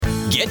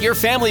Get your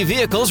family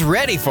vehicles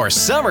ready for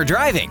summer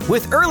driving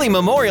with early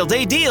Memorial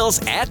Day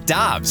deals at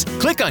Dobbs.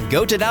 Click on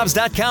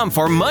GoToDobbs.com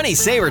for money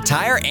saver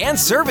tire and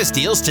service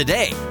deals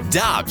today.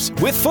 Dobbs,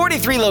 with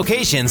 43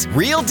 locations,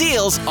 real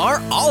deals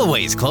are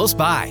always close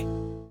by.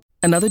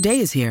 Another day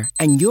is here,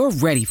 and you're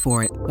ready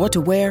for it. What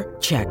to wear?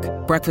 Check.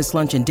 Breakfast,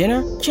 lunch, and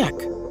dinner? Check.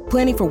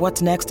 Planning for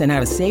what's next and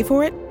how to save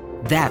for it?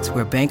 That's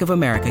where Bank of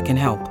America can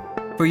help.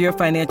 For your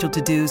financial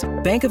to-dos,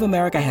 Bank of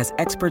America has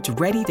experts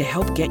ready to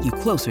help get you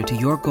closer to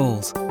your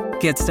goals.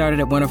 Get started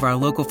at one of our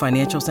local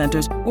financial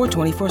centers or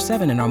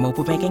 24/7 in our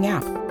mobile banking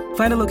app.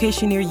 Find a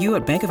location near you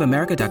at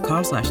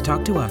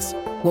bankofamerica.com/talktous.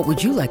 What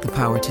would you like the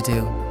power to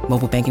do?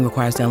 Mobile banking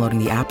requires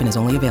downloading the app and is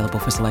only available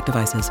for select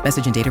devices.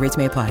 Message and data rates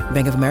may apply.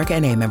 Bank of America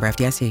N.A., member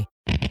FDIC.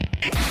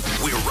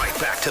 We're right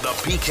back to the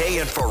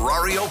BK and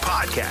Ferrario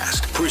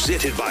podcast,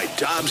 presented by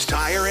Dobbs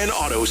Tire and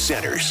Auto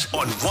Centers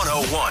on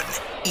 101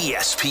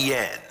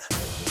 ESPN.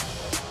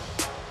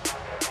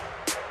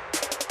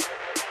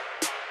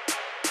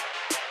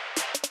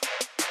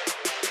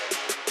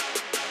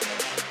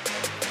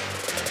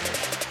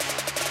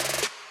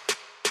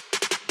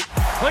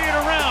 Play it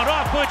around,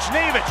 off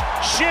Buchnevich,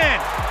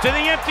 Shin to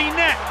the empty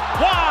net,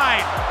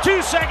 wide,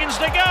 2 seconds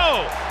to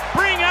go,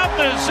 bring out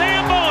the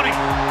Zamboni.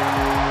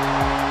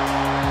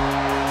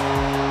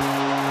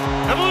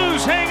 The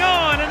Blues hang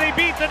on and they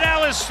beat the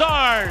Dallas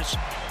Stars,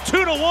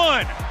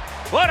 2-1.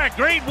 What a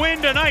great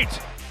win tonight.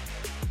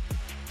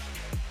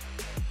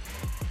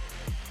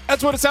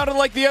 That's what it sounded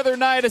like the other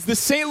night as the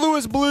St.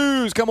 Louis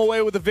Blues come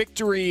away with a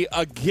victory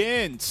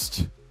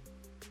against...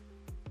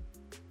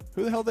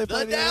 Who the hell they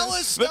play? The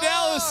Dallas Stars. The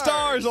Dallas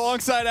Stars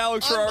alongside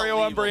Alex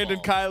Ferrario. I'm Brandon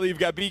Kiley. You've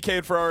got BK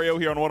and Ferrario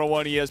here on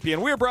 101 ESPN.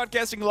 We are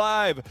broadcasting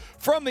live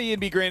from the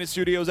NB Granite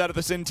Studios out of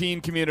the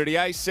Centene Community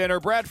Ice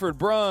Center. Bradford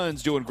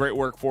Bruns doing great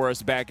work for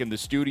us back in the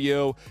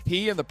studio.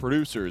 He and the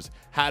producers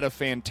had a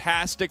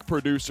fantastic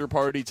producer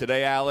party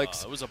today,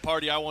 Alex. It was a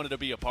party I wanted to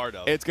be a part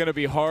of. It's going to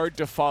be hard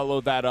to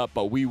follow that up,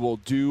 but we will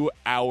do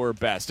our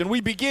best. And we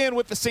begin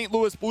with the St.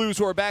 Louis Blues,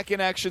 who are back in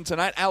action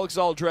tonight. Alex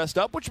all dressed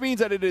up, which means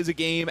that it is a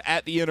game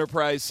at the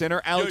Enterprise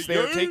Center. Alex, they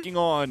are taking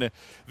on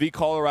the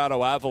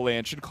Colorado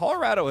Avalanche, and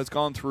Colorado has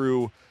gone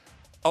through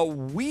a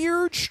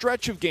weird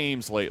stretch of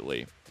games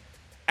lately.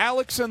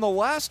 Alex, in the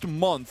last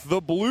month,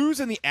 the Blues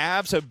and the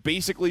Avs have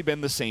basically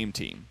been the same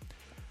team.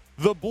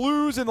 The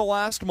Blues in the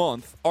last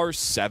month are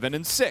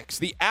 7-6.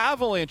 The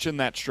Avalanche in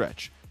that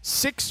stretch,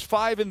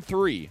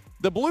 6-5-3.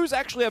 The Blues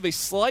actually have a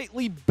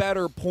slightly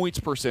better points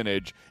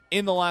percentage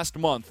in the last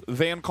month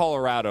than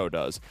Colorado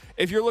does.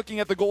 If you're looking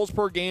at the goals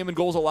per game and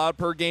goals allowed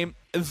per game,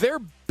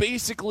 they're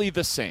basically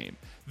the same.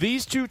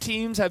 These two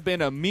teams have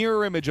been a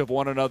mirror image of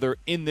one another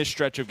in this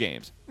stretch of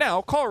games.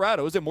 Now,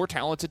 Colorado is a more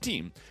talented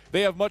team.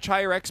 They have much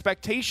higher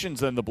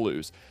expectations than the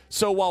Blues.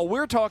 So while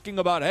we're talking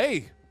about,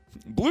 hey,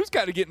 Blues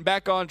got to get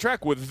back on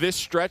track with this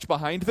stretch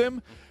behind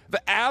them,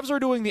 the Avs are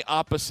doing the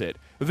opposite.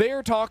 They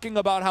are talking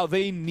about how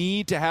they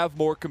need to have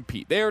more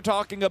compete. They are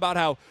talking about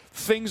how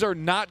things are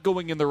not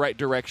going in the right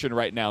direction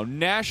right now.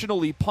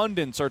 Nationally,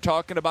 pundits are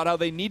talking about how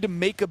they need to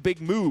make a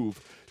big move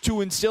to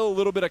instill a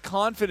little bit of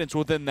confidence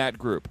within that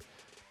group.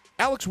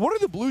 Alex, what are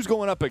the Blues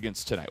going up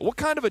against tonight? What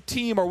kind of a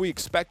team are we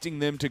expecting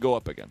them to go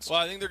up against? Well,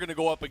 I think they're going to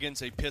go up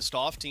against a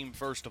pissed-off team,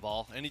 first of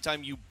all.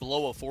 Anytime you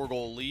blow a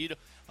 4-goal lead,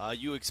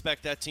 you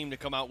expect that team to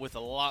come out with a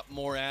lot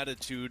more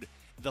attitude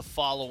the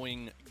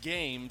following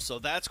game. So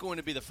that's going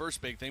to be the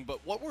first big thing. But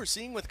what we're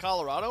seeing with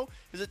Colorado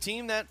is a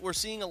team that we're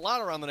seeing a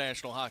lot around the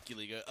National Hockey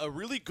League. A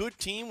really good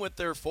team with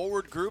their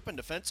forward group and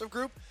defensive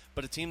group,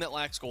 but a team that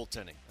lacks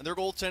goaltending. And their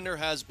goaltender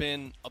has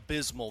been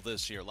abysmal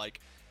this year.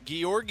 Like,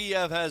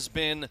 Georgiev has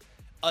been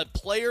a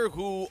player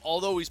who,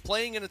 although he's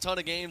playing in a ton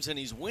of games and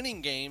he's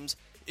winning games,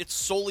 it's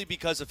solely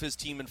because of his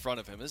team in front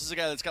of him. This is a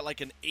guy that's got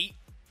like an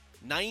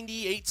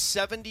 890,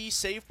 870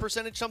 save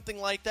percentage, something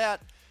like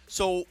that.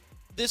 So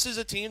this is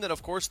a team that,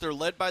 of course, they're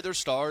led by their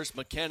stars.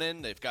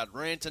 McKinnon, they've got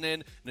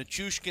Rantanen,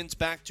 Nichushkin's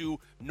back to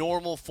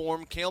normal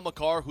form. Cale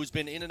Makar, who's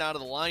been in and out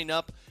of the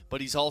lineup, but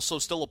he's also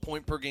still a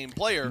point-per-game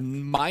player.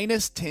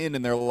 -10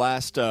 in their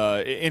last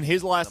in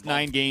his last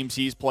 9 games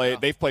he's played. Yeah.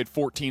 They've played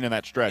 14 in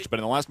that stretch, but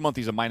in the last month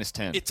he's a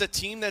 -10. It's a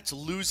team that's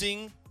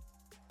losing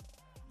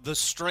the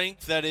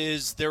strength that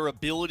is their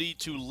ability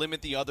to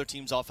limit the other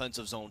team's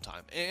offensive zone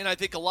time. And I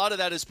think a lot of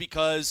that is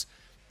because,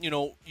 you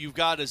know, you've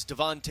got, as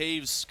Devon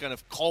Taves kind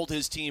of called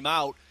his team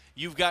out,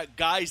 you've got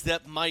guys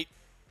that might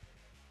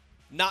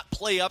not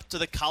play up to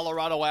the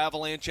Colorado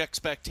Avalanche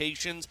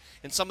expectations,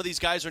 and some of these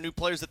guys are new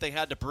players that they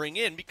had to bring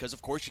in because,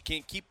 of course, you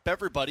can't keep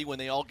everybody when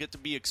they all get to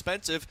be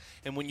expensive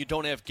and when you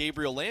don't have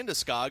Gabriel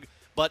Landeskog.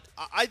 But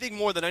I think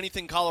more than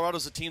anything,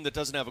 Colorado's a team that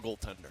doesn't have a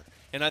goaltender.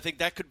 And I think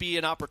that could be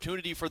an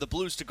opportunity for the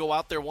Blues to go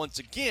out there once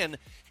again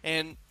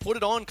and put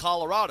it on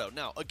Colorado.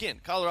 Now,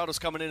 again, Colorado's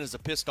coming in as a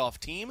pissed-off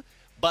team,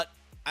 but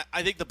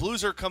I think the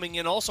Blues are coming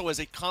in also as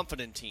a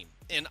confident team.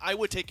 And I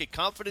would take a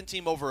confident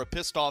team over a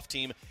pissed-off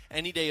team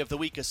any day of the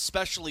week,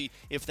 especially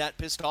if that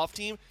pissed-off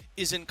team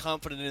isn't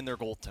confident in their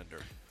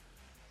goaltender.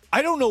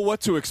 I don't know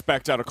what to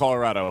expect out of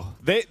Colorado.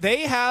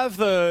 They have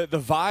the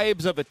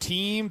vibes of a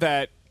team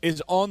that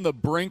is on the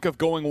brink of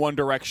going one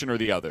direction or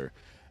the other.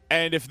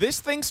 And if this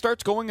thing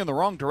starts going in the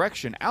wrong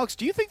direction, Alex,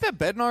 do you think that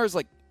Bednar is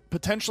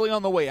potentially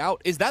on the way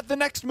out? Is that the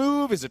next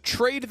move? Is a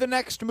trade the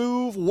next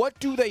move? What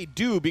do they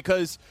do?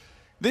 Because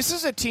this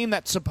is a team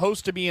that's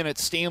supposed to be in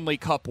its Stanley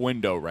Cup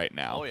window right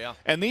now. Oh, yeah.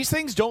 And these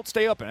things don't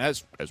stay open,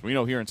 as we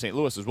know here in St.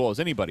 Louis as well as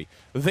anybody.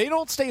 They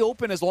don't stay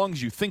open as long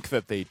as you think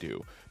that they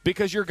do,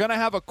 because you're going to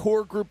have a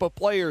core group of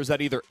players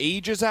that either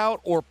ages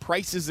out or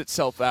prices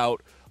itself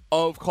out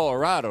of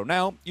Colorado.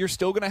 Now, you're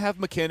still going to have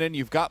McKinnon,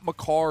 you've got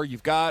Makar,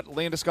 you've got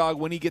Landeskog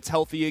when he gets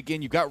healthy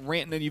again, you've got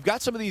Rantanen, you've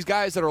got some of these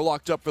guys that are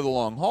locked up for the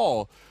long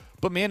haul.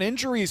 But, man,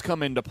 injuries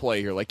come into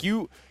play here.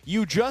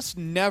 You just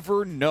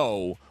never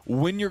know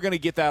when you're going to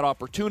get that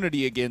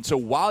opportunity again. So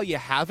while you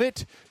have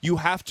it, you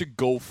have to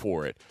go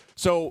for it.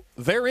 So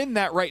they're in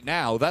that right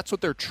now. That's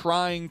what they're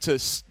trying to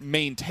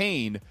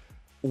maintain.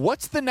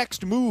 What's the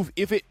next move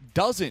if it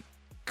doesn't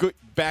go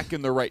back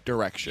in the right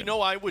direction?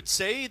 I would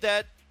say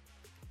that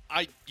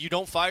you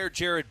don't fire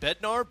Jared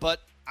Bednar, but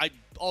I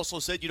also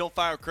said you don't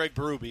fire Craig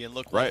Berube, and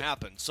look what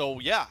happened. So,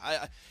 yeah,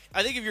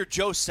 I think if you're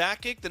Joe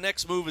Sakic, the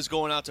next move is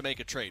going out to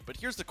make a trade. But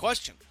here's the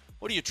question.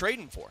 What are you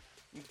trading for?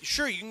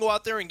 Sure, you can go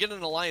out there and get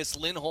an Elias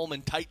Lindholm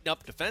and tighten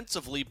up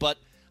defensively, but,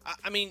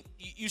 I mean,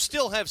 you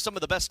still have some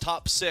of the best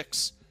top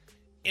six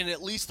in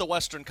at least the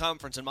Western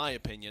Conference, in my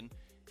opinion.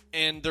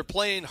 And they're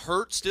playing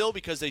hurt still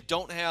because they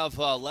don't have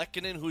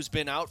Lehkonen, who's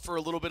been out for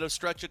a little bit of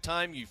stretch of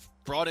time. You've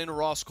brought in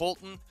Ross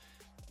Colton.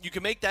 You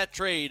can make that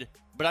trade,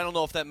 but I don't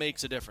know if that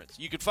makes a difference.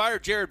 You could fire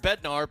Jared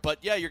Bednar, but,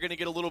 yeah, you're going to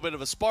get a little bit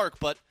of a spark.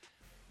 But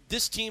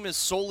this team is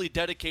solely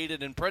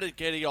dedicated and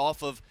predicated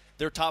off of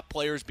their top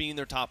players being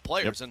their top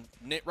players. Yep.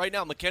 And right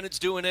now, McKinnon's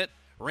doing it.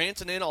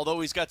 Rantanen,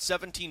 although he's got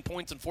 17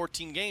 points in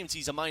 14 games,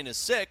 he's a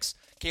 -6.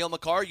 Cale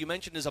Makar, you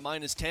mentioned, is a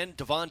 -10.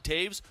 Devon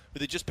Taves, who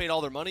they just paid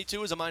all their money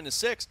to, is a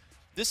 -6.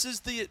 This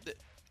is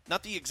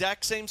not the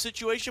exact same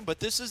situation, but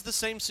this is the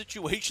same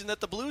situation that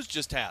the Blues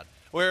just had,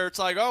 where it's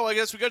like, oh, I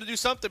guess we got to do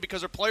something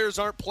because our players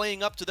aren't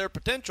playing up to their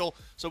potential,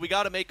 so we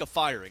got to make a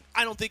firing.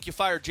 I don't think you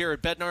fire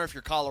Jared Bednar if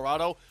you're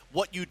Colorado.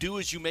 What you do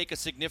is you make a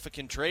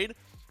significant trade.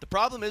 The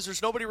problem is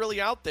there's nobody really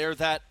out there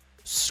that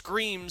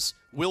screams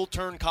will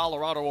turn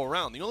Colorado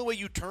around. The only way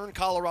you turn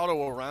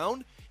Colorado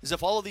around is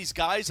if all of these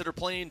guys that are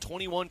playing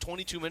 21,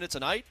 22 minutes a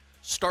night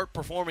start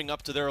performing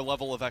up to their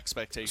level of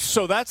expectation.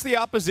 So that's the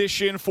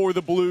opposition for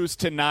the Blues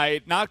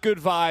tonight. Not good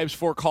vibes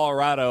for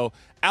Colorado.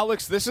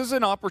 Alex, this is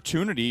an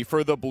opportunity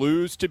for the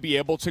Blues to be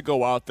able to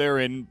go out there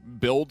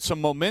and build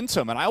some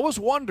momentum. And I was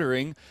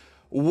wondering,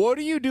 what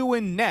do you do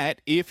in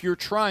net if you're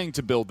trying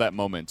to build that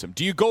momentum?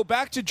 Do you go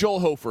back to Joel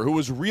Hofer, who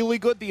was really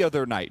good the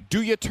other night?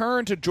 Do you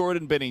turn to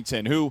Jordan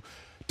Binnington, who,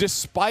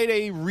 despite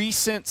a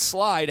recent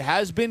slide,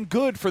 has been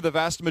good for the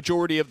vast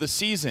majority of the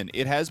season?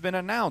 It has been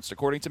announced,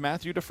 according to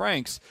Matthew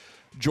DeFranks,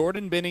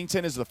 Jordan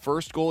Binnington is the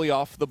first goalie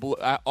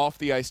off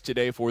the ice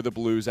today for the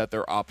Blues at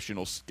their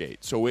optional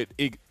skate. So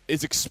it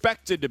is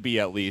expected to be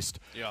at least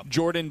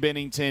Jordan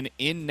Binnington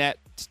in net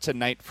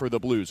tonight for the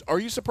Blues. Are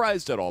you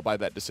surprised at all by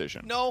that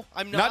decision? No,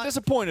 I'm not. Not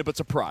disappointed, but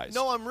surprised.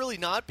 No, I'm really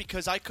not,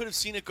 because I could have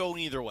seen it go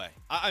either way.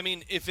 I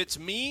mean, if it's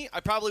me, I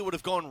probably would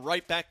have gone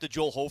right back to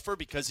Joel Hofer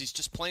because he's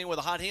just playing with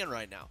a hot hand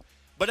right now.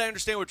 But I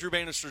understand what Drew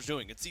Bannister's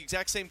doing. It's the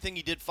exact same thing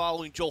he did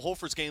following Joel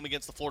Hofer's game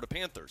against the Florida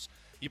Panthers.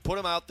 You put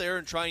him out there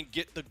and try and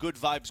get the good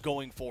vibes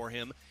going for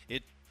him.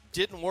 It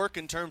didn't work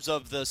in terms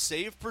of the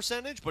save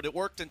percentage, but it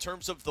worked in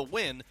terms of the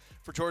win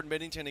for Jordan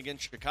Binnington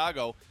against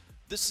Chicago.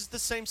 This is the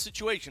same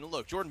situation.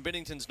 Look, Jordan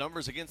Binnington's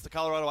numbers against the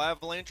Colorado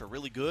Avalanche are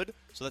really good,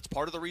 so that's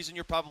part of the reason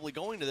you're probably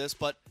going to this,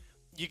 but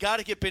you got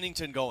to get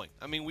Binnington going.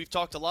 I mean, we've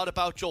talked a lot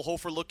about Joel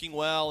Hofer looking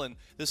well, and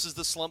this is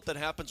the slump that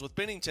happens with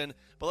Binnington,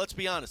 but let's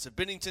be honest. If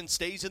Binnington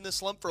stays in this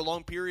slump for a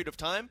long period of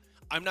time,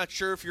 I'm not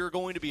sure if you're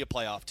going to be a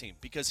playoff team,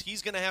 because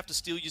he's going to have to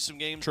steal you some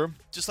games, True.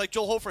 Just like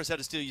Joel Hofer has had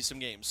to steal you some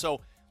games.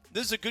 So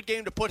this is a good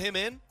game to put him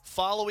in,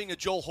 following a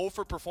Joel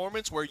Hofer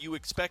performance where you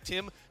expect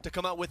him to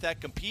come out with that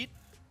compete.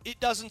 It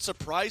doesn't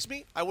surprise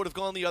me. I would have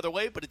gone the other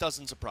way, but it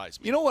doesn't surprise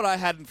me. You know what I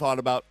hadn't thought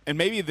about, and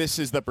maybe this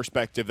is the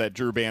perspective that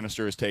Drew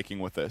Bannister is taking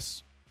with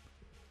this.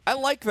 I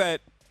like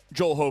that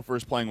Joel Hofer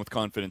is playing with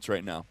confidence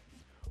right now.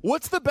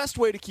 What's the best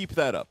way to keep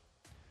that up?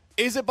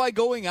 Is it by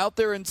going out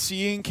there and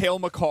seeing Cale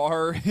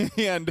Makar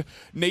and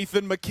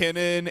Nathan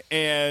McKinnon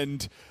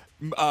and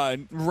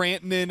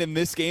Rantanen in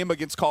this game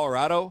against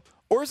Colorado?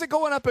 Or is it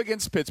going up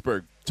against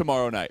Pittsburgh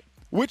tomorrow night?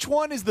 Which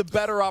one is the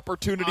better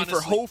opportunity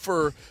for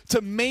Hofer to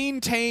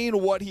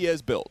maintain what he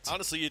has built?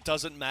 Honestly, it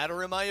doesn't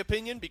matter in my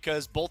opinion,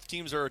 because both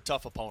teams are a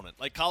tough opponent.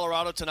 Like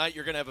Colorado tonight,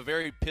 you're going to have a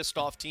very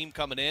pissed-off team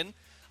coming in.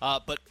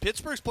 But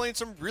Pittsburgh's playing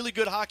some really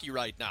good hockey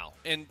right now.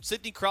 And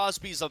Sidney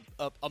Crosby's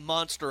a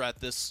monster at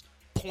this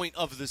point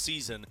of the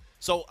season.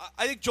 So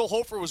I think Joel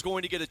Hofer was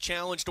going to get a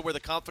challenge to where the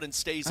confidence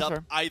stays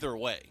up either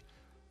way.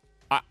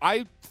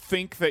 I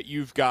think that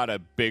you've got a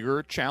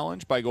bigger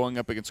challenge by going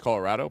up against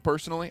Colorado,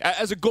 personally,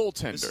 as a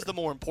goaltender. This is the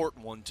more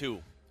important one,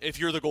 too, if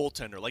you're the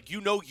goaltender. Like,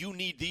 you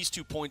need these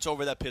 2 points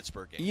over that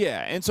Pittsburgh game.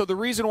 Yeah, and so the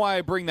reason why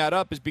I bring that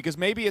up is because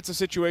maybe it's a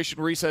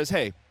situation where he says,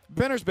 hey,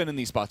 Benner's been in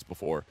these spots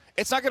before.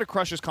 It's not going to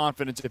crush his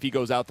confidence if he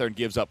goes out there and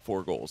gives up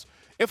 4 goals.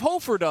 If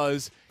Hofer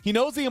does, he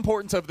knows the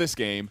importance of this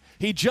game.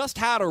 He just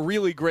had a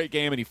really great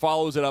game, and he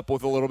follows it up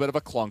with a little bit of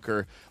a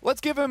clunker.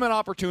 Let's give him an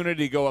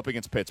opportunity to go up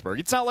against Pittsburgh.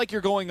 It's not like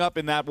you're going up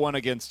in that one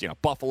against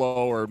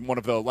Buffalo or one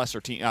of the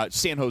lesser teams.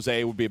 San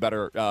Jose would be a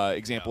better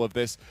example of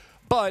this.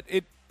 But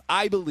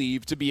I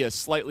believe, to be a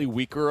slightly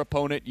weaker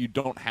opponent, you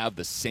don't have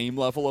the same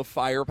level of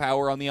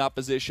firepower on the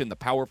opposition. The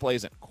power play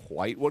isn't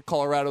quite what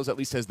Colorado's at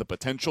least has the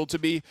potential to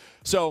be.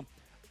 So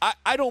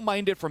I don't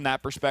mind it from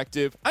that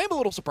perspective. I am a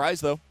little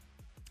surprised, though.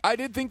 I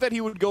did think that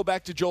he would go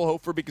back to Joel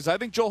Hofer because I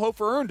think Joel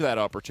Hofer earned that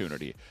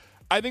opportunity.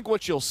 I think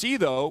what you'll see,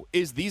 though,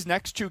 is these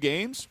next 2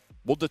 games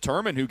will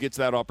determine who gets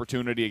that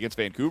opportunity against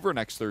Vancouver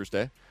next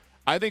Thursday.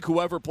 I think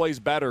whoever plays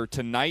better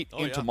tonight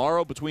and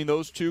tomorrow between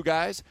those 2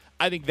 guys,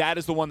 I think that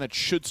is the one that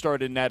should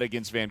start in net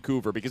against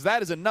Vancouver because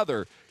that is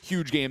another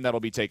huge game that'll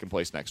be taking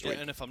place next week.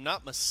 And if I'm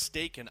not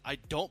mistaken, I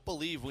don't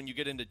believe when you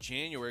get into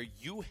January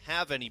you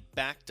have any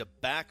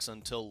back-to-backs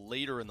until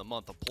later in the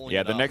month of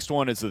pulling the next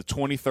one is the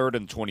 23rd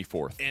and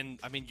 24th. And,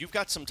 I mean, you've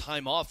got some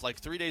time off, like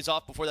 3 days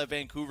off before that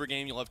Vancouver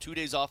game. You'll have 2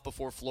 days off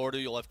before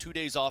Florida. You'll have 2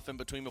 days off in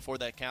between before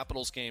that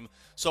Capitals game.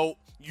 So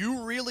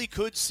you really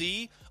could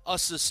see a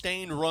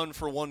sustained run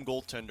for one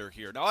goaltender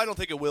here. Now, I don't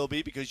think it will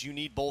be because you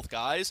need both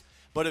guys.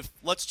 But if,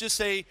 let's just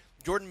say,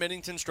 Jordan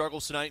Binnington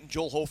struggles tonight and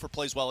Joel Hofer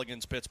plays well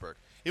against Pittsburgh,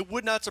 it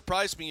would not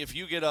surprise me if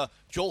you get a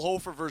Joel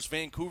Hofer versus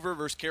Vancouver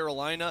versus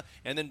Carolina,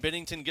 and then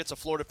Binnington gets a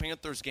Florida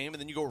Panthers game, and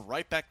then you go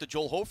right back to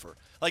Joel Hofer.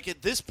 Like,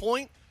 at this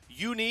point,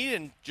 you need,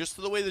 and just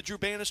the way that Drew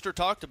Bannister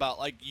talked about,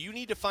 like, you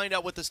need to find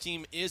out what this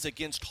team is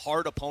against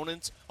hard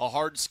opponents, a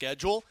hard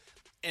schedule,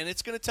 and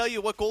it's going to tell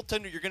you what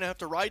goaltender you're going to have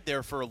to ride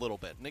there for a little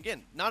bit. And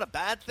again, not a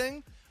bad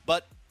thing,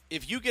 but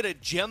if you get a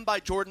gem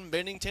by Jordan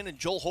Binnington and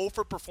Joel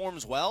Hofer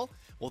performs well,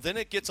 well, then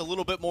it gets a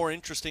little bit more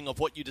interesting of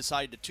what you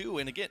decide to do.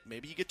 And again,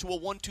 maybe you get to a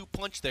 1-2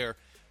 punch there.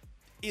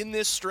 In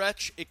this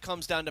stretch, it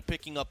comes down to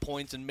picking up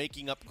points and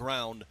making up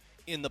ground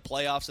in the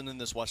playoffs and in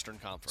this Western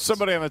Conference.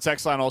 Somebody on the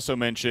text line also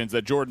mentions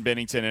that Jordan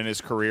Binnington in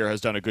his career has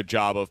done a good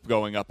job of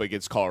going up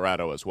against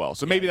Colorado as well.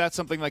 So maybe that's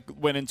something like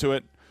went into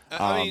it.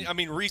 I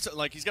mean, recent,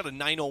 like he's got a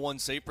 .901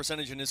 save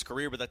percentage in his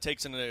career, but that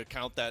takes into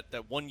account that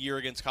 1 year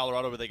against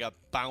Colorado where they got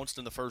bounced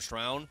in the first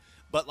round.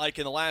 But like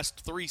in the last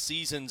 3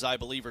 seasons, I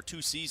believe, or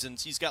 2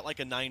 seasons, he's got like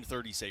a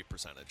 .930 save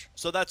percentage.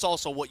 So that's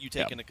also what you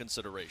take into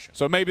consideration.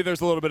 So maybe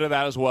there's a little bit of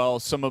that as well.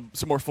 Some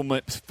more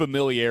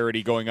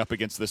familiarity going up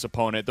against this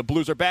opponent. The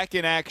Blues are back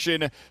in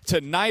action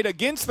tonight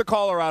against the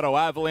Colorado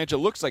Avalanche. It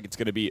looks like it's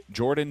going to be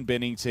Jordan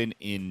Binnington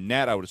in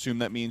net. I would assume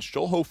that means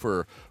Joel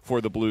Hofer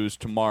for the Blues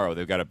tomorrow.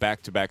 They've got a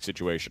back-to-back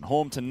situation.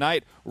 Home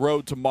tonight,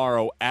 road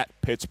tomorrow at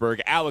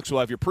Pittsburgh. Alex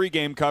will have your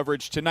pregame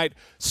coverage tonight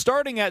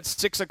starting at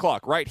 6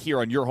 o'clock right here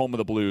on your home of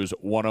the Blues,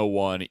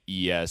 101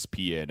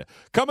 ESPN.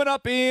 Coming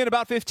up in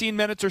about 15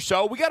 minutes or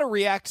so, we got to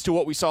react to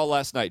what we saw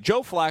last night.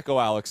 Joe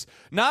Flacco, Alex,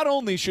 not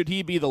only should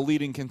he be the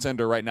leading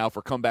contender right now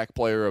for Comeback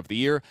Player of the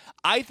Year,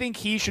 I think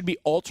he should be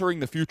altering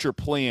the future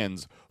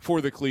plans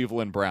for the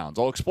Cleveland Browns.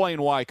 I'll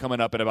explain why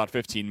coming up in about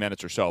 15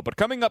 minutes or so. But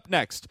coming up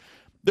next,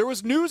 there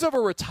was news of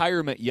a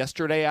retirement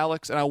yesterday,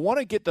 Alex, and I want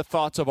to get the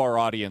thoughts of our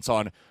audience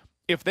on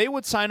if they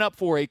would sign up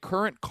for a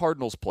current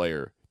Cardinals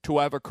player to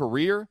have a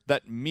career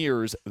that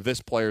mirrors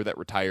this player that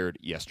retired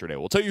yesterday.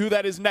 We'll tell you who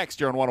that is next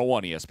here on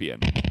 101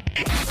 ESPN.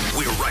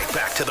 We're right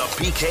back to the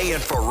BK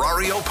and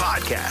Ferrario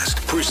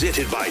podcast,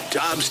 presented by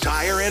Dobbs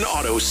Tire and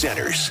Auto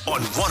Centers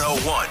on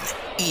 101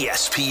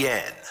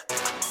 ESPN.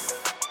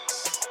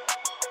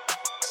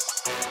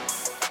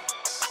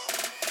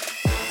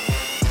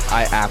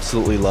 I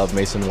absolutely love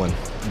Mason Wynn.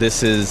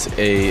 This is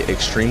a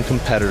extreme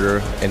competitor,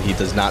 and he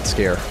does not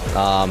scare.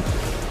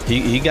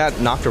 He got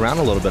knocked around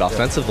a little bit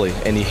offensively,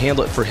 and he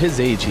handled it for his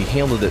age. He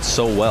handled it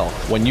so well.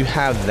 When you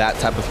have that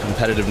type of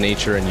competitive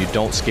nature and you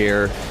don't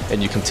scare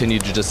and you continue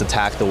to just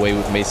attack the way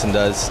Mason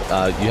does,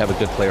 you have a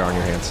good player on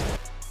your hands.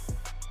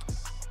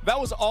 That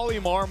was Ollie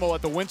Marmol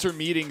at the winter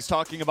meetings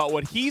talking about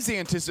what he's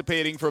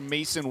anticipating from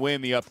Mason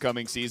Wynn the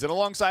upcoming season.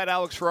 Alongside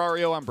Alex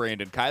Ferrario, I'm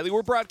Brandon Kiley.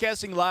 We're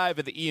broadcasting live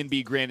at the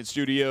E&B Granite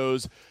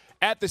Studios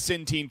at the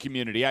Centene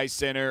Community Ice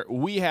Center.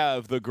 We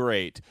have the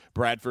great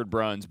Bradford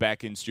Bruns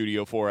back in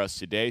studio for us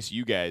today, so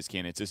you guys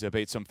can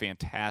anticipate some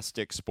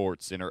fantastic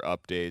Sports Center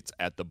updates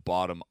at the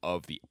bottom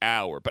of the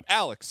hour. But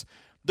Alex,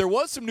 there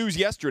was some news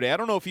yesterday. I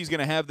don't know if he's going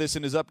to have this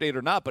in his update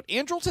or not, but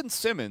Andrelton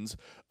Simmons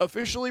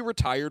officially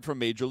retired from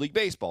Major League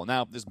Baseball.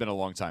 Now, this has been a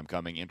long time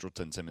coming.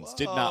 Andrelton Simmons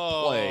did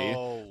not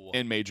play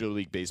in Major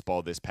League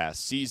Baseball this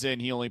past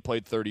season. He only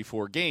played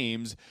 34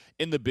 games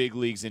in the big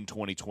leagues in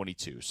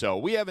 2022. So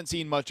we haven't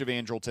seen much of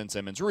Andrelton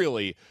Simmons,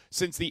 really,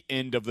 since the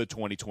end of the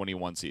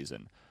 2021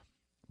 season.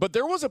 But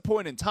there was a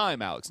point in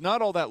time, Alex,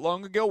 not all that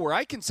long ago, where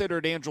I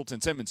considered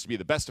Andrelton Simmons to be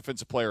the best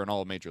defensive player in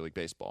all of Major League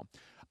Baseball.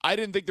 I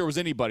didn't think there was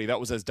anybody that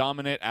was as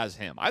dominant as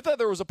him. I thought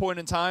there was a point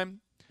in time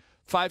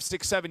 5,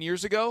 6, 7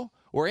 years ago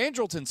where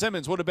Andrelton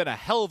Simmons would have been a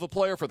hell of a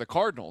player for the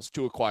Cardinals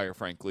to acquire,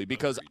 frankly,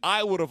 because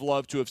I would have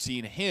loved to have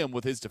seen him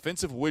with his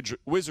defensive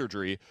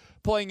wizardry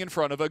playing in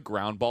front of a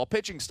ground ball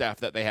pitching staff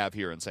that they have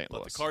here in St.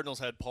 Louis. But the Cardinals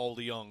had Paul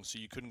DeJong, so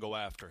you couldn't go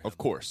after him. Of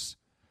course.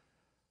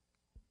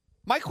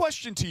 My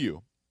question to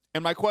you,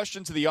 and my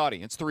question to the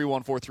audience,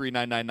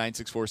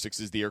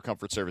 314-399-9646 is the Air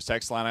Comfort Service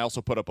text line. I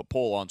also put up a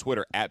poll on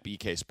Twitter at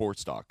BK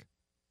Sports Talk.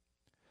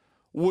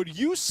 Would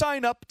you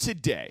sign up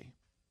today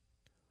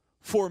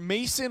for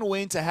Mason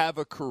Wynn to have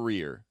a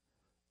career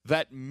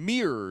that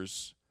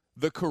mirrors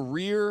the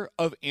career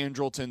of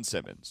Andrelton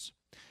Simmons?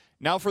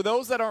 Now, for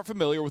those that aren't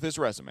familiar with his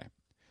resume,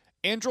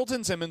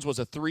 Andrelton Simmons was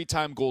a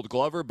 3-time Gold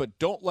Glover, but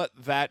don't let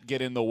that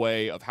get in the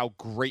way of how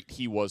great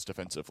he was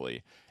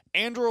defensively.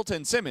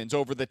 Andrelton Simmons,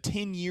 over the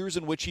 10 years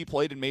in which he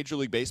played in Major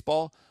League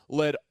Baseball,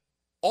 led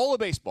all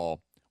of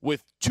baseball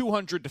with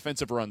 200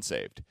 defensive runs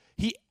saved.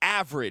 He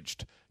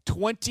averaged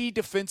 20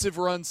 defensive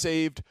runs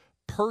saved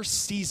per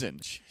season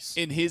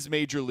in his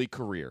Major League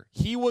career.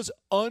 He was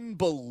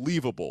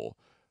unbelievable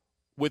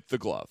with the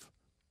glove.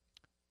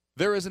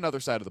 There is another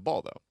side of the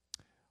ball, though.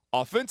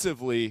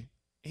 Offensively,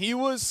 he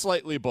was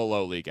slightly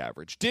below league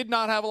average. Did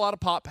not have a lot of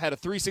pop, had a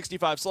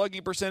 .365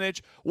 slugging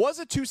percentage, was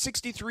a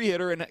 .263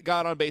 hitter, and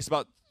got on base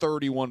about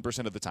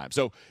 31% of the time.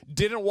 So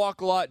didn't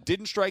walk a lot,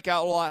 didn't strike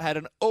out a lot, had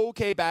an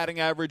okay batting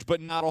average,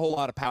 but not a whole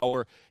lot of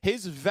power.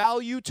 His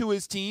value to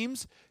his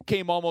teams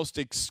came almost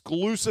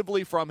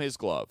exclusively from his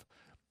glove.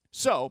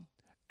 So,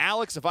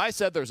 Alex, if I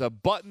said there's a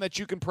button that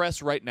you can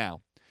press right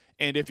now,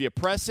 and if you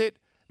press it,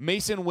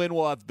 Mason Wynn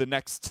will have the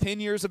next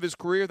 10 years of his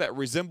career that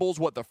resembles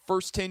what the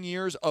first 10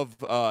 years of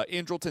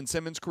Andrelton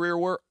Simmons' career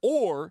were,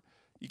 or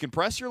you can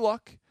press your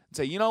luck and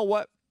say, you know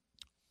what,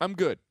 I'm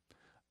good.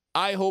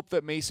 I hope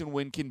that Mason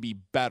Wynn can be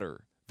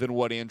better than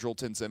what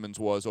Andrelton Simmons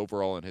was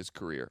overall in his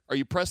career. Are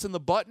you pressing the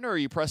button or are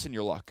you pressing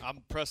your luck?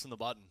 I'm pressing the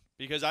button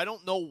because I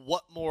don't know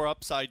what more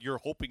upside you're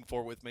hoping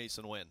for with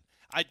Mason Wynn.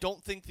 I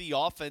don't think the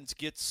offense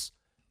gets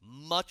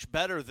much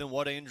better than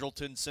what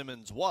Andrelton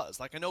Simmons was.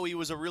 Like, I know he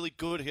was a really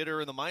good hitter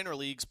in the minor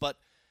leagues, but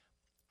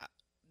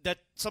that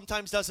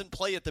sometimes doesn't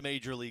play at the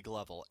major league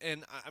level.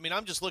 And, I mean,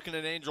 I'm just looking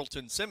at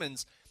Andrelton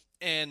Simmons,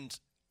 and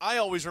I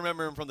always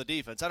remember him from the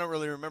defense. I don't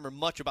really remember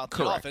much about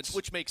the offense,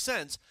 which makes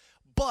sense.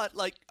 But,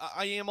 like,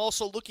 I am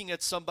also looking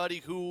at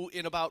somebody who,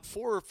 in about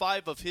 4 or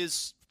 5 of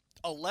his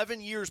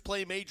 11 years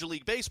playing Major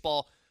League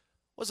Baseball,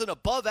 was an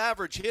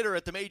above-average hitter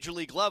at the major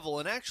league level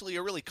and actually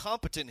a really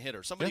competent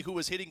hitter, somebody who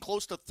was hitting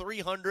close to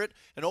 300,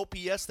 an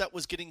OPS that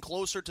was getting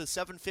closer to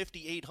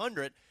 750,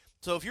 800.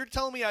 So if you're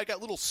telling me I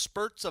got little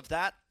spurts of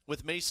that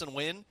with Mason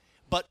Wynn,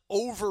 but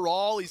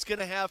overall he's going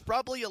to have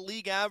probably a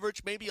league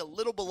average, maybe a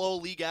little below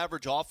league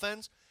average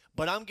offense,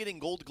 but I'm getting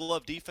Gold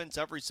Glove defense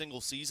every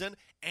single season,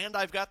 and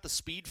I've got the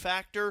speed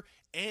factor,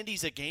 and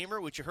he's a gamer,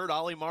 which you heard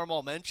Ollie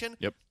Marmol mention.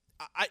 Yep.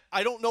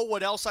 I don't know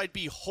what else I'd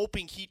be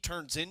hoping he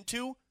turns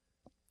into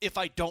if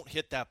I don't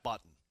hit that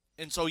button.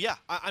 And so, yeah,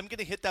 I'm going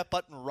to hit that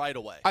button right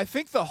away. I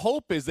think the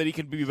hope is that he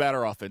can be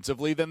better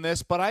offensively than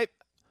this, but I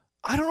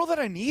don't know that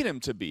I need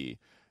him to be.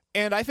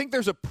 And I think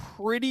there's a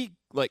pretty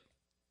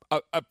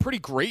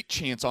great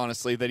chance,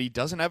 honestly, that he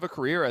doesn't have a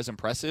career as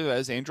impressive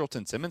as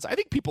Andrelton Simmons. I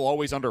think people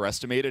always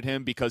underestimated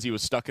him because he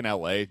was stuck in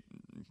L.A.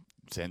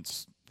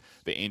 since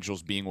the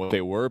Angels being what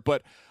they were.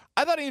 But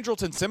I thought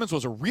Andrelton Simmons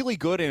was a really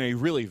good and a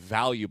really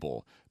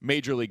valuable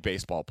Major League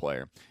Baseball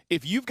player.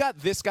 If you've got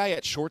this guy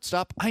at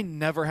shortstop, I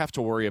never have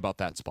to worry about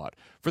that spot.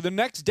 For the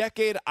next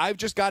decade, I've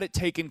just got it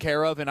taken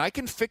care of, and I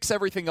can fix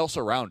everything else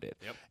around it.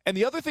 Yep. And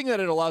the other thing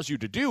that it allows you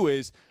to do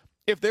is,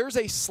 if there's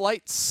a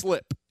slight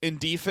slip in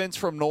defense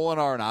from Nolan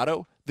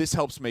Arenado, this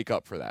helps make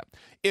up for that.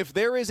 If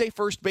there is a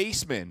first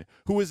baseman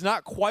who is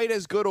not quite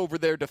as good over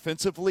there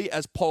defensively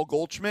as Paul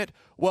Goldschmidt,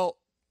 well,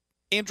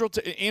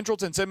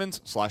 Andrelton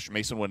Simmons /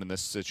 Mason Wynn in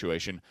this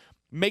situation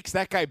makes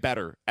that guy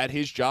better at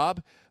his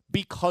job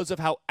because of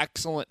how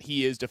excellent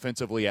he is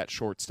defensively at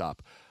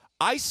shortstop.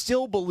 I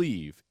still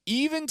believe,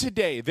 even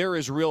today, there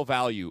is real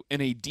value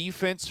in a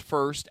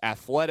defense-first,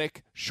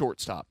 athletic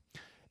shortstop.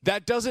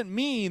 That doesn't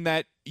mean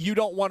that you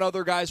don't want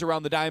other guys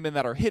around the diamond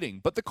that are hitting,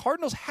 but the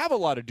Cardinals have a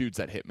lot of dudes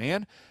that hit,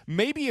 man.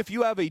 Maybe if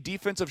you have a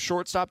defensive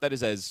shortstop that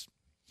is as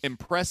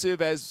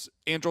impressive as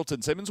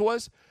Andrelton Simmons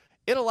was,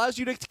 it allows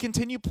you to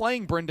continue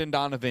playing Brendan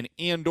Donovan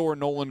and/or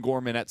Nolan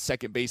Gorman at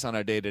second base on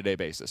a day-to-day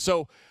basis.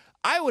 So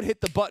I would hit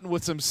the button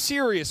with some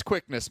serious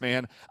quickness,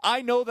 man.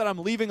 I know that I'm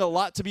leaving a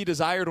lot to be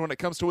desired when it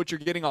comes to what you're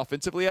getting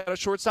offensively at a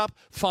shortstop.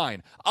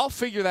 Fine. I'll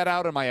figure that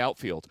out in my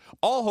outfield.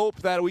 I'll hope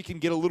that we can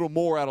get a little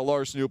more out of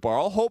Lars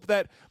Nootbaar. I'll hope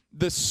that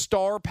the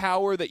star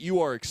power that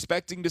you are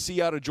expecting to see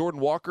out of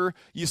Jordan Walker,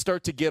 you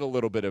start to get a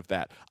little bit of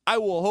that. I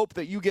will hope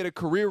that you get a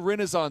career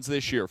renaissance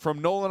this year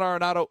from Nolan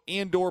Arenado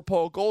and/or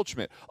Paul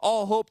Goldschmidt.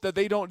 I'll hope that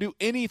they don't do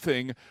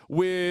anything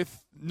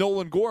with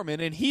Nolan Gorman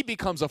and he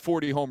becomes a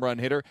 40 home run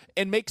hitter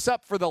and makes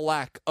up for the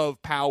lack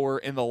of power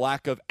and the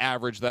lack of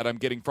average that I'm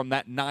getting from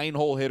that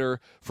 9-hole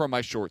hitter from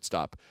my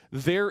shortstop.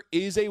 There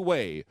is a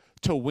way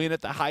to win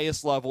at the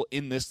highest level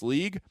in this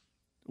league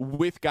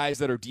with guys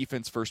that are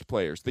defense-first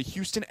players. The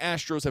Houston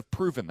Astros have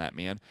proven that,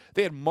 man.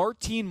 They had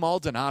Martin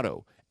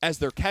Maldonado as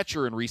their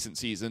catcher in recent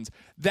seasons.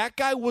 That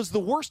guy was the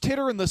worst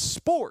hitter in the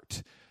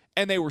sport,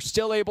 and they were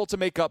still able to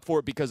make up for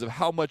it because of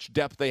how much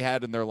depth they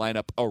had in their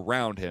lineup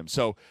around him.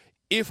 So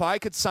if I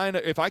could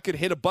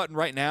hit a button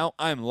right now,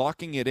 I'm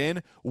locking it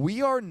in.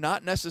 We are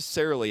not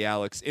necessarily,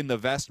 Alex, in the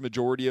vast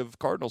majority of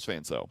Cardinals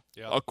fans, though.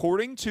 Yeah.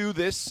 According to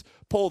this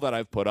poll that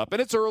I've put up,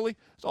 and it's early,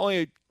 it's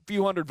only a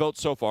few hundred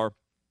votes so far,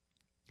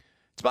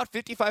 it's about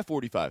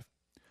 55-45.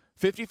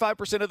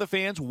 55% of the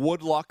fans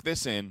would lock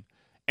this in,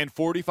 and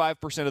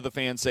 45% of the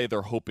fans say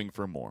they're hoping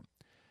for more.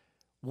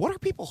 What are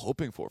people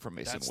hoping for from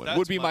Mason Wynn?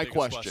 Would be my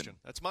question.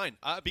 That's mine.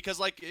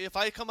 Because, if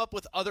I come up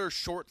with other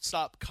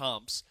shortstop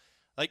comps,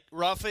 like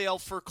Rafael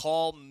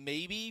Furcal,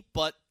 maybe,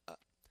 but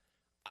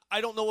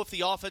I don't know if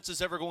the offense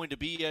is ever going to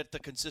be at the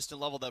consistent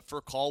level that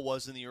Furcal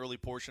was in the early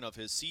portion of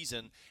his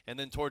season. And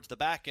then towards the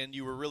back end,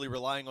 you were really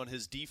relying on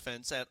his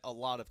defense at a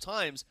lot of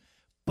times.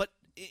 But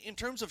in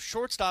terms of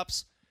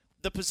shortstops,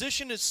 the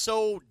position is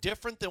so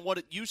different than what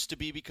it used to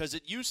be, because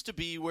it used to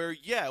be where,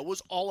 it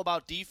was all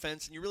about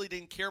defense and you really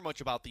didn't care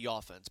much about the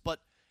offense. But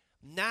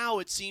now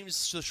it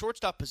seems the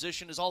shortstop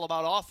position is all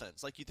about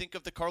offense. Like you think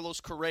of the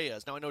Carlos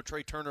Correas. Now I know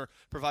Trey Turner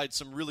provides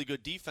some really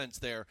good defense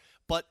there,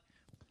 but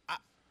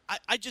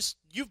I just,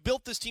 you've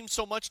built this team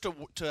so much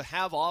to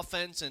have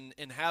offense and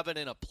have it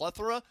in a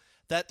plethora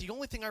that the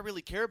only thing I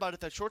really care about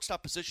at that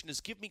shortstop position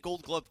is give me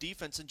Gold Glove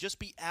defense and just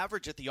be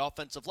average at the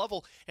offensive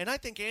level. And I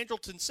think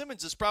Andrelton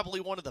Simmons is probably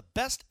one of the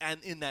best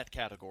in that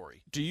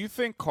category. Do you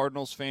think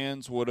Cardinals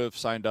fans would have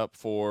signed up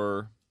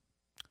for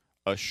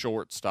a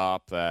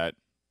shortstop that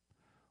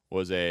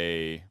was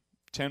a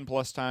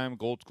 10-plus time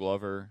Gold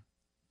Glover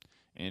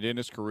and in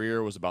his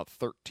career was about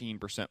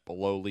 13%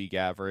 below league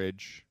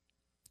average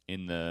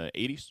in the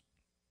 80s?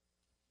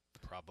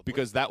 Probably.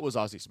 Because that was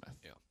Ozzie Smith.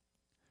 Yeah.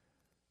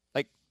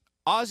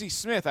 Ozzie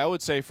Smith, I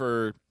would say,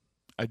 for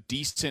a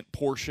decent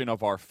portion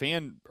of our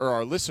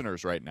our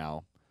listeners right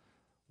now,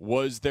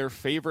 was their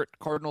favorite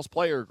Cardinals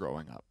player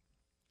growing up.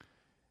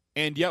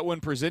 And yet when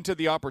presented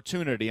the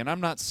opportunity, and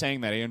I'm not saying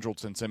that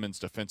Andrelton Simmons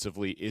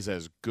defensively is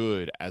as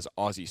good as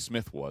Ozzie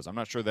Smith was. I'm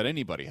not sure that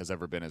anybody has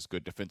ever been as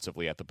good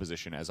defensively at the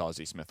position as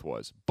Ozzie Smith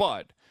was.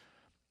 But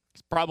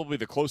it's probably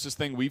the closest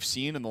thing we've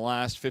seen in the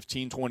last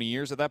 15, 20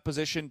 years at that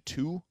position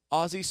to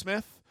Ozzie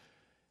Smith.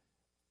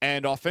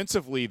 And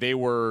offensively, they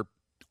were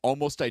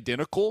almost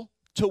identical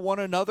to one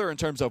another in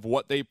terms of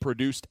what they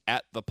produced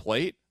at the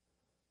plate.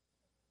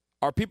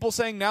 Are people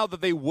saying now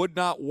that they would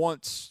not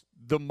want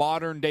the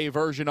modern-day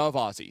version of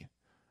Ozzie?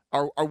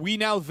 Are we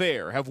now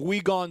there? Have we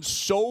gone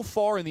so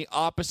far in the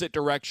opposite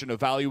direction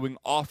of valuing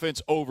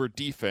offense over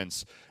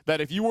defense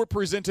that if you were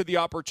presented the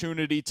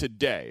opportunity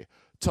today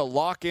to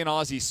lock in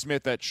Ozzie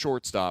Smith at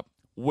shortstop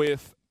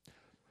with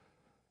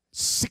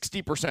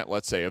 60%,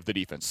 let's say, of the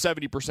defense,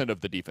 70%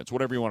 of the defense,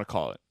 whatever you want to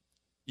call it,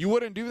 you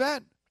wouldn't do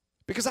that?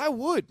 Because I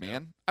would,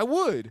 man. I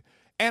would.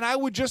 And I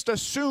would just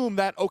assume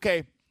that,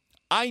 okay,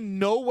 I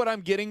know what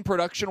I'm getting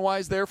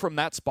production-wise there from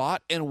that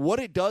spot, and what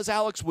it does,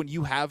 Alex, when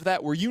you have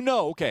that, where you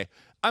know, okay,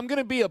 I'm going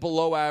to be a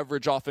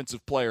below-average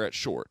offensive player at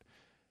short.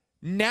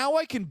 Now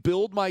I can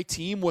build my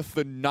team with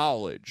the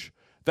knowledge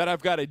that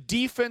I've got a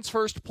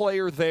defense-first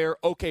player there.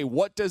 Okay,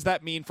 what does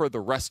that mean for the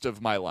rest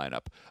of my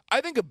lineup?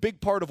 I think a big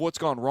part of what's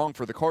gone wrong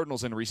for the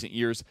Cardinals in recent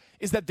years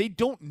is that they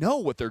don't know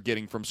what they're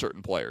getting from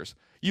certain players.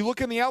 You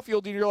look in the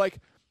outfield and you're like,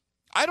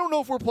 I don't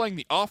know if we're playing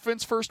the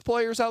offense-first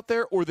players out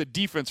there or the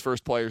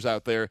defense-first players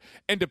out there.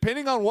 And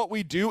depending on what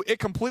we do, it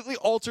completely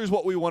alters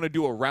what we want to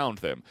do around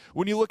them.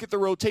 When you look at the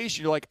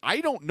rotation, you're like,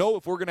 I don't know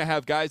if we're going to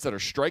have guys that are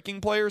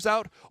striking players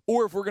out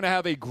or if we're going to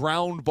have a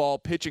ground ball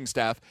pitching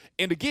staff.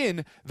 And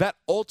again, that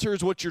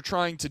alters what you're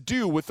trying to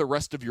do with the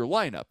rest of your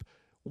lineup.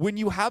 When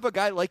you have a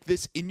guy like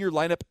this in your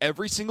lineup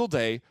every single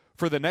day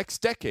for the next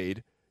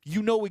decade,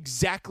 you know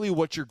exactly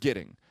what you're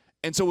getting.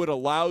 And so it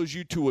allows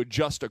you to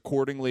adjust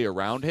accordingly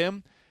around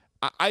him.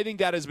 I think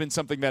that has been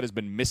something that has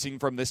been missing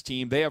from this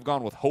team. They have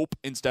gone with hope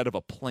instead of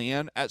a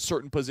plan at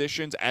certain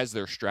positions as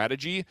their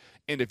strategy.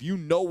 And if you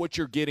know what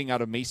you're getting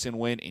out of Mason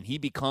Wynn and he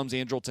becomes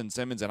Andrelton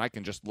Simmons and I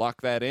can just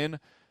lock that in,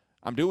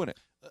 I'm doing it.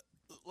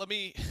 Let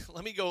me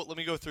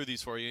go through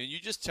these for you, and you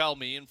just tell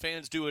me, and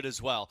fans do it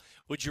as well.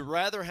 Would you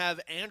rather have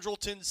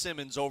Andrelton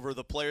Simmons over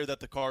the player that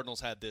the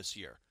Cardinals had this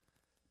year?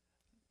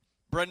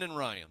 Brendan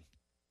Ryan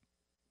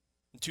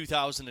in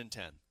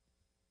 2010.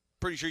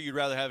 Pretty sure you'd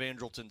rather have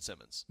Andrelton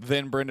Simmons.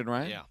 Than Brendan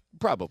Ryan? Yeah.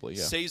 Probably,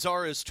 yeah. Cesar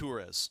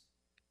Izturis,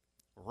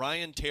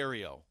 Ryan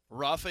Theriot,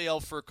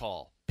 Rafael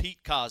Furcal,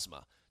 Pete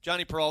Kozma.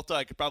 Johnny Peralta,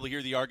 I could probably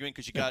hear the argument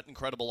because you got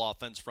incredible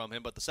offense from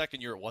him, but the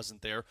second year it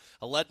wasn't there.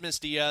 Aledmus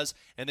Diaz,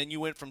 and then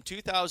you went from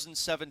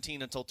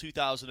 2017 until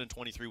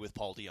 2023 with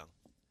Paul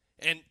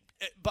DeJong.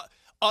 But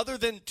other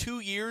than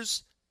 2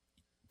 years,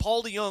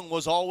 Paul DeJong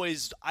was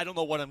always, I don't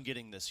know what I'm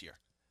getting this year.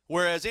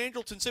 Whereas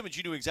Andrelton Simmons,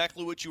 you knew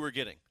exactly what you were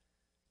getting.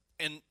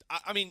 And,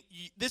 I mean,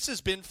 this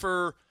has been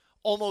for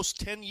almost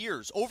 10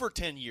 years, over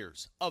 10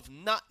 years, of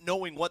not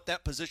knowing what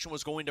that position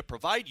was going to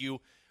provide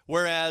you,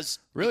 Whereas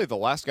really the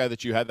last guy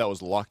that you had that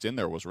was locked in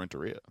there was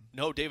Renteria.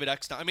 No, David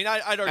Eckstein. I mean,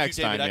 I'd argue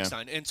Eckstein, David yeah.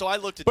 Eckstein. And so I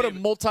looked at But David.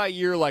 a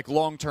multi-year, like,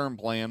 long-term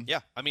plan.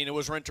 Yeah, I mean, it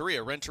was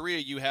Renteria. Renteria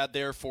you had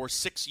there for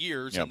 6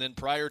 years, Yep. and then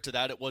prior to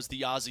that it was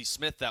the Ozzie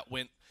Smith that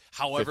went,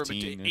 however,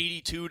 15, yeah.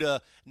 82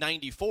 to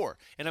 94.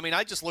 And, I mean,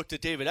 I just looked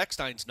at David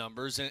Eckstein's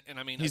numbers, and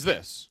I mean, He's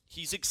this.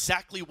 He's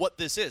exactly what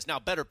this is. Now,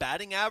 better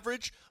batting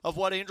average of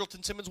what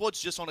Andrelton Simmons was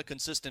just on a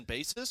consistent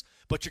basis,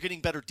 but you're getting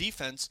better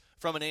defense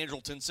from an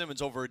Andrelton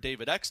Simmons over a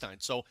David Eckstein.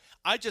 So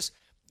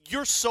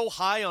you're so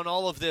high on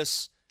all of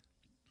this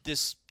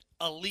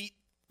elite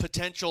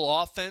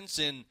potential offense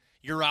in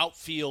your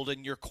outfield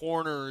and your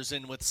corners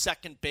and with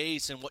second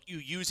base and what you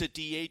use at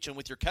DH and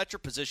with your catcher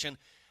position.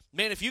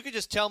 Man, if you could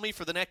just tell me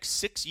for the next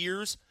 6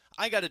 years,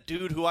 I got a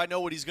dude who I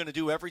know what he's going to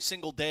do every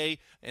single day,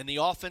 and the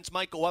offense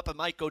might go up and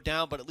might go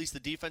down, but at least the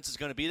defense is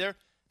going to be there.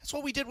 That's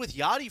what we did with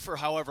Yachty for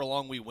however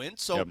long we went.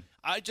 So Yep.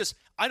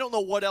 I don't know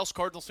what else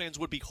Cardinals fans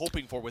would be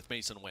hoping for with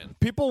Mason Wynn.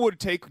 People would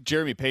take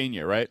Jeremy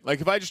Pena, right?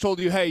 Like, if I just told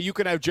you, hey, you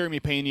can have Jeremy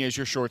Pena as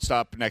your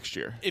shortstop next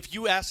year. If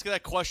you ask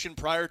that question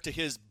prior to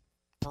his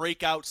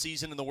breakout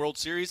season in the World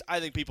Series, I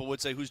think people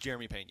would say, who's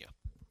Jeremy Pena?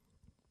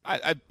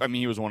 I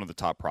mean, he was one of the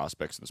top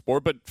prospects in the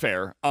sport, but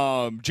fair.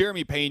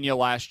 Jeremy Pena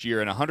last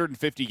year in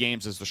 150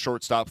 games as the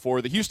shortstop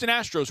for the Houston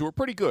Astros, who were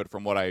pretty good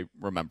from what I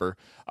remember,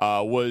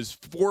 was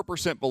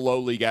 4% below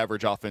league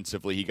average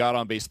offensively. He got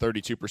on base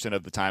 32%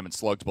 of the time and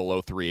slugged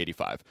below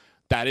 385.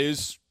 That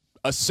is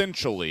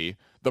essentially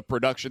the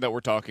production that we're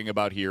talking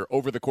about here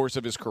over the course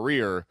of his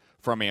career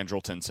from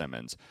Andrelton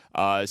Simmons.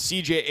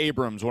 C.J.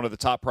 Abrams, one of the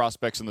top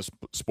prospects in the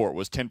sport,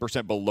 was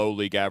 10% below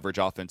league average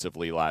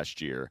offensively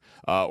last year.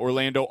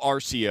 Orlando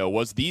Arcia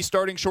was the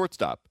starting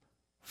shortstop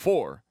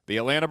for the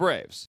Atlanta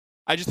Braves.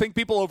 I just think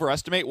people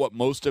overestimate what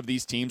most of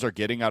these teams are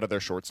getting out of their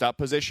shortstop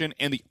position.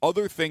 And the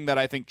other thing that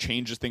I think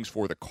changes things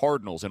for the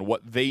Cardinals and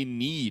what they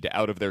need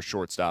out of their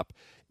shortstop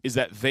is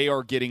that they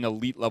are getting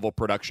elite level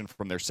production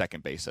from their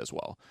second base as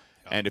well.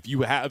 And if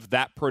you have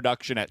that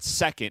production at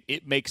second,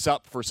 it makes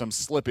up for some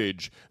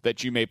slippage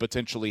that you may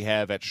potentially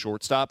have at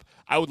shortstop.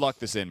 I would lock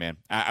this in, man.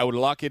 I would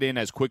lock it in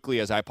as quickly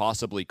as I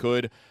possibly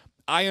could.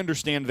 I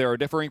understand there are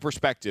differing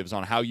perspectives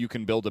on how you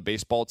can build a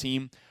baseball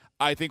team.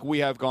 I think we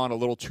have gone a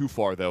little too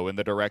far, though, in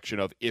the direction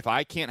of if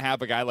I can't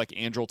have a guy like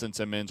Andrelton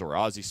Simmons or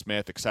Ozzie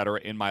Smith, et cetera,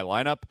 in my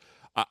lineup,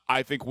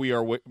 I think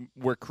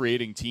we're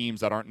creating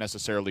teams that aren't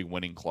necessarily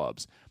winning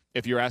clubs.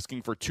 If you're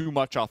asking for too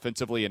much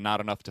offensively and not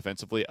enough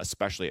defensively,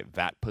 especially at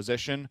that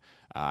position,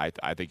 I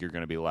think you're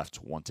going to be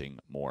left wanting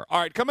more.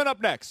 All right, coming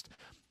up next,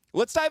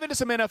 let's dive into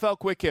some NFL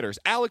quick hitters.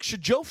 Alex,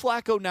 should Joe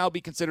Flacco now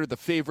be considered the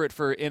favorite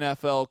for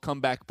NFL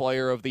Comeback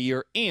Player of the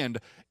Year? And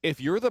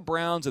if you're the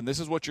Browns and this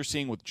is what you're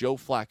seeing with Joe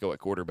Flacco at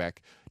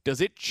quarterback,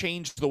 does it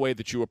change the way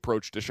that you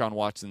approach Deshaun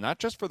Watson, not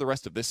just for the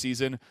rest of this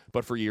season,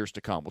 but for years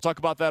to come? We'll talk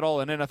about that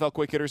all in NFL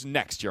Quick Hitters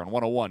next year on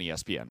 101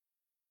 ESPN.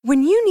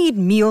 When you need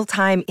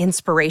mealtime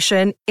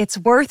inspiration, it's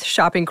worth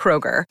shopping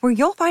Kroger, where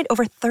you'll find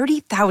over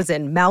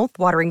 30,000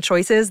 mouth-watering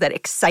choices that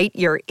excite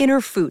your inner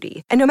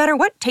foodie. And no matter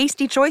what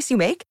tasty choice you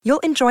make, you'll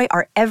enjoy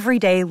our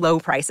everyday low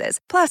prices,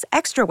 plus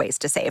extra ways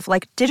to save,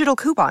 like digital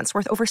coupons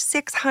worth over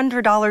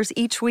 $600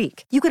 each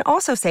week. You can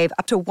also save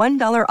up to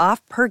 $1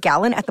 off per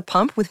gallon at the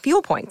pump with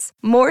fuel points.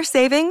 More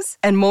savings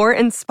and more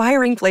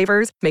inspiring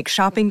flavors make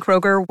shopping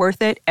Kroger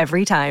worth it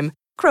every time.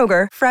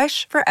 Kroger,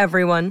 fresh for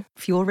everyone.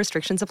 Fuel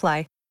restrictions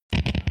apply.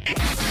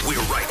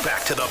 We're right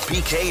back to the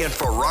BK and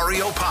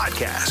Ferrario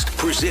podcast,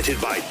 presented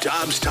by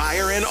Dobbs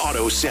Tire and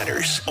Auto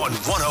Centers on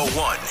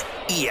 101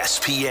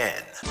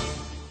 ESPN.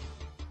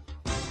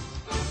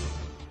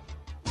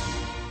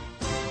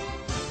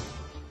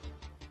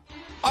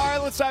 All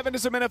right, let's dive into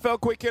some NFL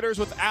quick hitters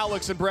with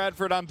Alex and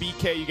Bradford on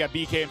BK. You got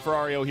BK and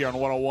Ferrario here on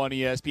 101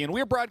 ESPN.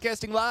 We're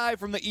broadcasting live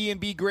from the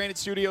E&B Granite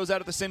Studios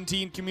out at the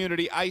Centene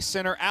Community Ice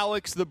Center.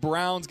 Alex, the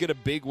Browns get a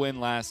big win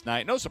last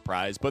night. No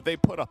surprise, but they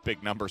put up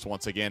big numbers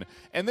once again.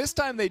 And this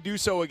time they do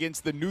so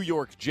against the New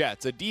York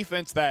Jets, a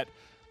defense that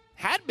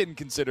had been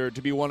considered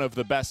to be one of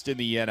the best in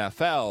the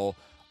NFL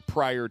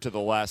prior to the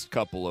last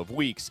couple of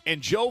weeks.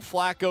 And Joe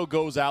Flacco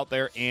goes out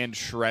there and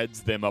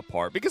shreds them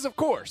apart. Because of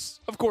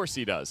course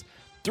he does.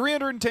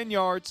 310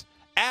 yards,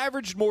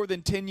 averaged more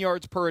than 10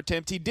 yards per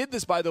attempt. He did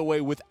this, by the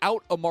way,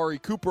 without Amari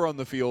Cooper on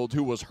the field,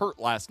 who was hurt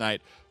last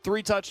night.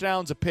 3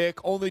 touchdowns, a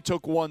pick, only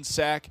took 1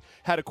 sack,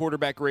 had a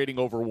quarterback rating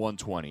over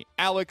 120.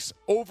 Alex,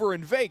 over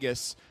in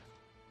Vegas,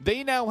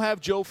 they now have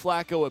Joe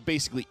Flacco at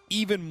basically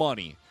even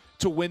money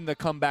to win the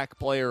Comeback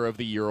Player of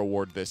the Year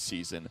award this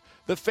season.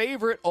 The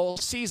favorite all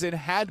season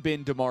had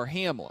been Damar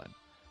Hamlin.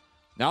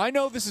 Now, I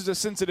know this is a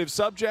sensitive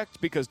subject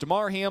because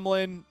Damar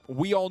Hamlin,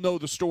 we all know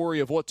the story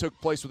of what took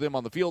place with him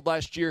on the field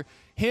last year.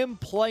 Him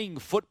playing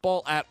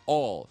football at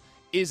all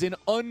is an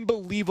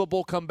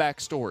unbelievable comeback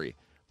story.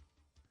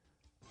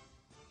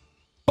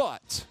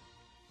 But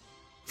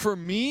for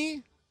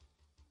me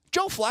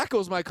Joe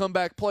Flacco's my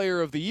comeback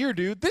player of the year,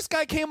 dude. This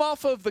guy came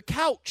off of the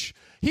couch.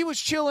 He was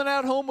chilling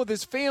out home with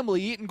his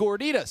family eating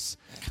gorditas.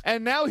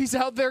 And now he's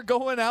out there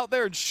going out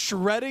there and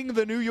shredding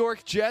the New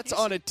York Jets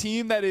on a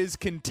team that is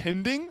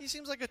contending. He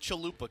seems like a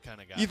chalupa kind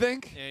of guy. You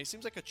think? Yeah, he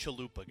seems like a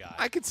chalupa guy.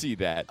 I could see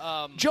that.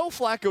 Joe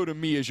Flacco, to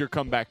me, is your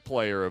comeback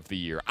player of the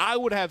year. I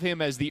would have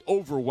him as the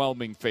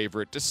overwhelming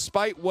favorite,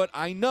 despite what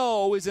I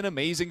know is an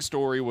amazing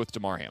story with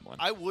Damar Hamlin.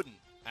 I wouldn't,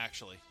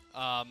 actually.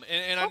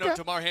 And I know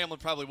Damar Hamlin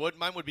probably would.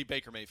 Mine would be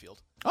Baker Mayfield.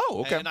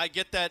 Oh, okay. And I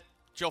get that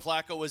Joe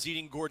Flacco was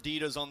eating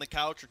gorditas on the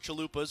couch or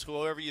chalupas,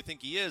 whoever you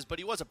think he is, but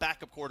he was a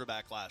backup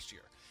quarterback last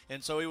year.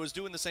 And so he was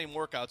doing the same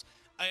workouts.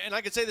 And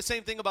I could say the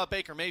same thing about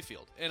Baker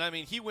Mayfield. And, I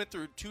mean, he went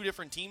through 2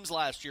 different teams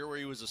last year where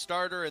he was a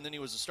starter, and then he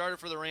was a starter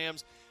for the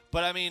Rams.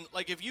 But, I mean,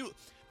 like,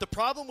 the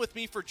problem with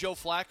me for Joe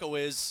Flacco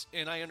is,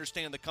 and I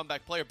understand the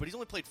comeback player, but he's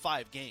only played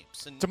 5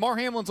 games. And Damar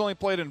Hamlin's only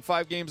played in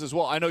 5 games as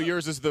well. I know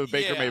yours is the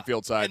Baker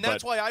Mayfield side. And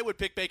that's why I would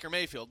pick Baker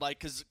Mayfield. Like,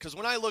 because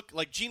when I look,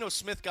 like Geno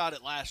Smith got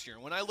it last year.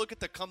 When I look at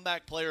the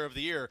comeback player of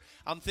the year,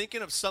 I'm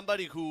thinking of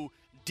somebody who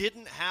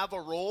didn't have a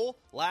role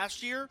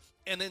last year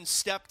and then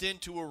stepped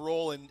into a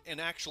role and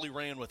actually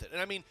ran with it.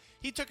 And, I mean,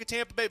 he took a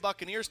Tampa Bay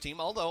Buccaneers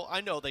team, although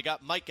I know they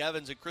got Mike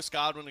Evans and Chris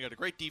Godwin. They got a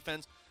great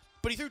defense.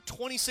 But he threw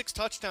 26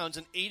 touchdowns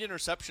and 8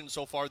 interceptions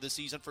so far this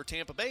season for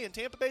Tampa Bay, and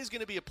Tampa Bay is going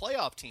to be a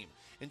playoff team.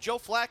 And Joe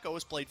Flacco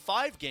has played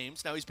 5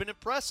 games. Now, he's been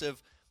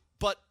impressive,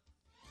 but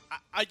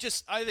I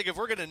think if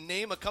we're going to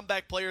name a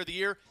comeback player of the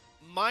year,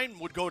 mine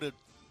would go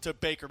to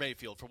Baker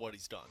Mayfield for what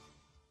he's done.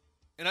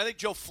 And I think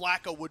Joe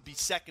Flacco would be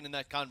second in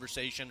that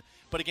conversation.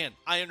 But again,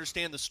 I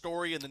understand the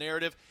story and the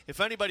narrative.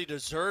 If anybody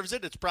deserves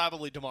it, it's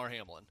probably Damar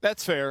Hamlin.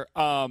 That's fair.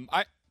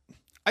 I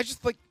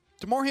just like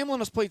Damar Hamlin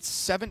has played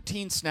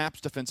 17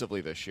 snaps defensively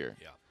this year.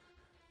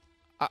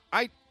 Yeah.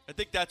 I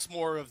think that's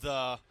more of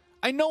the...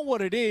 I know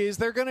what it is.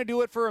 They're going to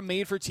do it for a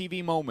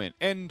made-for-TV moment.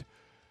 And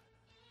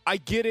I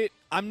get it.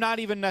 I'm not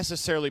even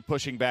necessarily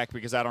pushing back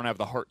because I don't have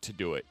the heart to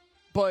do it.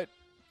 But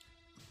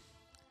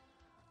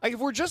like, if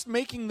we're just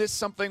making this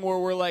something where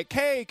we're like,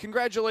 hey,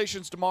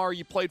 congratulations, Damar,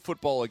 you played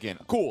football again.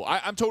 Cool.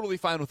 I'm totally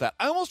fine with that.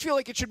 I almost feel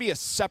like it should be a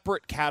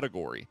separate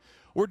category.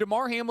 Where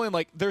Damar Hamlin,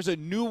 like, there's a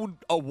new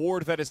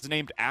award that is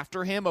named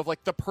after him of,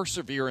 like, the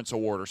Perseverance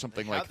Award or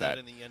something like that.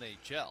 They have that in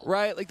the NHL.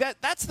 Right? Like,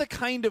 that's the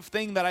kind of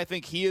thing that I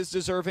think he is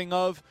deserving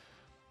of.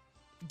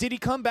 Did he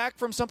come back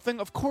from something?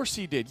 Of course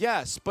he did,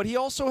 yes. But he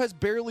also has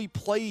barely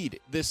played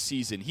this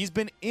season. He's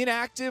been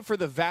inactive for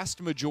the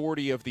vast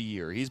majority of the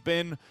year. He's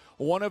been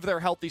one of their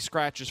healthy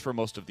scratches for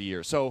most of the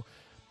year. So,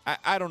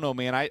 I don't know,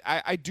 man.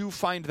 I do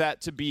find that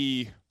to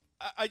be...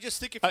 I just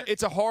think if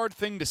it's a hard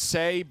thing to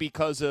say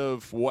because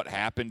of what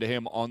happened to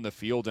him on the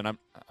field, and I'm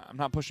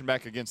not pushing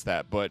back against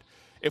that. But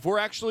if we're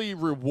actually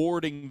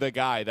rewarding the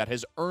guy that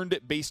has earned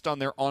it based on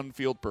their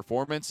on-field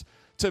performance,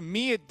 to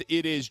me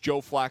it is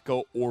Joe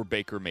Flacco or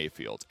Baker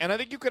Mayfield. And I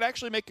think you could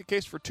actually make a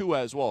case for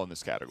Tua as well in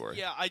this category.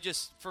 Yeah,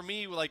 for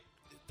me, like,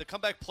 the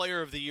comeback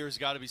player of the year has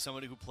got to be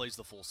somebody who plays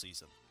the full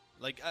season.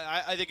 Like,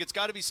 I think it's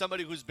got to be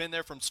somebody who's been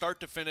there from start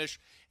to finish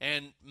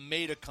and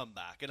made a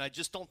comeback. And I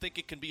just don't think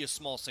it can be a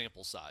small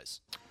sample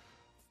size.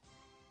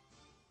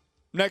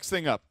 Next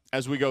thing up,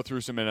 as we go through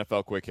some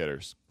NFL quick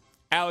hitters.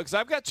 Alex,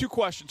 I've got 2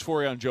 questions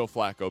for you on Joe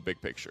Flacco, big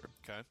picture.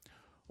 Okay.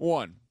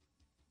 1,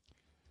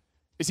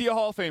 is he a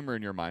Hall of Famer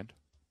in your mind?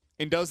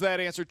 And does that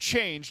answer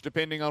change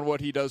depending on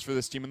what he does for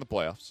this team in the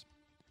playoffs?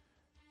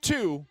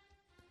 2,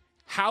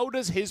 how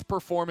does his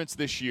performance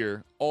this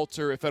year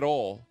alter, if at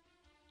all,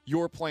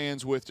 your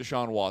plans with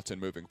Deshaun Watson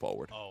moving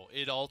forward? Oh,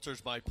 it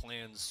alters my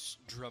plans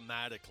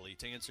dramatically.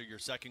 To answer your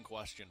second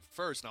question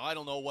first, now I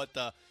don't know what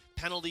the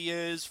penalty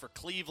is for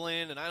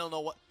Cleveland, and I don't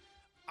know what...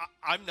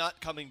 I'm not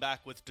coming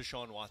back with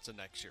Deshaun Watson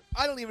next year.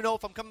 I don't even know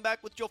if I'm coming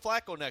back with Joe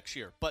Flacco next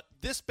year. But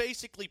this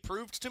basically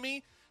proved to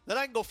me that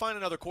I can go find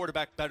another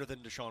quarterback better than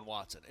Deshaun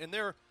Watson. And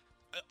they're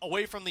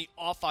away from the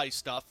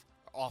off-field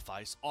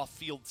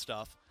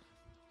stuff.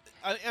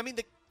 I mean,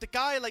 the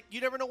guy, like,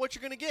 you never know what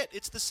you're going to get.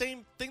 It's the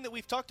same thing that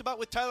we've talked about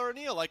with Tyler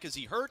O'Neill. Like, is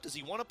he hurt? Does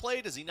he want to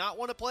play? Does he not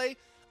want to play?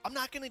 I'm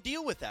not going to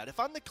deal with that. If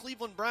I'm the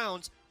Cleveland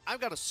Browns,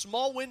 I've got a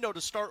small window to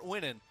start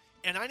winning,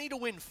 and I need to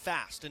win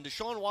fast. And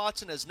Deshaun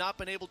Watson has not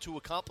been able to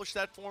accomplish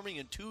that for me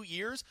in 2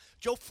 years.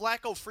 Joe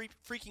Flacco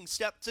freaking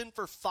steps in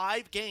for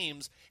 5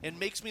 games and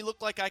makes me look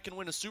like I can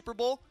win a Super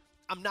Bowl.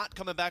 I'm not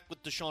coming back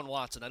with Deshaun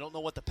Watson. I don't know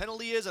what the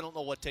penalty is. I don't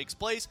know what takes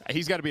place.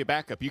 He's got to be a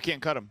backup. You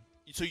can't cut him.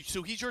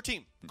 So he's your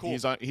team. Cool.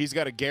 He's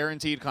got a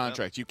guaranteed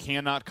contract. Yep. You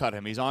cannot cut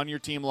him. He's on your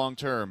team long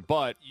term.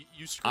 But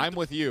I'm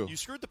with you. You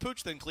screwed the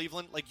pooch then,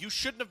 Cleveland. Like, you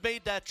shouldn't have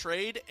made that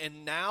trade,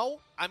 and now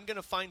I'm going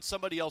to find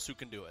somebody else who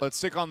can do it. Let's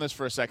stick on this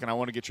for a second. I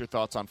want to get your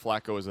thoughts on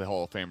Flacco as a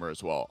Hall of Famer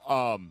as well.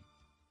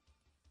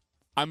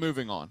 I'm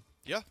moving on.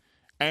 Yeah.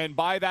 And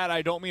by that,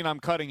 I don't mean I'm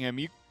cutting him.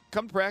 You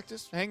come to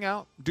practice, hang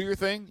out, do your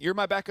thing. You're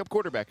my backup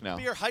quarterback now.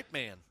 Be your hype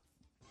man.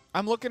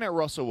 I'm looking at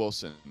Russell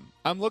Wilson.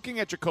 I'm looking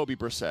at Jacoby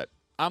Brissett.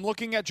 I'm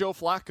looking at Joe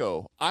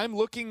Flacco. I'm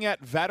looking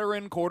at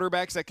veteran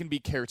quarterbacks that can be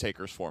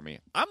caretakers for me.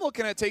 I'm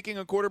looking at taking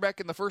a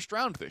quarterback in the first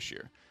round this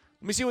year.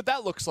 Let me see what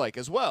that looks like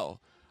as well.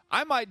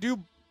 I might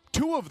do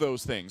two of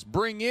those things.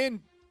 Bring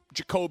in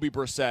Jacoby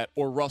Brissett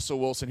or Russell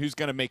Wilson, who's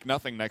going to make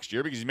nothing next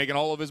year because he's making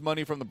all of his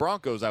money from the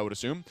Broncos, I would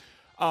assume.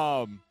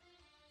 I'm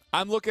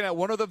looking at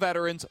one of the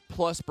veterans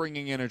plus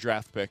bringing in a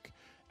draft pick,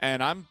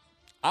 and I'm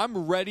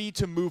ready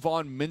to move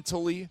on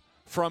mentally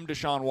from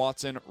Deshaun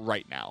Watson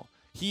right now.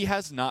 He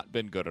has not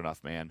been good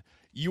enough, man.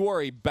 You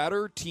are a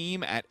better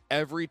team at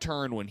every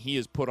turn when he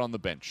is put on the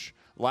bench.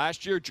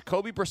 Last year,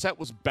 Jacoby Brissett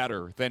was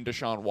better than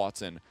Deshaun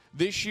Watson.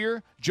 This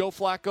year, Joe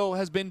Flacco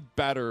has been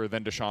better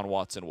than Deshaun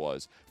Watson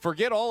was.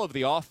 Forget all of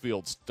the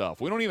off-field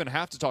stuff. We don't even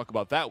have to talk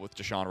about that with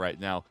Deshaun right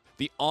now.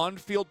 The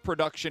on-field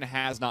production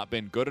has not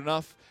been good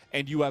enough,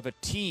 and you have a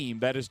team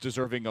that is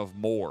deserving of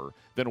more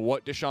than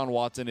what Deshaun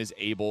Watson is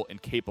able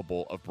and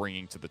capable of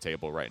bringing to the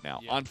table right now.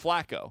 Yeah. On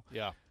Flacco.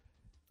 Yeah.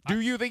 Do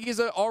you think he's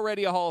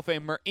already a Hall of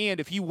Famer? And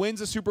if he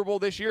wins a Super Bowl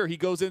this year, he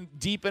goes in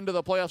deep into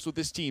the playoffs with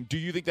this team. Do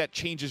you think that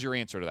changes your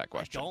answer to that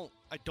question?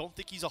 I don't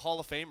think he's a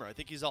Hall of Famer. I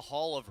think he's a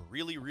Hall of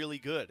really, really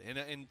good.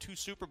 And 2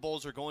 Super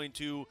Bowls are going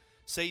to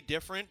say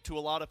different to a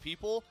lot of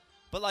people.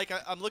 But, like,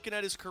 I'm looking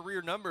at his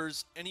career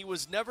numbers, and he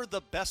was never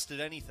the best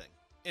at anything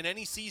in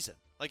any season.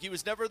 Like, he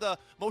was never the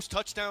most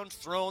touchdowns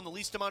thrown, the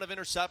least amount of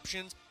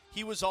interceptions.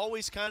 He was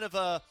always kind of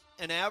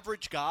an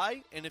average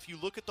guy, and if you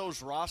look at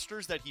those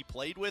rosters that he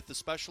played with,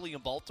 especially in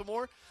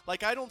Baltimore,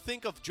 like, I don't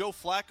think of Joe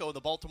Flacco and the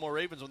Baltimore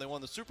Ravens when they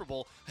won the Super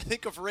Bowl. I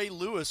think of Ray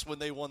Lewis when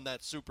they won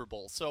that Super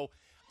Bowl. So,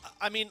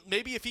 I mean,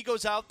 maybe if he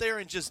goes out there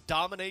and just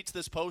dominates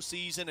this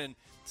postseason and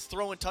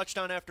throwing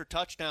touchdown after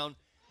touchdown,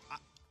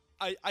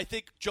 I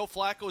think Joe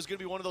Flacco is going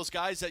to be one of those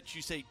guys that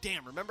you say,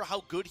 damn, remember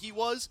how good he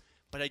was?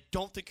 But I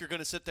don't think you're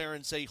going to sit there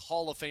and say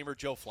Hall of Famer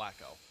Joe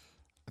Flacco.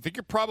 I think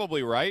you're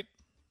probably right.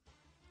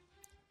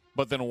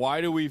 But then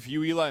why do we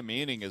view Eli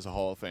Manning as a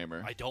Hall of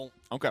Famer? I don't.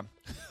 Okay.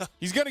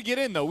 He's going to get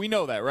in, though. We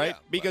know that, right?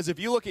 Yeah, because if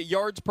you look at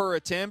yards per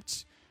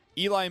attempt,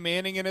 Eli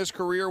Manning in his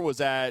career was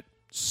at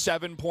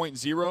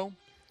 7.0.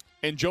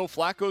 And Joe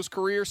Flacco's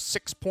career,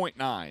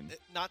 6.9.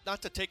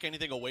 Not to take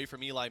anything away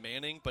from Eli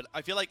Manning, but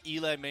I feel like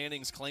Eli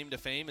Manning's claim to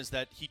fame is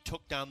that he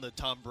took down the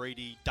Tom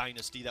Brady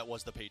dynasty that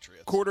was the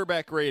Patriots.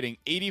 Quarterback rating,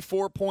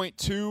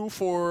 84.2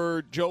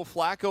 for Joe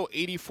Flacco,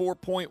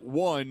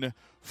 84.1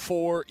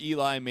 for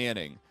Eli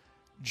Manning.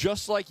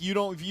 Just like you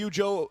don't view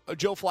Joe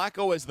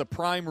Flacco as the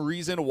prime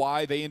reason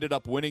why they ended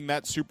up winning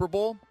that Super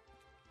Bowl,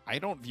 I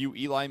don't view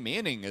Eli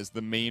Manning as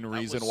the main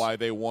reason why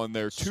they won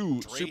their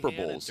 2 Super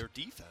Bowls. Their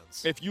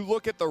defense. If you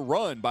look at the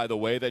run, by the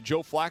way, that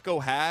Joe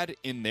Flacco had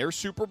in their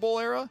Super Bowl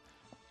era,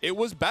 it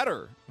was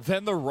better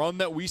than the run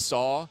that we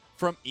saw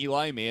from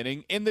Eli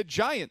Manning in the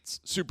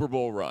Giants' Super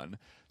Bowl run.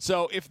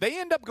 So if they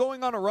end up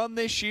going on a run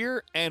this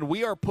year and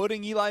we are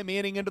putting Eli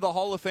Manning into the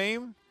Hall of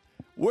Fame,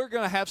 we're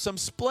going to have some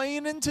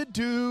splaining to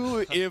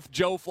do if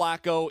Joe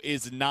Flacco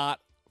is not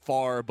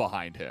far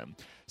behind him.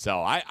 So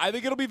I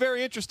think it'll be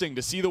very interesting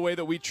to see the way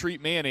that we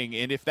treat Manning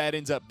and if that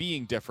ends up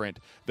being different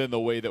than the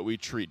way that we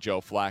treat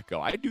Joe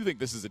Flacco. I do think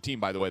this is a team,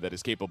 by the way, that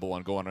is capable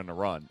of going on a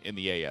run in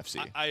the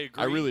AFC. I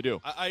agree. I really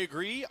do. I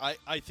agree.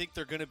 I think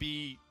they're going to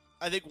be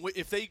 – I think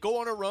if they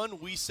go on a run,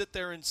 we sit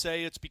there and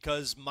say it's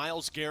because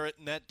Myles Garrett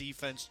and that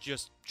defense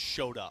just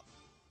showed up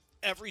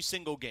every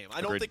single game.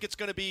 I don't think it's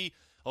going to be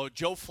 –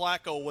 Joe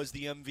Flacco was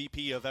the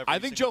MVP of every I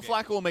think Joe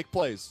Flacco will make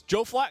plays.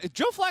 Joe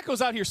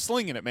Flacco's out here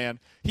slinging it, man.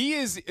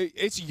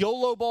 It's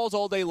YOLO balls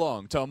all day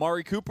long to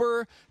Amari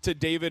Cooper, to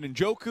David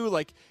Njoku.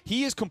 Like,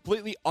 he is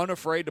completely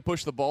unafraid to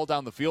push the ball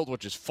down the field,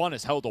 which is fun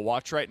as hell to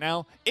watch right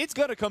now. It's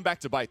going to come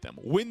back to bite them.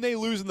 When they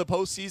lose in the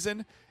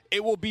postseason,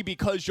 it will be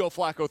because Joe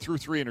Flacco threw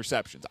 3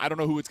 interceptions. I don't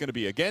know who it's going to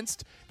be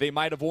against. They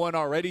might have won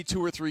already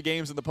 2 or 3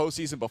 games in the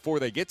postseason before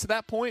they get to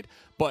that point.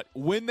 But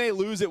when they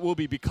lose, it will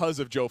be because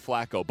of Joe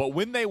Flacco. But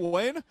when they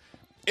win,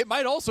 it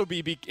might also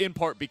be in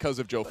part because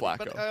of Joe Flacco.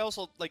 But I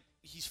also, like,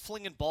 he's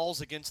flinging balls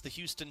against the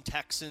Houston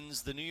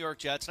Texans, the New York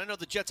Jets. And I know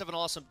the Jets have an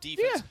awesome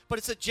defense, but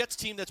it's a Jets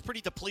team that's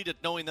pretty depleted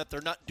knowing that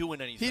they're not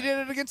doing anything. He did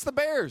it against the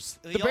Bears.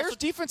 The Bears'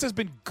 defense has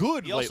been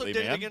good lately, man. He also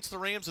did it against the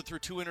Rams and threw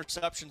 2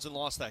 interceptions and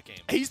lost that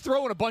game. He's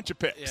throwing a bunch of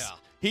picks. Yeah.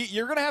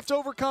 You're going to have to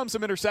overcome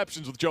some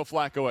interceptions with Joe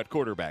Flacco at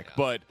quarterback. Yeah.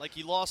 But like,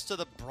 he lost to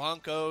the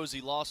Broncos. He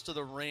lost to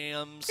the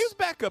Rams. He was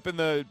back up in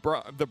the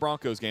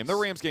Broncos game. The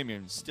Rams game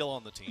is still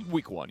on the team.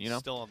 Week 1, you know?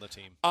 Still on the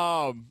team.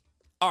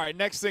 All right,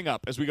 next thing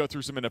up as we go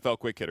through some NFL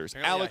quick hitters.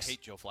 Apparently Alex, I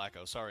hate Joe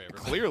Flacco. Sorry,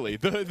 everybody. Clearly.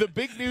 The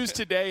big news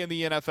today in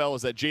the NFL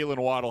is that Jalen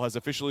Waddle has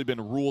officially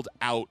been ruled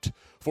out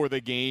for the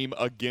game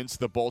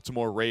against the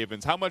Baltimore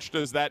Ravens. How much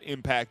does that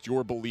impact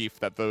your belief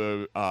that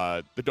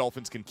the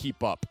Dolphins can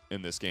keep up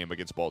in this game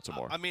against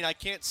Baltimore? I mean, I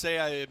can't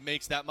say it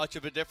makes that much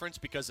of a difference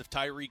because if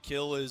Tyreek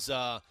Hill is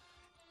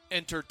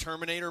enter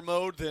Terminator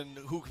mode, then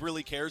who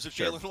really cares if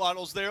Jalen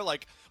Waddle's there?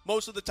 Like,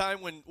 most of the time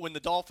when the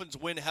Dolphins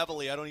win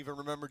heavily, I don't even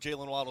remember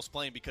Jalen Waddle's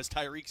playing because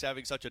Tyreek's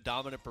having such a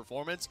dominant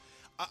performance.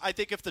 I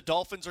think if the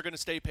Dolphins are going to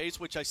stay pace,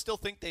 which I still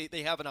think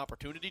they have an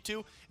opportunity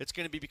to, it's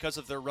going to be because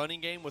of their running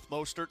game with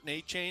Mostert and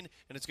A-Chain,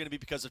 and it's going to be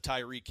because of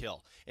Tyreek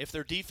Hill. If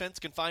their defense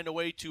can find a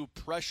way to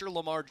pressure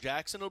Lamar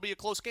Jackson, it'll be a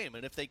close game.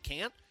 And if they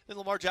can't, then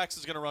Lamar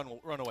Jackson's going to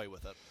run away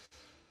with it.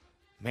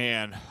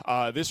 Man,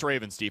 this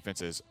Ravens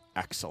defense is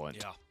excellent.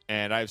 Yeah.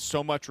 And I have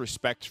so much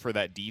respect for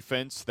that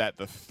defense that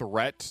the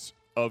threat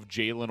of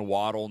Jalen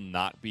Waddle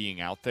not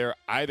being out there,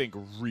 I think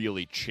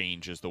really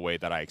changes the way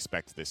that I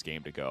expect this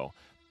game to go.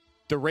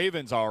 The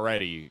Ravens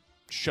already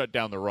shut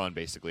down the run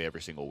basically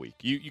every single week.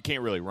 You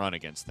can't really run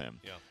against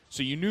them. Yeah.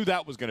 So you knew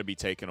that was going to be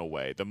taken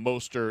away. The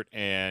Mostert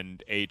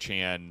and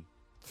Achane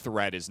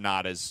threat is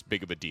not as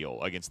big of a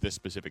deal against this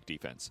specific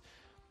defense.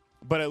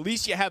 But at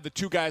least you have the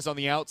two guys on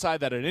the outside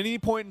that at any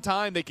point in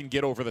time they can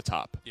get over the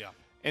top. Yeah.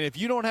 And if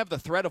you don't have the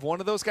threat of one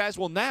of those guys,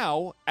 well,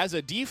 now, as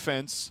a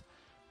defense,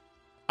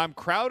 I'm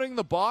crowding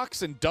the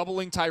box and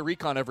doubling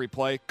Tyreek on every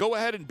play. Go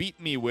ahead and beat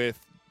me with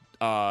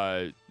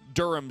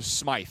Durham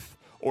Smythe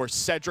or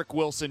Cedric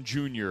Wilson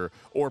Jr.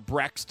 or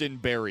Braxton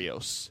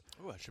Berrios.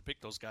 Ooh, I should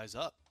pick those guys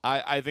up.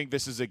 I think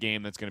this is a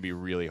game that's going to be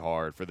really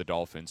hard for the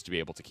Dolphins to be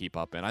able to keep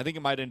up in. I think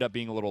it might end up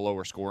being a little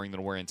lower scoring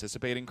than we're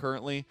anticipating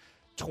currently.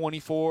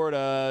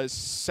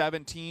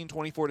 24-17,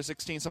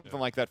 24-16, something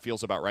like that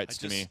feels about right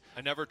to me.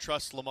 I never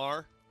trust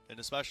Lamar, and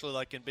especially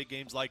like in big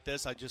games like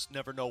this, I just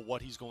never know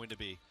what he's going to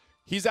be.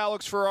 He's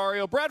Alex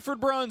Ferrario. Bradford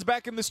Bruns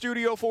back in the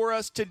studio for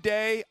us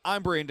today.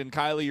 I'm Brandon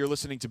Kiley. You're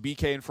listening to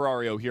BK and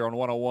Ferrario here on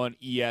 101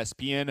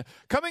 ESPN.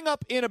 Coming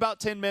up in about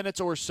 10 minutes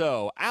or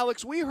so,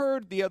 Alex, we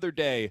heard the other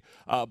day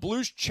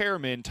Blues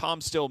chairman Tom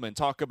Stillman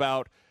talk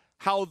about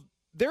how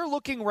they're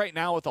looking right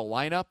now at the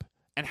lineup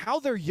and how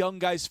their young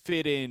guys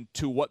fit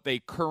into what they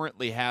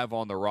currently have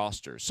on the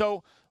roster.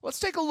 So let's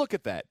take a look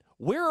at that.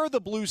 Where are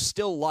the Blues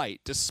still light,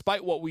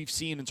 despite what we've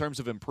seen in terms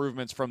of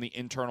improvements from the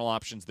internal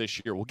options this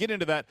year? We'll get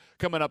into that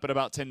coming up in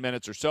about 10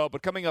 minutes or so.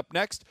 But coming up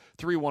next,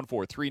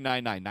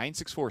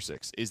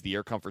 314-399-9646 is the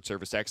Air Comfort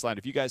Service text line.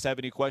 If you guys have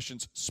any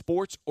questions,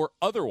 sports or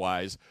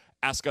otherwise,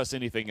 Ask Us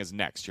Anything is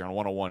next here on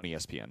 101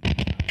 ESPN.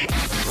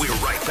 We're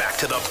right back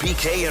to the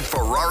BK and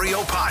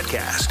Ferrario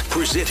podcast,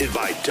 presented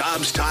by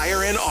Dobbs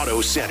Tire and Auto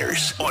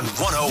Centers on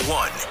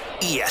 101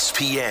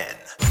 ESPN.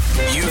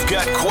 You've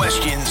got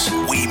questions,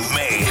 we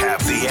may have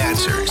the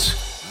answers.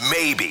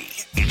 Maybe.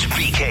 It's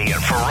BK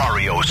and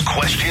Ferrario's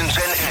Questions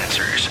and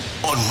Answers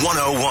on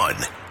 101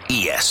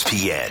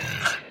 ESPN.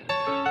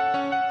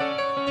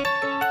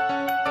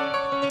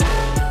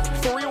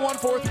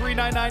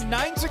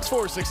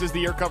 314-399-9646 is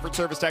the Air Comfort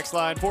Service text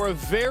line for a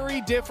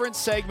very different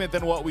segment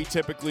than what we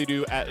typically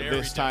do at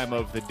this time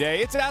of the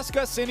day. It's Ask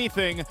Us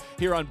Anything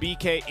here on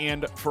BK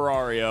and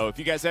Ferrario. If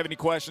you guys have any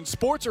questions,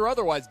 sports or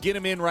otherwise, get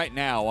them in right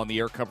now on the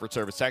Air Comfort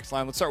Service text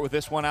line. Let's start with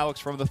this one, Alex,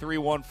 from the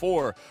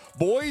 314.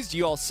 Boys, do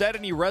you all set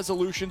any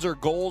resolutions or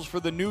goals for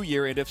the new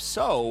year? And if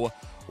so,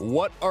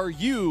 what are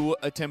you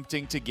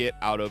attempting to get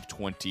out of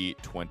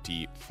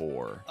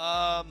 2024?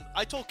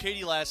 I told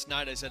Katie last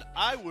night, I said,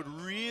 I would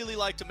really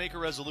like to make a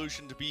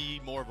resolution to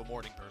be more of a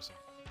morning person.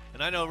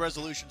 And I know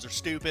resolutions are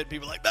stupid.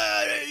 People are like,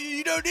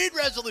 you don't need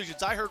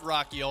resolutions. I heard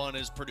Rocky on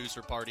his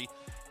producer party.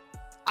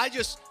 I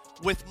just,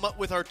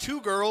 with our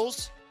two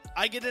girls,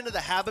 I get into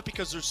the habit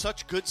because they're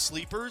such good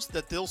sleepers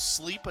that they'll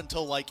sleep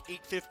until like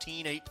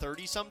 8:15,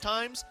 8:30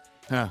 sometimes.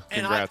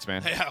 Congrats,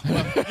 man. Yeah,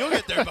 well, you'll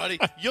get there, buddy.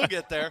 You'll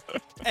get there.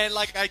 And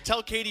like I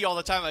tell Katie all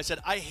the time, I said,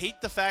 I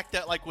hate the fact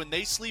that like when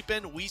they sleep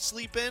in, we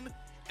sleep in.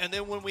 And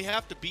then when we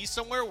have to be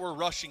somewhere, we're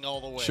rushing all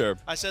the way. Sure.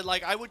 I said,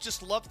 like, I would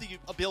just love the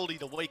ability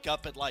to wake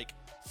up at like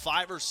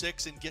 5 or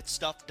 6 and get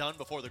stuff done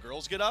before the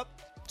girls get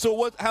up.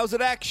 So how's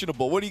it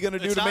actionable? What are you going to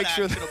do to make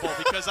sure? It's not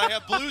actionable because I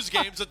have Blues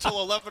games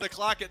until 11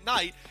 o'clock at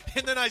night.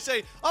 And then I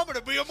say, I'm going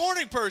to be a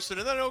morning person.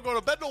 And then I'll go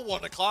to bed till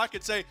 1 o'clock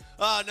and say,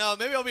 no,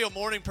 maybe I'll be a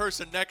morning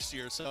person next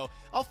year. So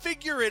I'll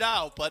figure it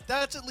out. But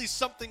that's at least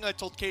something I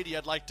told Katie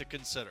I'd like to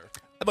consider.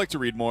 I'd like to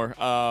read more.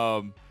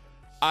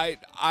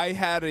 I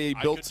had a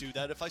built. I could do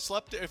that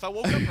if I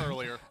woke up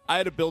earlier. I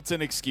had a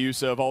built-in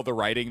excuse of all the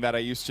writing that I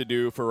used to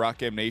do for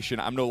Rock M Nation.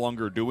 I'm no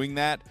longer doing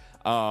that.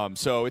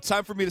 So it's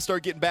time for me to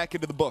start getting back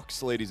into the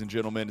books, ladies and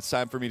gentlemen. It's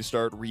time for me to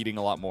start reading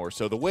a lot more.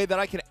 So the way that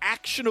I can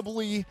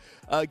actionably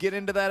get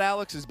into that,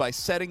 Alex, is by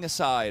setting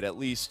aside at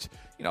least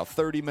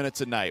 30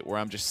 minutes a night where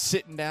I'm just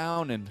sitting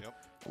down and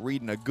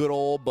reading a good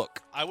old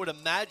book. I would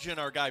imagine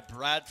our guy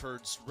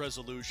Bradford's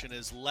resolution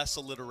is less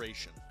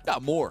alliteration.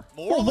 More.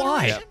 More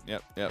alliteration?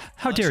 Yep.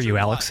 How dare you,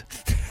 Alex?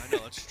 I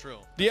know, that's true.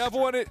 Do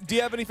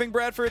you have anything,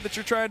 Bradford, that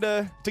you're trying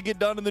to get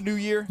done in the new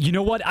year? You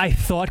know what? I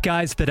thought,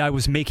 guys, that I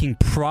was making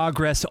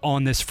progress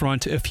on this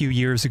front a few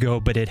years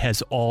ago, but it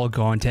has all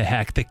gone to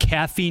heck. The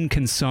caffeine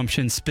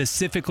consumption,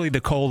 specifically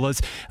the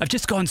colas, I've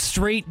just gone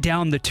straight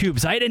down the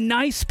tubes. I had a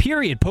nice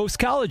period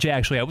post-college,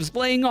 actually. I was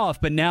laying off,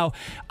 but now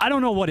I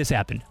don't know what has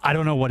happened.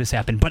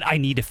 But I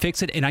need to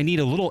fix it, and I need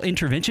a little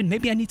intervention.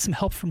 Maybe I need some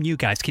help from you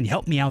guys. Can you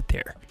help me out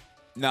there?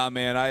 Nah,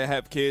 man, I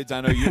have kids.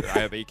 I know you. I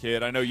have a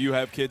kid. I know you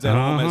have kids at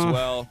home as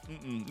well.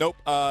 Nope.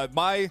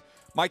 My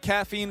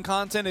caffeine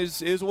content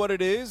is what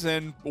it is,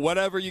 and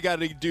whatever you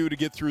got to do to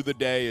get through the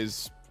day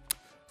is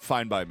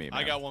fine by me, man.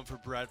 I got one for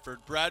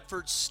Bradford.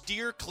 Bradford,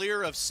 steer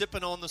clear of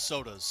sipping on the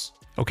sodas.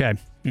 Okay.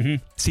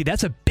 See,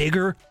 that's a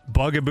bigger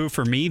bugaboo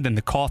for me than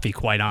the coffee,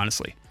 quite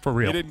honestly. For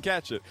real. You didn't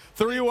catch it.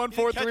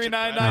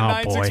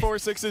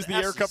 314-399-9646 is the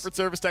Air Comfort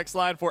Service text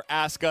line for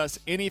Ask Us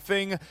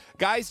Anything.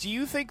 Guys, do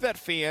you think that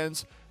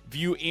fans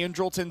view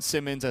Andrelton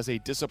Simmons as a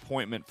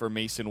disappointment for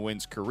Mason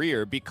Wynn's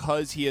career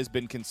because he has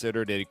been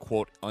considered a,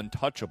 quote,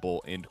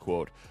 untouchable, end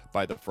quote,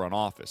 by the front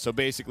office. So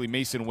basically,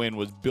 Mason Wynn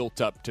was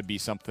built up to be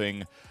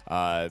something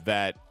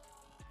that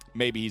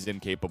maybe he's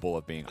incapable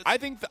of being. I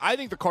think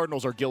the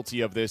Cardinals are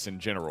guilty of this in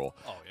general.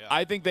 Oh, yeah.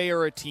 I think they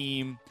are a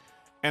team,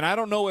 and I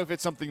don't know if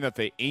it's something that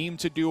they aim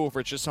to do or if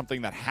it's just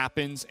something that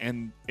happens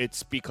and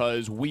it's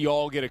because we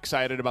all get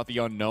excited about the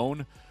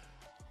unknown.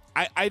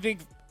 I think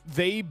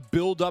they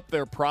build up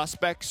their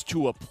prospects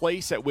to a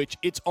place at which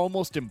it's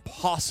almost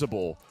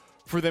impossible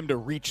for them to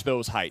reach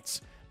those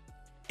heights.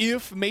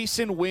 If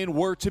Mason Wynn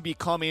were to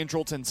become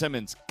Andrelton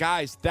Simmons,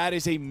 guys, that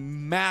is a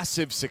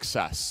massive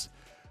success.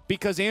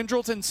 Because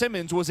Andrelton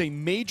Simmons was a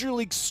major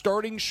league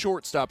starting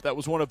shortstop that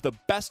was one of the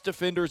best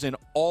defenders in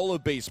all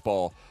of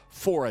baseball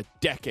for a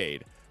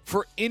decade.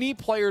 For any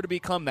player to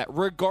become that,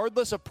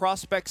 regardless of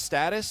prospect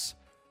status,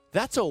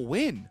 that's a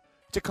win.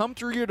 To come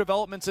through your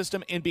development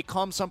system and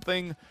become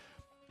something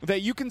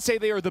that you can say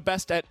they are the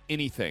best at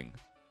anything.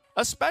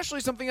 Especially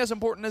something as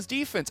important as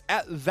defense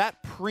at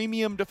that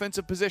premium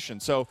defensive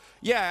position. So,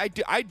 yeah,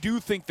 I do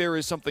think there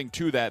is something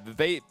to that.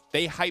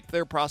 They hype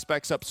their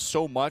prospects up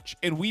so much,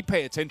 and we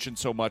pay attention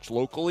so much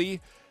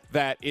locally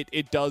that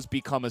it does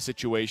become a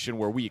situation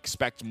where we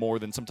expect more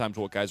than sometimes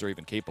what guys are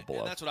even capable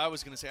of. And that's what I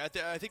was going to say.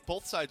 I think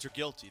both sides are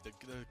guilty. The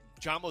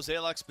John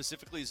Mozeliak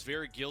specifically is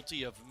very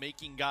guilty of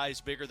making guys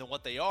bigger than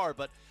what they are,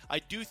 but I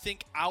do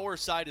think our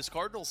side as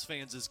Cardinals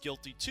fans is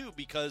guilty too,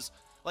 because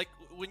like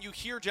when you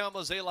hear John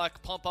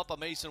Mozeliak pump up a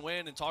Mason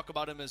Wynn and talk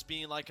about him as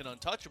being like an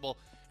untouchable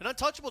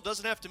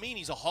doesn't have to mean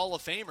he's a Hall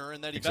of Famer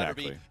and that he better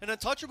be. An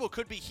untouchable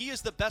could be he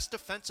is the best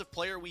defensive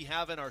player we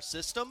have in our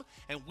system,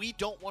 and we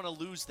don't want to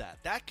lose that.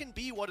 That can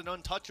be what an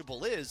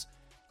untouchable is.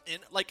 And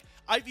like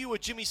I view a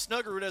Jimmy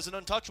Snuggerud as an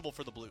untouchable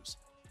for the Blues.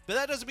 But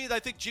that doesn't mean that I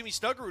think Jimmy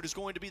Snuggerud is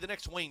going to be the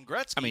next Wayne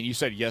Gretzky. I mean, you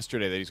said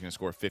yesterday that he's going to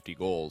score 50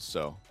 goals,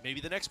 so. Maybe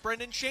the next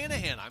Brendan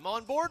Shanahan. I'm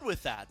on board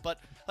with that. But,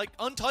 like,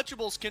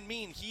 untouchables can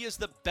mean he is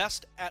the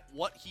best at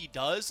what he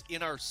does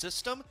in our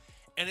system,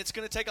 and it's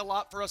going to take a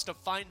lot for us to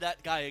find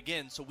that guy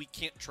again, so we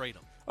can't trade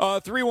him.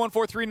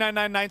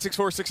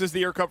 314-399-9646 is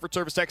the Air Comfort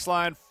Service text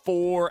line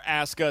for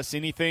Ask Us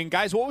Anything.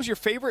 Guys, what was your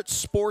favorite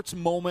sports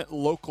moment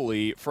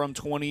locally from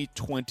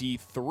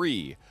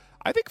 2023?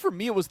 I think for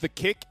me it was the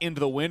kick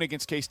into the win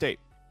against K-State.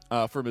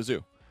 For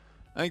Mizzou.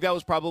 I think that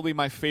was probably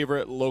my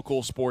favorite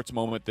local sports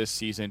moment this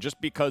season just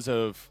because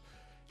of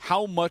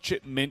how much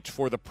it meant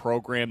for the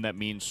program that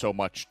means so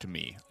much to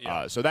me.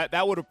 Yeah. So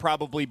that would have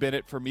probably been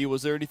it for me.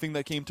 Was there anything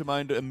that came to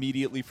mind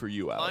immediately for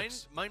you,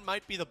 Alex? Mine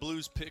might be the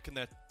Blues pick in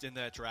that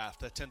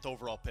draft, that 10th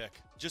overall pick.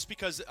 Just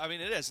because, I mean,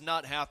 it has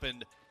not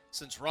happened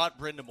since Rod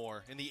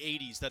Brindamore in the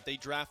 80s that they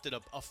drafted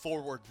a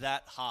forward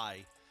that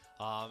high.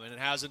 And it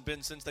hasn't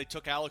been since they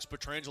took Alex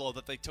Pietrangelo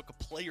that they took a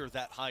player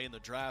that high in the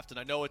draft. And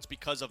I know it's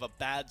because of a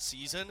bad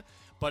season,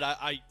 but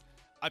I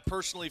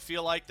personally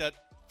feel like that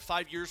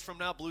 5 years from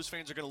now, Blues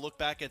fans are going to look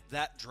back at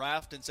that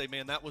draft and say,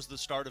 man, that was the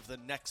start of the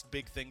next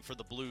big thing for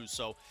the Blues.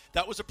 So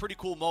that was a pretty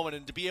cool moment.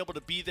 And to be able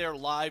to be there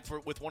live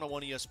with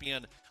 101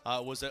 ESPN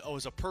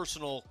was a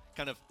personal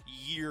kind of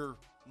year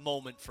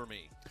moment for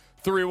me.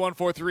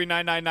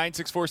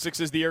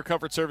 314-399-9646 is the Air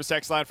Comfort Service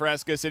text line for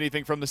Ask Us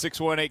Anything from the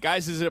 618.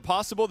 Guys, is it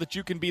possible that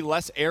you can be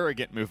less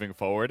arrogant moving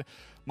forward?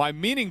 My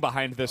meaning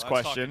behind this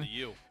question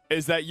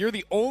is that you're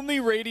the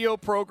only radio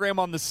program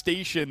on the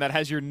station that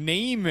has your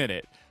name in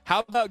it.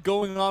 How about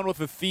going on with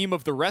the theme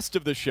of the rest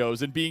of the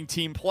shows and being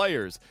team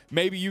players?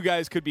 Maybe you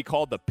guys could be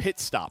called the Pit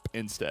Stop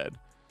instead.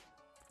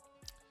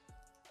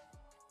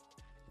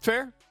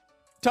 Fair?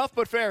 Tough,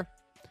 but fair.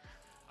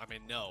 I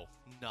mean, no,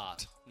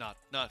 not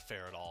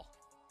fair at all.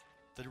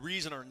 The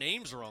reason our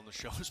names are on the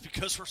show is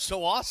because we're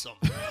so awesome.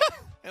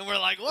 And we're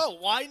like, well,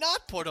 why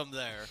not put them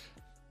there?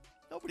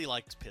 Nobody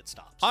likes pit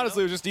stops.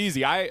 Honestly, it was just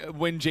easy.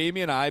 When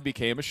Jamie and I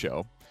became a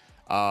show,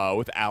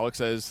 with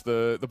Alex as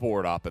the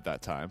board op at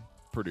that time,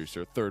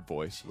 producer, third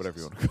voice, Jesus, whatever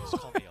you want to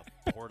call me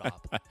a board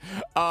op.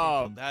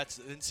 That's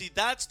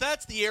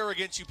the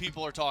arrogance you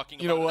people are talking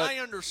about. You know what? And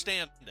I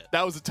understand it.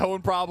 That was a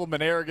tone problem,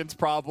 an arrogance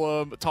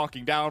problem, a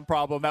talking down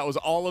problem. That was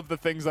all of the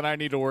things that I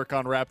need to work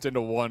on wrapped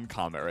into one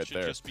comment right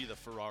there. Should just be the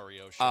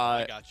Ferrario show.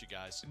 I got you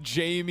guys.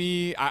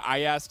 Jamie, I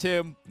asked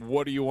him,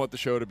 what do you want the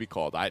show to be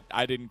called?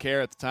 I didn't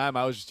care at the time.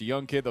 I was just a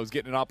young kid that was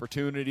getting an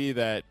opportunity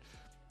that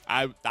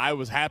I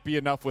was happy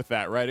enough with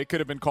that, right? It could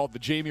have been called the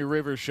Jamie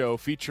Rivers Show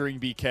featuring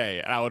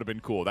BK, and that would have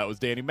been cool. That was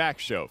Danny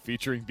Mac's show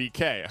featuring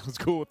BK. I was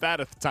cool with that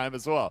at the time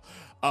as well.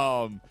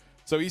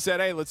 So he said,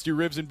 hey, let's do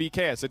Rivs and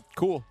BK. I said,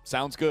 cool,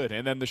 sounds good.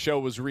 And then the show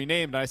was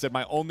renamed, and I said,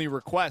 my only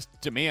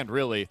demand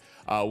really,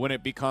 when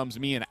it becomes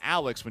me and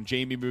Alex, when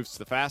Jamie moves to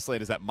the fast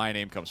lane, is that my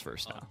name comes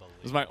first now.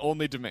 It was my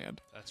only demand.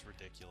 That's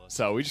ridiculous.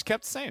 So we just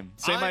kept the same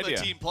idea. I'm a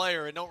team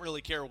player and don't really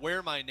care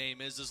where my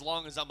name is as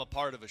long as I'm a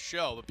part of a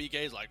show. But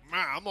BK's like,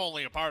 man, I'm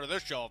only a part of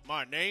this show if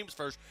my name's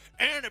first,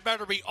 and it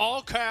better be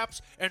all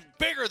caps and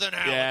bigger than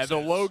Alex. Yeah, the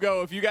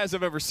logo, if you guys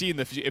have ever seen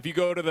if you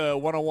go to the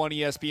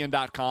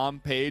 101ESPN.com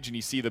page and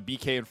you see the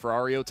BK and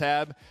Ferrario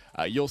tab,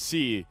 you'll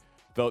see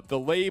the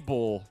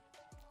label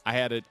I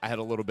had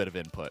a little bit of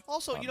input.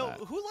 Also, that.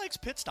 who likes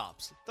pit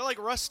stops? They're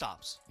like rest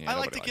stops. Yeah, I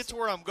like to get to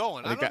where I'm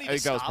going. I don't need to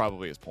think that was stop.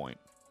 probably his point.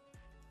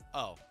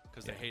 Oh,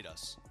 because they hate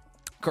us.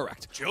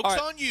 Correct. Joke's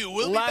on you.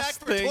 We'll be back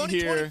for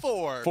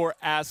 2024. Here for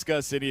Ask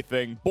Us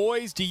Anything.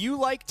 Boys, do you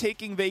like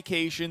taking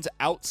vacations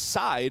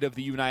outside of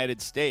the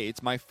United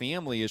States? My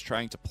family is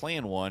trying to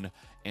plan one,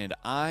 and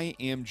I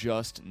am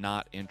just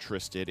not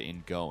interested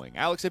in going.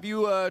 Alex, have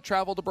you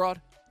traveled abroad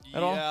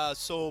at all? Yeah,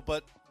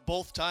 but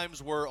both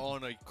times were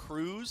on a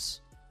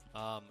cruise,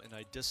 and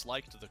I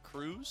disliked the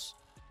cruise.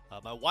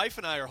 My wife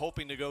and I are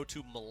hoping to go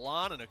to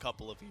Milan in a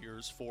couple of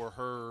years for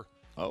her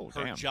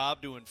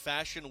job doing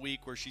Fashion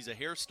Week, where she's a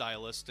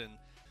hairstylist, and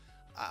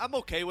I'm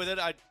okay with it.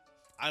 I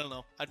don't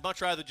know. I'd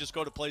much rather just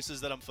go to places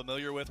that I'm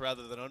familiar with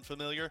rather than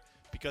unfamiliar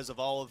because of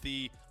all of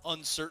the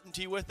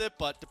uncertainty with it,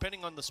 but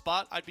depending on the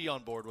spot, I'd be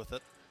on board with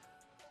it.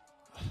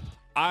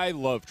 I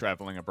love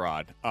traveling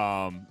abroad.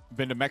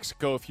 Been to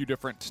Mexico a few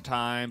different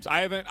times.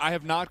 I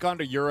have not gone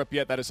to Europe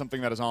yet. That is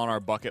something that is on our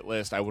bucket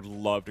list. I would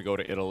love to go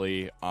to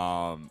Italy.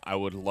 I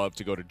would love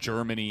to go to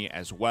Germany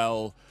as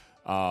well.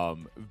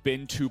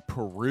 Been to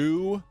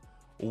Peru.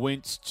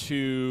 Went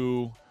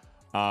to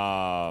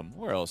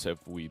where else have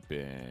we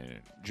been?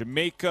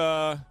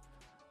 Jamaica.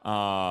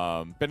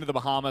 Been to the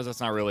Bahamas. That's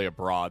not really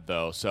abroad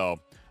though. So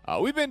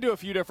we've been to a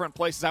few different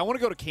places. I want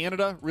to go to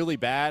Canada really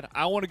bad.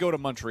 I want to go to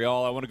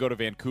Montreal. I want to go to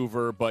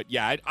Vancouver. But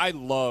yeah, I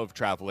love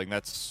traveling.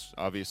 That's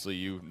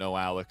obviously,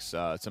 Alex,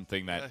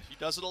 something that he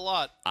does it a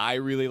lot. I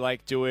really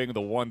like doing. The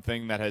one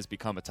thing that has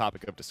become a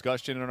topic of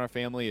discussion in our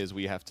family is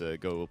we have to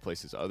go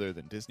places other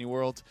than Disney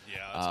World. Yeah,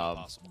 that's not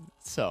possible.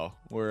 So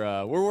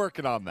we're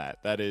working on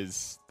that. That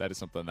is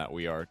something that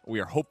we are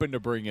hoping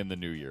to bring in the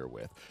new year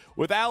with.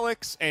 With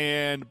Alex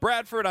and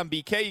Bradford, I'm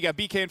BK. You got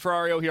BK and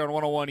Ferrario here on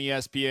 101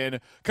 ESPN.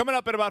 Coming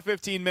up in about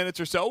 15 minutes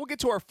or so, we'll get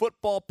to our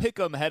football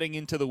pick'em heading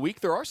into the week.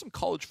 There are some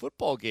college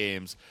football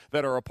games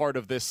that are a part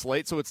of this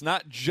slate, so it's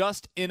not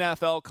just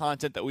NFL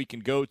content that we can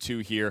go to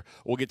here.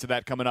 We'll get to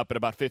that coming up in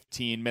about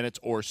 15 minutes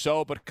or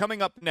so. But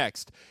coming up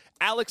next,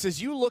 Alex,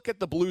 as you look at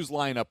the Blues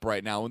lineup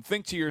right now and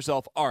think to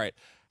yourself, all right,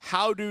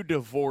 how do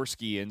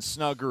Dvorsky and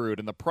Snuggerud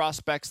and the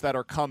prospects that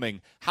are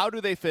coming, how do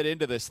they fit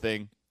into this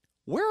thing?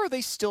 Where are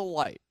they still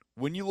light?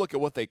 When you look at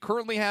what they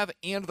currently have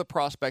and the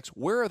prospects,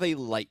 where are they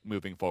light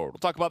moving forward? We'll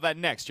talk about that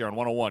next here on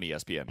 101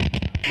 ESPN.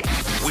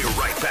 We're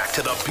right back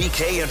to the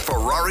BK and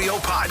Ferrario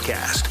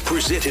podcast,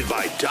 presented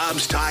by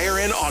Dobbs Tire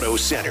and Auto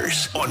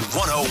Centers on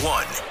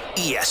 101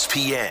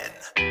 ESPN.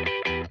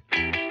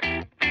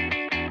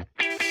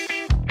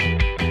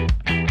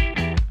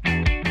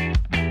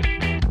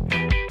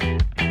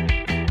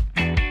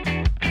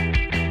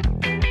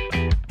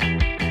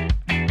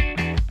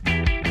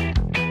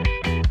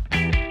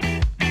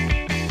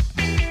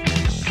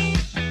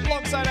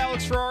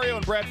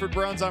 Bradford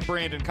Browns, I'm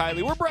Brandon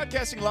Kiley. We're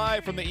broadcasting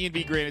live from the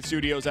E&B Granite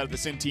Studios out of the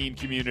Centene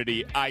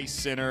Community Ice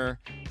Center.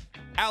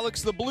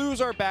 Alex, the Blues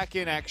are back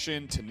in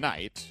action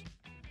tonight,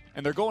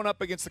 and they're going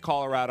up against the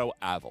Colorado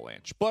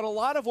Avalanche. But a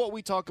lot of what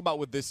we talk about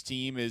with this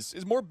team is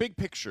more big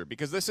picture,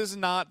 because this is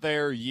not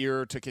their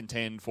year to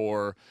contend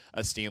for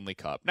a Stanley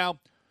Cup. Now,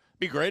 it'd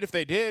be great if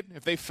they did,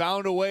 if they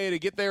found a way to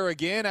get there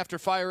again after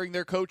firing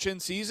their coach in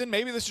season.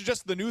 Maybe this is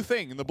just the new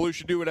thing, and the Blues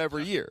should do it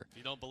every year. If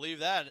you don't believe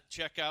that,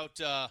 check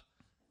out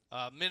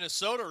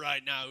Minnesota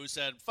right now, who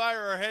said, fire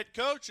our head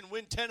coach and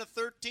win 10 of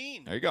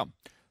 13. There you go.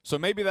 So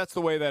maybe that's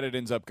the way that it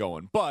ends up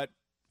going. But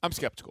I'm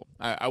skeptical.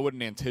 I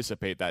wouldn't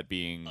anticipate that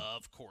being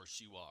of course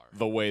you are.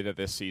 The way that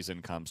this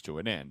season comes to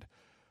an end.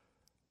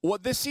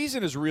 What this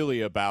season is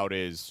really about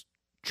is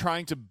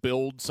trying to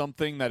build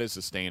something that is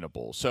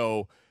sustainable.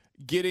 So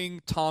getting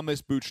Thomas,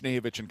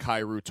 Buchnevich, and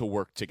Kyrou to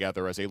work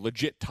together as a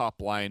legit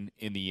top line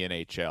in the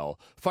NHL.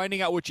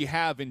 Finding out what you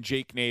have in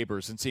Jake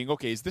Neighbors and seeing,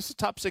 okay, is this a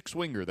top six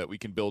winger that we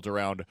can build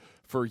around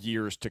for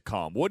years to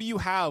come? What do you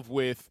have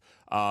with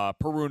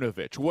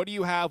Perunovic? What do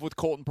you have with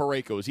Colton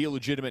Parayko? Is he a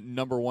legitimate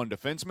number one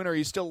defenseman, or are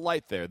you still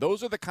light there?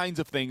 Those are the kinds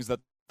of things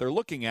that they're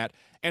looking at,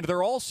 and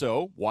they're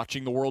also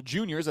watching the World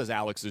Juniors, as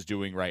Alex is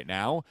doing right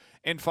now,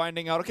 and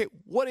finding out, okay,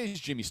 what is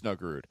Jimmy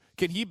Snuggerud?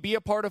 Can he be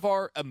a part of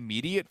our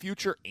immediate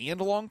future and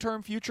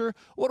long-term future?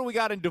 What do we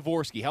got in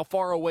Dvorsky? How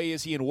far away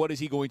is he, and what is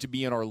he going to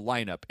be in our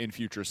lineup in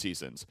future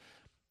seasons?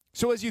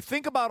 So as you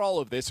think about all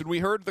of this, and we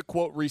heard the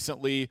quote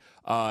recently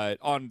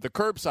on the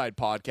Curbside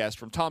podcast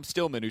from Tom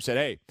Stillman, who said,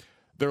 hey,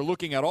 they're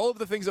looking at all of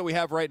the things that we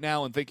have right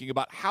now and thinking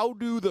about how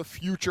do the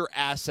future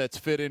assets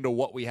fit into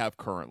what we have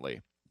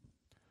currently.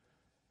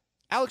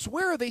 Alex,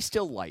 where are they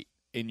still light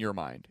in your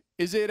mind?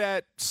 Is it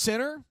at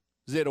center?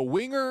 Is it a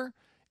winger?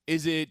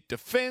 Is it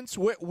defense?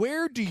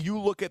 Where do you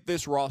look at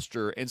this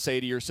roster and say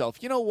to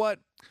yourself, you know what?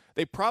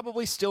 They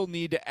probably still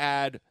need to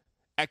add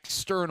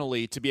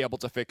externally to be able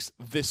to fix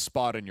this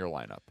spot in your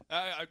lineup.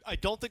 I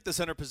don't think the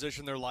center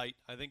position, they're light.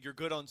 I think you're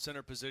good on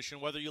center position,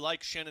 whether you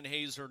like Schenn and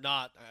Hayes or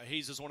not.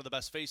 Hayes is one of the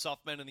best face-off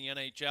men in the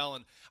NHL,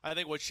 and I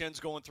think what Schenn's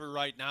going through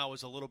right now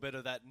is a little bit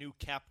of that new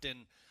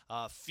captain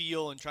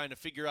feel and trying to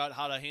figure out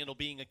how to handle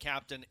being a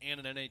captain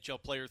and an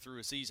NHL player through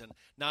a season.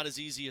 Not as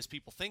easy as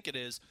people think it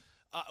is.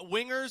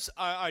 Wingers,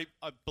 I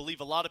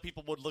believe a lot of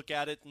people would look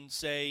at it and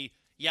say,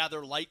 yeah,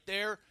 they're light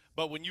there.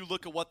 But when you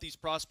look at what these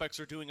prospects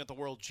are doing at the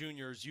World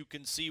Juniors, you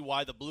can see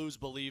why the Blues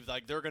believe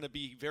like they're going to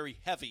be very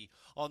heavy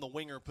on the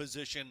winger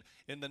position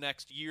in the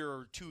next year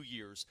or 2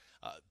 years.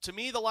 To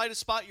me, the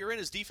lightest spot you're in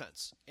is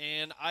defense.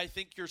 And I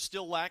think you're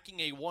still lacking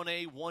a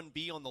 1A,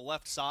 1B on the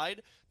left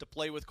side to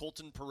play with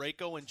Colton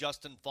Parayko and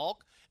Justin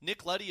Falk.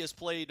 Nick Leddy has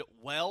played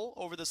well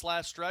over this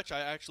last stretch.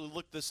 I actually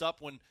looked this up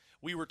when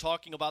we were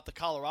talking about the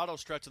Colorado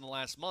stretch in the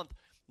last month.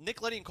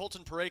 Nick Leddy and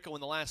Colton Parayko in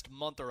the last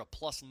month are a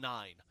 +9.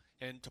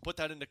 And to put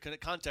that into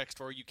context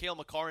for you, Cale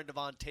Makar and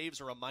Devon Taves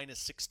are a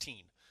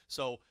 -16.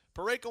 So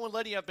Parayko and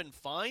Leddy have been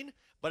fine,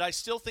 but I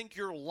still think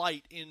you're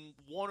light in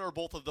one or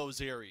both of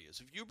those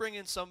areas. If you bring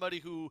in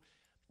somebody who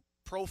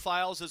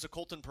profiles as a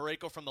Colton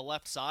Parayko from the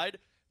left side,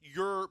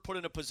 you're put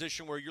in a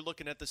position where you're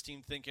looking at this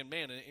team thinking,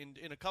 man,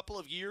 in a couple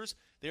of years,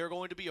 they are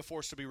going to be a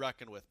force to be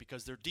reckoned with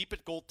because they're deep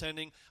at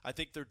goaltending. I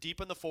think they're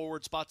deep in the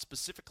forward spot,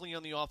 specifically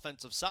on the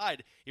offensive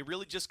side. It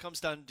really just comes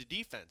down to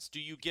defense.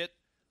 Do you get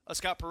a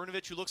Scott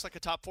Perunovich who looks like a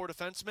top 4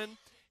 defenseman?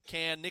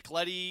 Can Nick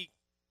Leddy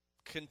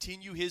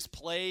continue his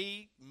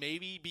play,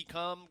 maybe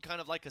become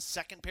kind of like a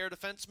second pair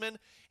defenseman?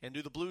 And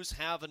do the Blues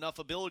have enough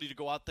ability to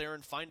go out there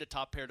and find a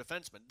top pair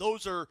defenseman?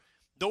 Those are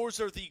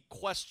the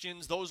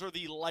questions. Those are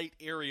the light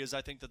areas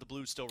I think that the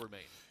Blues still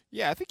remain.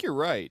 Yeah, I think you're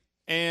right.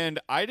 And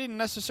I didn't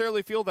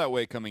necessarily feel that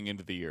way coming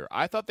into the year.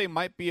 I thought they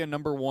might be a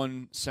number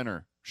 1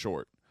 center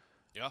short.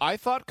 Yeah. I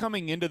thought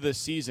coming into this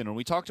season, and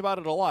we talked about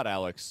it a lot,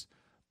 Alex,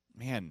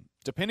 man,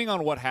 depending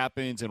on what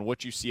happens and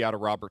what you see out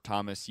of Robert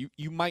Thomas,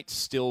 you might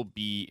still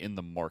be in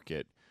the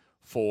market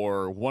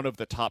for one of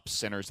the top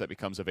centers that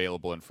becomes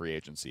available in free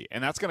agency.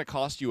 And that's going to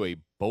cost you a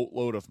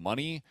boatload of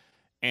money,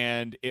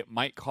 and it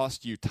might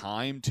cost you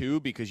time, too,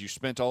 because you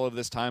spent all of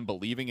this time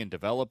believing in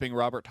developing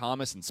Robert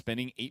Thomas and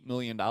spending $8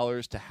 million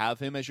to have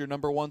him as your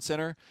number 1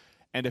 center.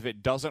 And if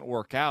it doesn't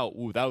work out,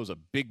 that was a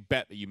big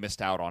bet that you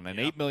missed out on. An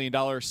 $8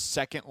 million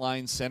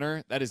second-line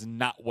center, that is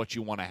not what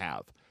you want to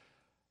have.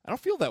 I don't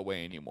feel that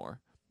way anymore.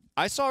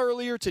 I saw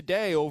earlier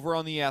today over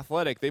on The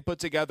Athletic, they put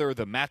together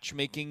the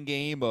matchmaking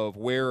game of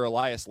where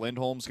Elias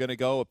Lindholm's going to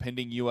go, a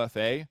pending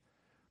UFA.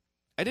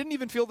 I didn't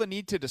even feel the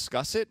need to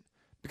discuss it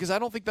because I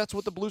don't think that's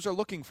what the Blues are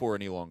looking for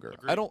any longer.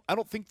 Agreed. I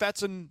don't think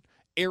that's an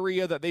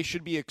area that they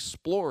should be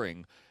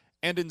exploring.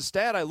 And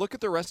instead, I look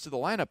at the rest of the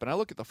lineup and I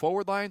look at the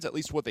forward lines, at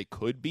least what they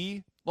could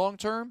be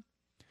long-term.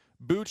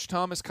 Booch,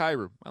 Thomas,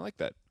 Kyrou. I like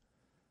that.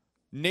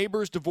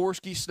 Neighbors,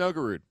 Dvorsky,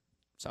 Snuggerud.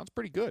 Sounds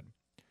pretty good.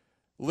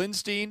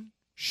 Lindstein,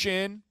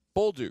 Shin,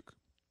 Bolduc.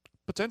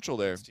 Potential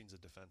there. Lindstein's a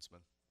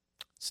defenseman.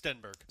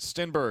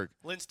 Stenberg.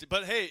 Lindstein.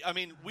 But, hey, I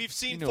mean, we've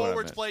seen You know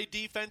forwards play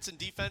defense and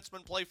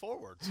defensemen play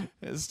forwards.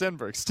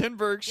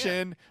 Stenberg,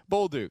 Shin,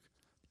 Bolduc.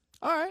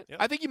 All right. Yep.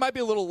 I think you might be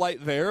a little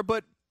light there,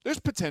 but there's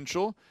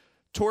potential.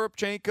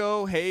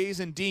 Toropchenko, Hayes,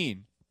 and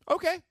Dean.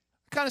 Okay.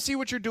 Kind of see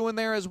what you're doing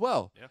there as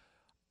well. Yeah.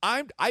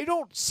 I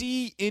don't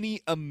see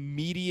any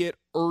immediate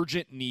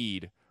urgent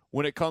need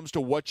when it comes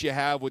to what you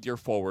have with your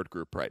forward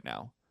group right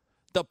now.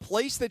 The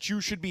place that you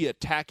should be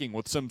attacking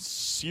with some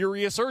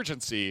serious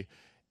urgency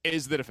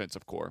is the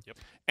defensive core. Yep.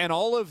 And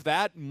all of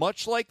that,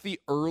 much like the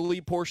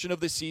early portion of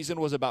the season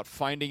was about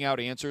finding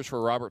out answers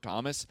for Robert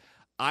Thomas,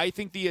 I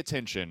think the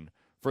attention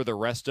for the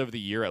rest of the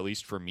year, at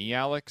least for me,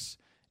 Alex,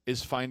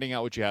 is finding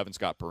out what you have in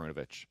Scott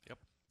Perunovich. Yep.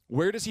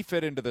 Where does he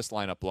fit into this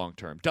lineup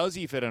long-term? Does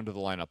he fit into the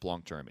lineup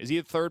long-term? Is he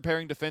a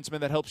third-pairing defenseman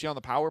that helps you on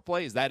the power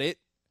play? Is that it?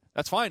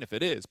 That's fine if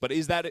it is, but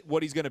is that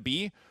what he's going to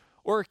be?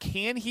 Or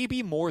can he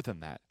be more than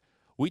that?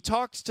 We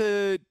talked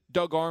to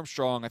Doug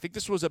Armstrong, I think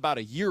this was about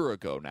a year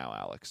ago now,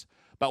 Alex,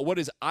 about what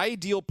his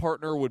ideal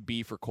partner would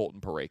be for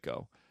Colton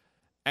Parayko.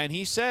 And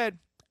he said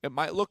it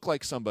might look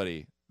like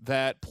somebody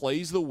that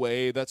plays the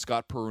way that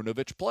Scott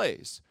Perunovich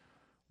plays.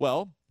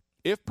 Well,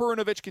 if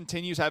Perunovich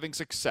continues having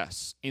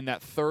success in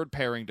that third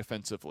pairing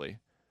defensively,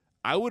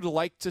 I would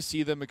like to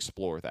see them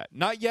explore that.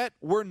 Not yet.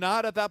 We're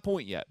not at that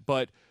point yet,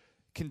 but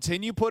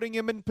continue putting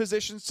him in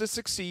positions to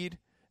succeed,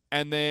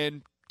 and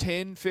then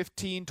 10,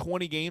 15,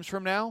 20 games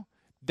from now,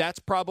 that's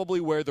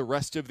probably where the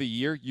rest of the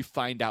year you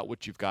find out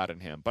what you've got in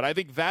him. But I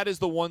think that is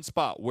the one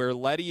spot where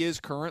Leddy is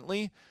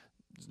currently.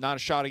 It's not a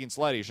shot against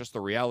Leddy. It's just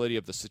the reality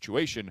of the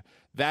situation.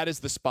 That is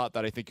the spot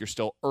that I think you're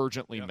still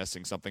urgently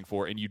missing something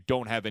for, and you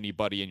don't have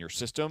anybody in your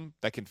system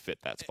that can fit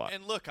that spot.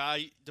 And look,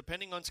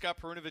 depending on Scott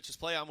Perunovich's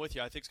play, I'm with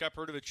you. I think Scott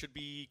Perunovich should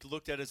be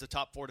looked at as a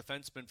top 4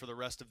 defenseman for the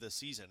rest of this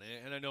season.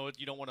 And I know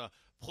you don't want to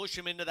push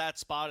him into that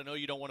spot. I know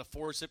you don't want to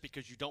force it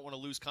because you don't want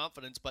to lose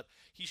confidence, but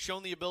he's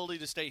shown the ability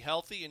to stay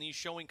healthy, and he's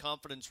showing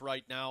confidence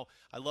right now.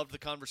 I loved the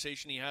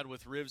conversation he had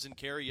with Rivs and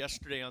Carey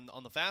yesterday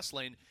on the fast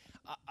lane.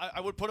 I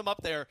would put him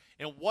up there,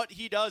 and what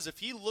he does, if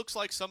he looks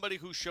like somebody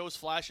who shows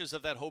flashes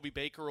of that Hobey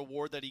Baker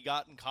award that he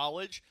got in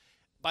college,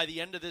 by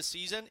the end of this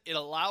season, it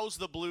allows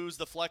the Blues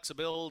the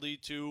flexibility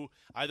to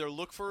either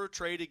look for a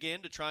trade again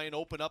to try and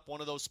open up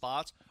one of those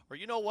spots, or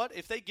you know what,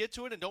 if they get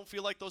to it and don't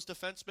feel like those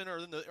defensemen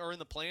are in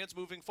the plans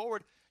moving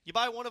forward, you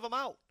buy one of them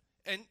out.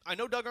 And I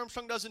know Doug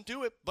Armstrong doesn't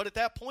do it, but at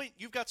that point,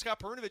 you've got Scott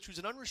Perunovich, who's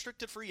an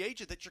unrestricted free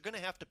agent that you're going to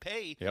have to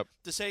pay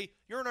to say,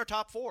 you're in our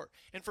top 4.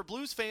 And for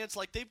Blues fans,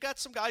 like, they've got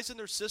some guys in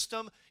their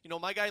system. You know,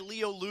 my guy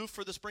Leo Loof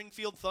for the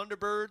Springfield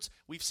Thunderbirds.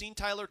 We've seen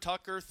Tyler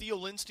Tucker. Theo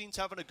Lindstein's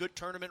having a good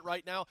tournament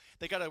right now.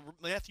 They got a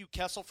Matthew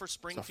Kessel for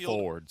Springfield. It's a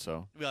forward,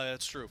 so. Yeah,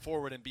 that's true.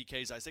 Forward in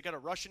BK's eyes. They got a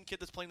Russian kid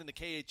that's playing in the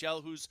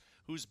KHL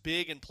who's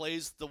big and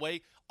plays the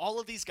way. All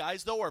of these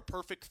guys, though, are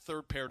perfect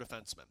third-pair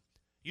defensemen.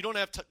 You don't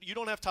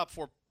have top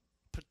 4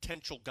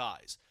 potential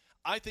guys.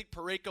 I think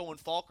Parayko and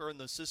Falk are in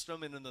the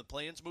system and in the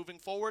plans moving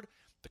forward.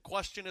 The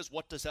question is,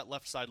 what does that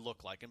left side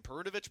look like? And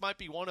Perunovich might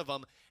be one of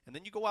them. And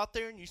then you go out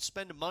there and you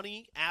spend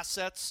money,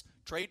 assets,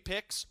 trade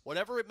picks,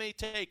 whatever it may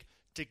take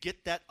to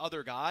get that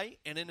other guy.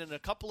 And in a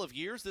couple of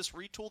years, this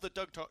retool that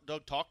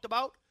Doug talked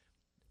about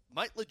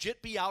might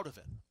legit be out of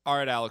it. All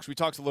right, Alex, we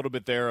talked a little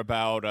bit there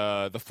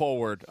about the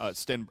forward,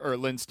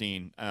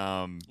 Lindstein,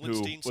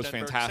 who was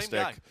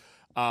fantastic.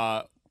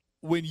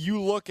 When you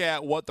look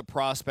at what the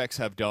prospects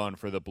have done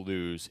for the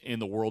Blues in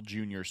the World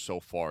Juniors so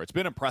far, it's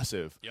been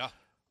impressive. Yeah.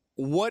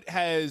 What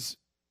has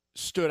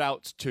stood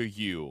out to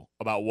you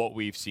about what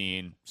we've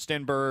seen?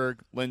 Stenberg,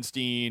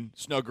 Lindstein,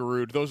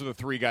 Snuggerud, those are the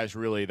 3 guys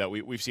really that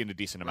we've seen a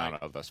decent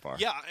amount of thus far.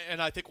 Yeah,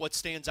 and I think what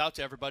stands out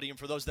to everybody, and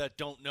for those that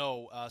don't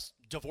know,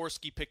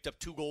 Dvorsky picked up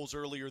 2 goals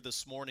earlier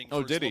this morning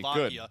for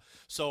Slovakia. Good.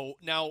 So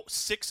now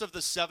 6 of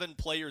the 7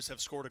 players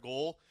have scored a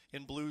goal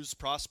in Blues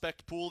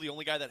prospect pool. The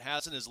only guy that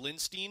hasn't is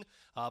Lindstein,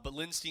 but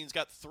Lindstein's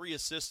got 3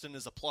 assists and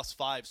is a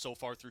 +5 so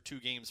far through 2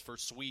 games for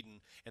Sweden,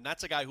 and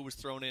that's a guy who was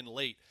thrown in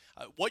late.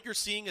 What you're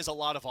seeing is a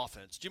lot of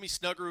offense. Jimmy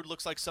Snuggerud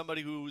looks like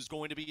somebody who's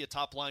going to be a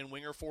top-line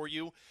winger for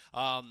you.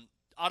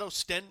 Otto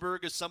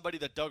Stenberg is somebody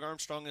that Doug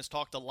Armstrong has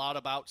talked a lot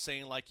about,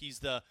 saying like he's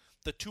the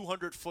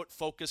 200-foot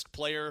focused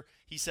player.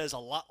 He says a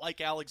lot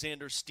like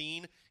Alexander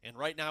Steen, and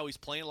right now he's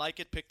playing like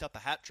it. Picked up a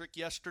hat trick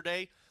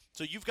yesterday.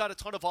 So you've got a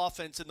ton of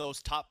offense in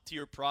those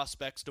top-tier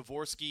prospects.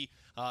 Dvorsky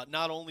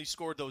not only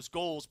scored those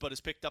goals, but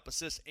has picked up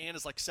assists and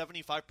is like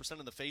 75%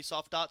 of the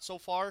face-off dot so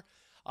far.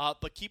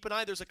 But keep an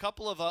eye. There's a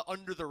couple of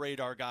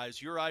under-the-radar guys.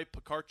 Juraj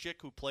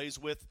Pekarczyk, who plays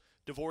with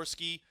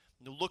Dvorsky,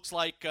 who looks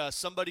like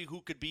somebody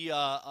who could be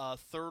a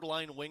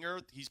third-line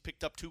winger. He's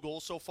picked up 2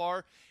 goals so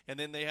far. And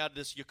then they had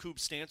this Jakub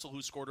Stancil,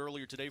 who scored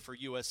earlier today for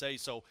USA.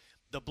 So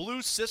the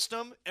Blues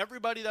system,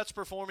 everybody that's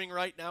performing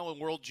right now in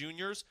World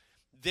Juniors,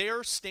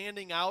 they're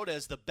standing out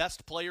as the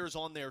best players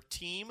on their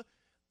team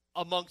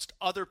amongst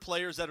other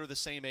players that are the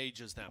same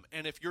age as them.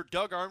 And if you're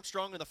Doug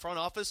Armstrong in the front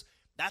office,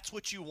 that's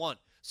what you want.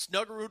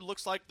 Snuggerud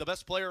looks like the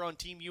best player on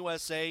Team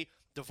USA.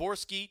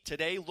 Dvorsky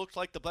today looked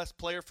like the best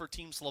player for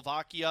Team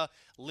Slovakia.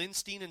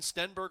 Lindstein and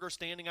Stenberg are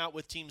standing out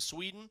with Team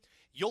Sweden.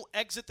 You'll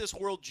exit this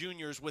World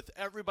Juniors with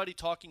everybody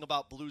talking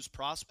about Blues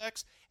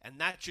prospects, and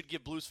that should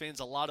give Blues fans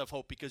a lot of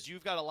hope because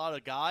you've got a lot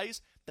of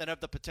guys that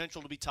have the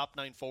potential to be top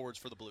 9 forwards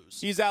for the Blues.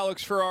 He's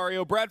Alex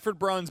Ferrario. Bradford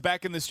Bruns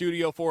back in the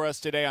studio for us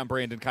today. I'm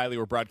Brandon Kiley.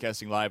 We're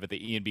broadcasting live at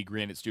the E&B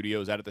Granite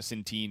Studios out at the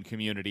Centene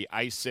Community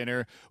Ice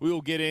Center. We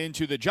will get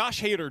into the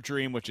Josh Hader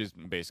dream, which is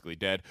basically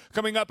dead,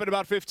 coming up in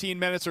about 15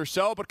 minutes or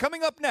so. But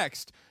coming up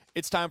next,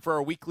 it's time for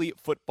our weekly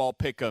football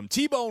pick'em.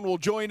 T-Bone will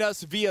join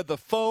us via the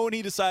phone.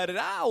 He decided,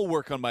 I'll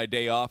work on my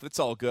day off. It's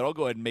all good. I'll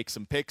go ahead and make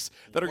some picks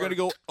that are going to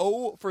go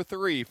 0 for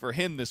 3 for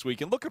him this week.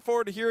 And looking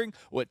forward to hearing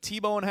what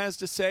T-Bone has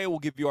to say. We'll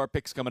give you our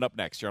picks coming up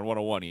next here on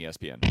 101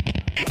 ESPN.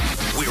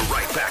 We're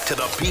right back to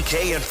the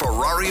BK and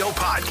Ferrario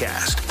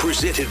podcast,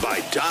 presented by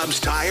Dobbs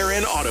Tire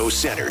and Auto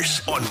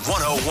Centers on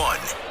 101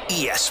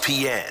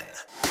 ESPN.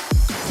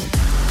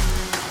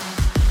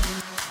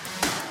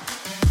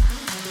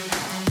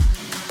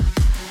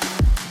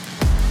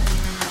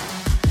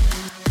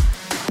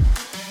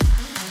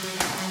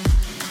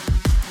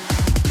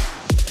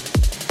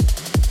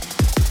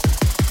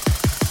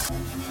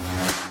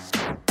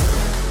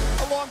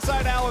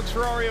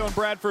 Ferrario and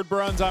Bradford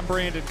Bruns, I'm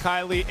Brandon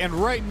Kiley, and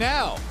right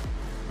now,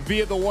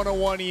 via the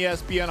 101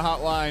 ESPN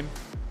hotline,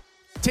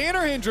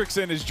 Tanner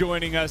Hendrickson is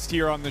joining us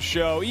here on the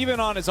show. Even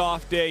on his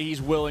off day, he's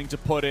willing to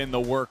put in the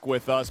work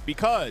with us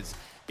because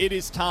it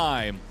is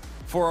time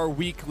for our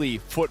weekly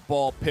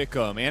football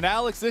pick'em. And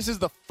Alex, this is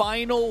the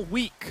final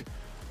week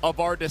of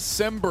our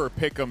December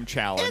pick'em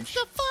challenge. It's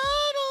the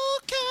final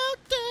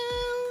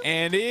countdown.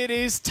 And it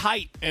is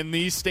tight in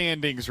these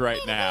standings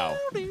right now.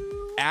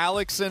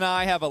 Alex and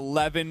I have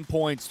 11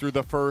 points through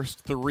the first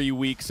 3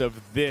 weeks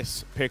of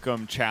this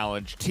Pick'em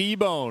Challenge.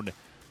 T-Bone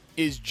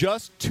is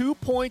just 2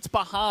 points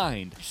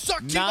behind.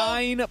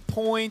 9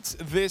 points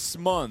this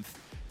month.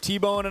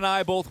 T-Bone and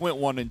I both went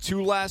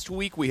 1-2 last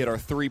week. We hit our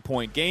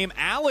 3-point game.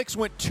 Alex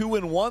went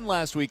 2-1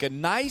 last week. A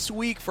nice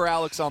week for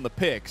Alex on the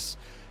picks.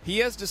 He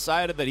has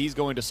decided that he's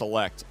going to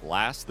select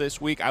last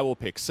this week. I will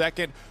pick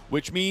second.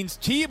 which means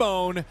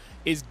T-Bone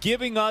is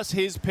giving us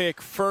his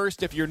pick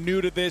first. If you're new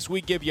to this, we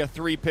give you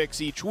 3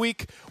 picks each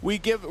week. We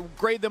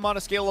grade them on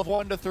a scale of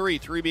 1 to 3,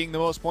 3 being the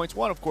most points,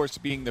 1, of course,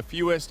 being the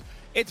fewest.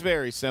 It's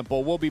very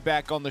simple. We'll be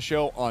back on the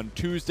show on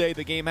Tuesday.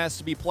 The game has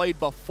to be played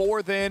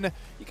before then.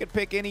 You can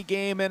pick any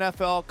game,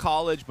 NFL,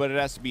 college, but it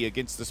has to be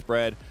against the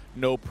spread.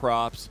 No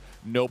props,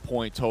 no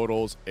point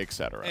totals,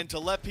 etc. And to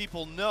let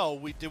people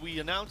know, did we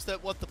announce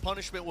that what the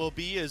punishment will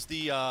be is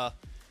the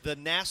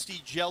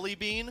nasty jelly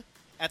bean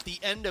at the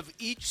end of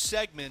each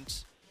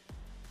segment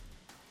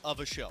of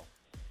a show.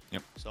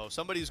 Yep. So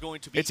somebody's going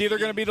to be. It's either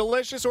going to be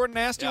delicious or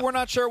nasty. Yeah. We're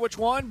not sure which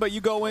one, but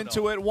you go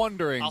into it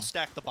wondering. I'll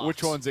stack the box.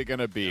 Which one's it going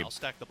to be? Yeah, I'll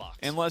stack the box.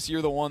 Unless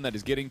you're the one that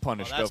is getting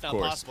punished, that's of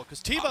course. not possible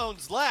because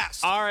T-Bone's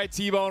last. All right,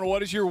 T-Bone,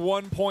 what is your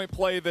 1-point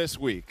play this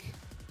week?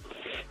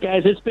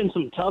 Guys, it's been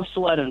some tough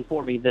sledding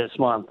for me this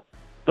month,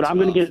 but I'm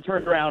going to get it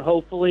turned around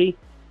hopefully.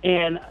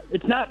 And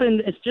it's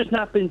just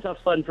not been tough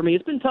sledding for me.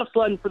 It's been tough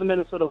sledding for the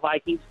Minnesota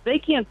Vikings. They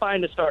can't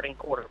find a starting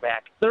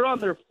quarterback. They're on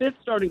their 5th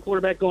starting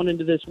quarterback going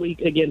into this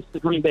week against the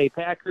Green Bay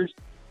Packers.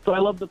 So I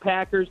love the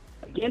Packers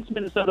against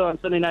Minnesota on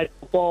Sunday Night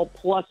Football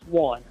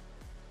 +1.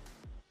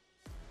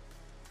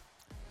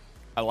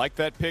 I like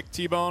that pick,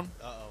 T-Bone.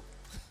 Uh-oh.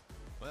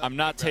 Well, I'm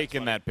not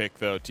taking that pick,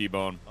 though,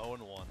 T-Bone.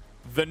 0-1.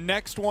 The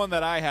next one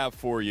that I have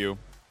for you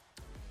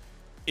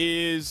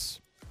is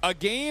a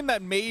game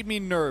that made me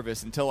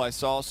nervous until I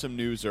saw some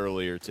news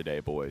earlier today,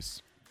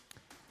 boys.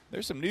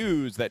 There's some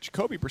news that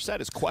Jacoby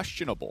Brissett is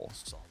questionable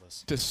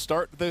to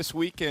start this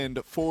weekend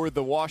for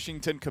the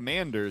Washington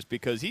Commanders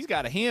because he's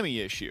got a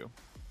hammy issue.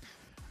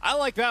 I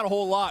like that a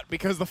whole lot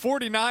because the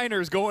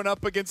 49ers going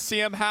up against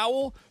Sam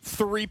Howell,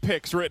 3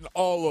 picks written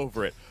all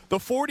over it. The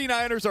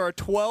 49ers are a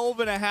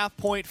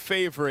 12.5-point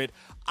favorite.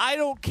 I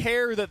don't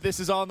care that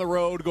this is on the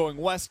road going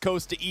West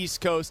Coast to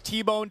East Coast.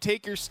 T-Bone,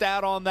 take your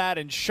stat on that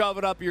and shove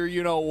it up your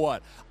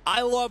you-know-what.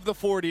 I love the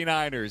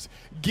 49ers.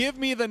 Give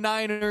me the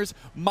Niners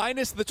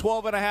minus the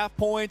 12.5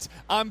 points.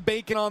 I'm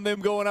banking on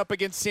them going up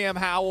against Sam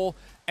Howell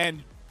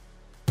and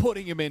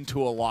putting him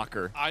into a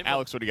locker.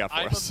 Alex, what do you got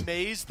for us? I'm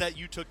amazed that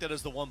you took that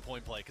as the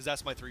 1-point play because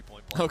that's my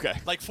 3-point play. Okay.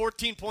 Like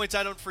 14 points,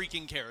 I don't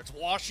freaking care. It's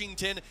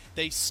Washington.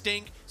 They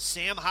stink.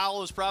 Sam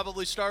Howell is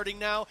probably starting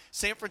now.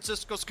 San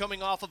Francisco's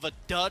coming off of a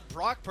dud.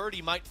 Brock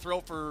Purdy might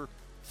throw for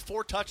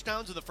 4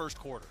 touchdowns in the first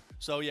quarter.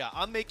 So, yeah,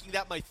 I'm making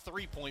that my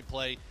 3-point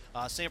play,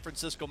 San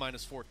Francisco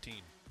minus 14.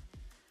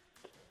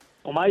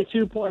 Well, my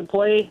 2-point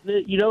play,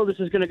 this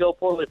is going to go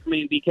poorly for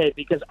me and BK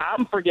because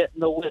I'm forgetting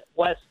the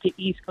West to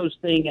East Coast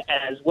thing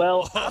as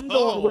well. I'm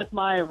going with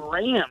my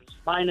Rams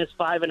minus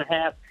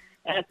 5.5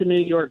 at the New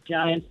York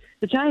Giants.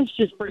 The Giants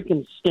just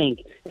freaking stink.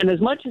 And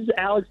as much as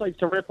Alex likes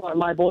to rip on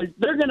my boys,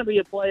 they're going to be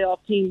a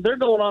playoff team. They're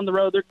going on the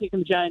road. They're kicking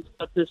the Giants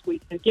up this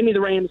week. And give me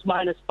the Rams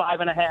minus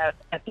 5.5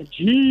 at the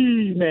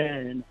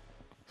G-Man.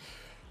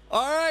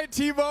 All right,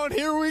 T-Bone,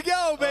 here we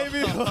go,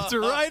 baby. Let's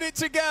write it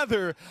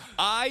together.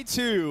 I,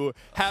 too,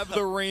 have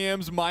the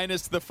Rams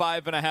minus the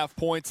 5.5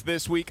 points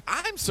this week.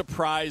 I'm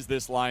surprised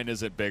this line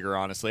isn't bigger,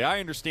 honestly.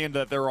 I understand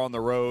that they're on the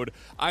road.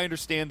 I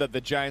understand that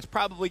the Giants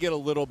probably get a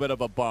little bit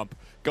of a bump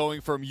going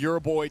from your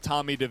boy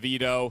Tommy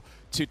DeVito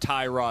to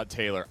Tyrod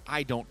Taylor.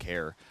 I don't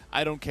care.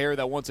 I don't care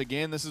that, once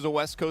again, this is a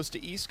West Coast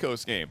to East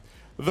Coast game.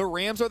 The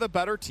Rams are the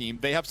better team.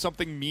 They have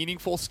something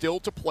meaningful still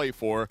to play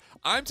for.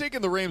 I'm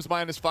taking the Rams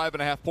minus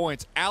 5.5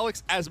 points.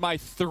 Alex, as my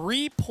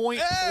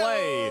 3-point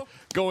play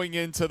going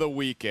into the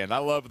weekend. I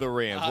love the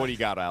Rams. What do you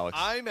got, Alex?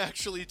 I'm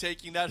actually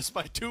taking that as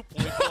my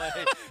 2-point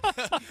play.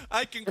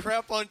 I can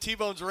crap on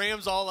T-Bone's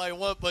Rams all I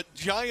want, but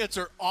Giants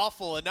are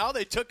awful. And now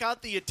they took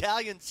out the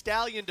Italian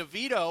stallion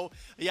DeVito.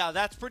 Yeah,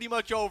 that's pretty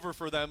much over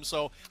for them.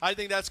 So I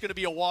think that's going to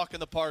be a walk in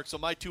the park. So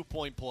my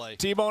 2-point play.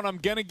 T-Bone, I'm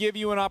going to give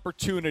you an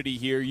opportunity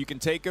here. You can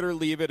take it or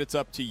leave it. It's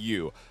up to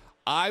you.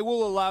 I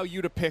will allow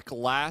you to pick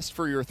last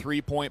for your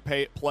 3-point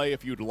play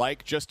if you'd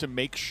like, just to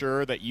make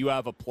sure that you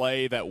have a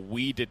play that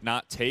we did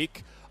not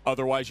take.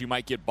 Otherwise, you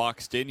might get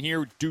boxed in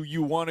here. Do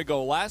you want to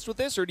go last with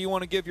this, or do you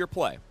want to give your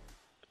play?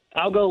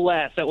 I'll go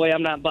last. That way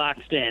I'm not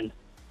boxed in.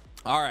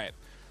 All right.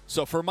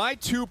 So for my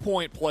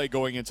 2-point play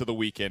going into the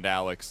weekend,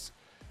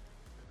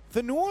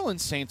 the New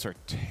Orleans Saints are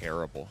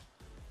terrible.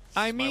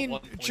 I mean,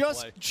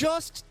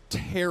 just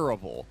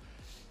terrible.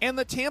 And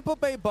the Tampa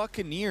Bay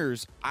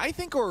Buccaneers, I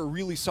think, are a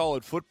really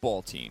solid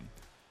football team.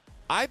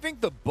 I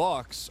think the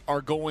Bucs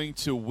are going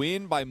to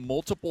win by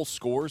multiple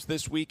scores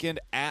this weekend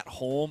at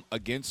home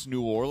against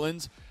New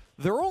Orleans.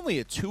 They're only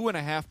a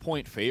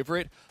 2.5-point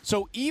favorite,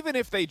 so even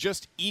if they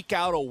just eke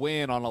out a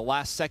win on a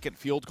last-second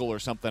field goal or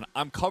something,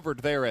 I'm covered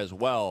there as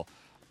well.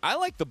 I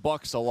like the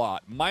Bucs a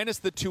lot. Minus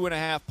the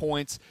 2.5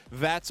 points,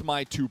 that's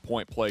my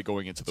 2-point play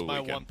going into the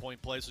weekend. My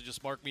 1-point play, so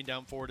just mark me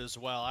down for it as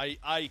well.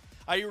 I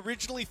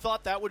originally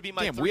thought that would be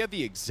my. Damn, we have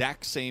the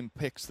exact same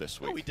picks this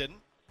week. No, we didn't.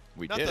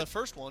 We Not did. the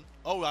first one.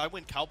 Oh, I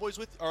went Cowboys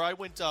I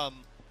went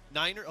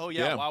Niner. Oh,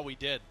 yeah, wow, we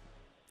did.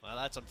 Well,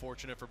 that's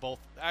unfortunate for both.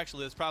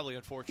 Actually, it's probably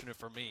unfortunate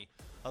for me,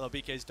 although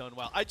BK's done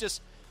well.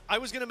 I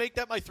was going to make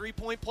that my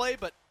 3-point play,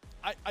 but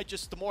I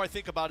just, the more I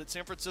think about it,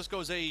 San Francisco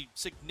is a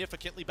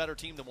significantly better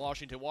team than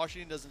Washington.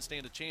 Washington doesn't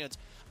stand a chance.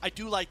 I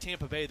do like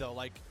Tampa Bay, though.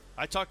 Like,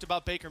 I talked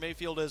about Baker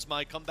Mayfield as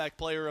my comeback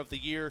player of the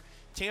year.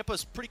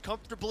 Tampa's pretty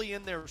comfortably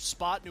in their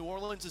spot. New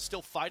Orleans is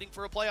still fighting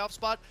for a playoff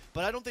spot,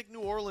 but I don't think New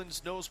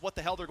Orleans knows what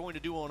the hell they're going to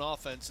do on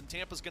offense, and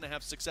Tampa's going to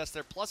have success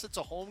there. Plus, it's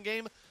a home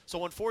game,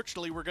 so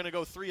unfortunately, we're going to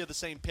go 3 of the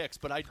same picks,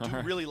 but I do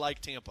really like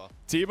Tampa.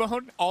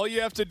 T-Bone, all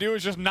you have to do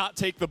is just not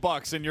take the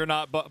Bucs, and you're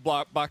not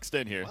boxed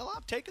in here. Well,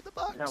 I'm taking the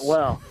Bucs.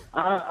 Well,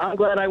 I'm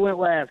glad I went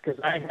last because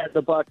I had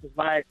the Bucs as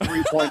my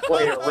 3-point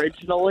play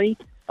originally.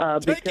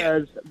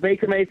 Because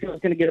Baker Mayfield is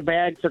going to get a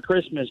bag for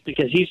Christmas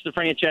because he's the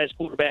franchise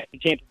quarterback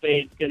and Tampa Bay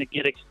is going to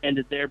get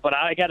extended there. But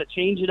I got to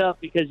change it up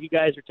because you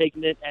guys are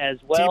taking it as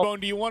well. T-Bone,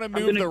 do you want to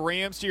move the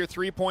Rams to your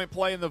 3-point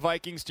play and the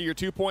Vikings to your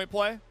 2-point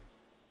play?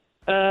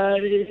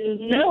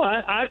 No,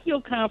 I feel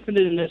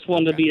confident in this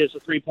one to be as a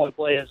 3-point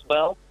play as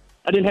well.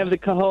 I didn't have the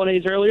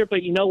cojones earlier,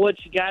 but you know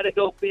what? You got to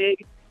go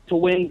big to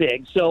win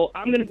big. So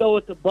I'm going to go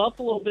with the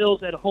Buffalo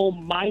Bills at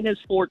home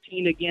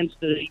 -14 against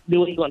the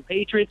New England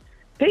Patriots.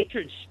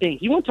 Patriots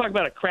stink. You want to talk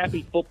about a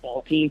crappy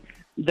football team?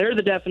 They're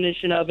the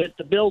definition of it.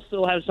 The Bills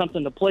still have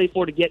something to play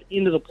for to get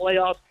into the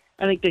playoffs.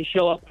 I think they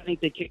show up. I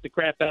think they kick the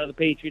crap out of the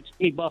Patriots.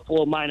 Give me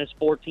Buffalo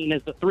 -14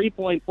 as the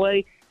 3-point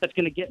play that's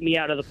going to get me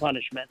out of the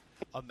punishment.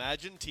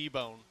 Imagine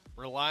T-Bone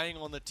relying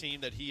on the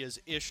team that he has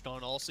ished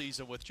on all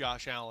season with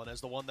Josh Allen as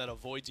the one that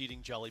avoids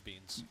eating jelly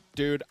beans.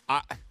 Dude,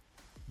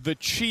 the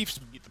Chiefs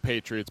beat the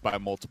Patriots by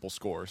multiple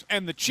scores,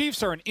 and the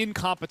Chiefs are an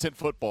incompetent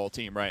football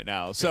team right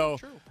now. So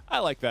I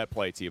like that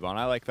play, T-Bone.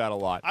 I like that a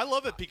lot. I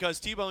love it because,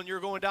 T-Bone, you're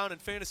going down in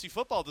fantasy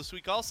football this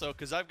week also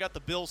because I've got the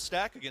Bills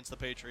stack against the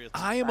Patriots.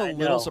 I am a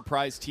little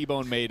surprised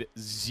T-Bone made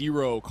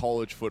 0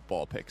 college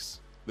football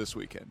picks this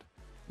weekend.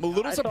 I'm a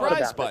little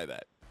surprised by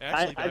that.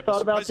 I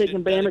thought about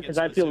taking Bama because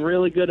I feel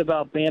really good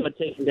about Bama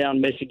taking down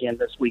Michigan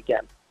this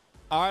weekend.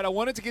 All right, I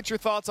wanted to get your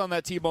thoughts on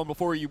that, T-Bone,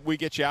 before we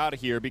get you out of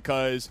here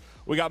because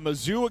we got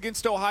Mizzou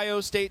against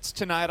Ohio State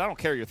tonight. I don't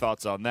care your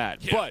thoughts on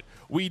that. Yeah. But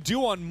we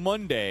do on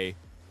Monday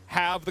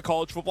have the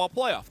college football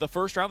playoff, the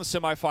first round, the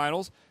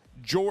semifinals.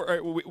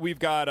 We've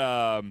got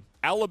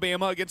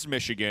Alabama against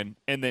Michigan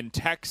and then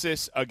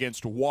Texas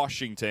against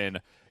Washington.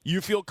 You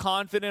feel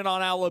confident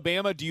on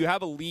Alabama? Do you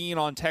have a lean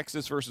on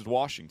Texas versus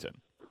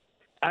Washington?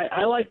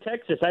 I like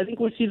Texas. I think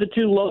we see the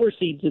 2 lower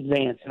seeds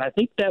advance, and I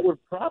think that would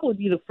probably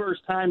be the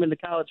first time in the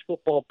college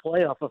football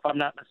playoff, if I'm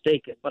not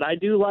mistaken. But I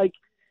do like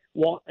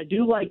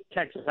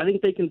Texas. I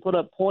think they can put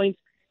up points,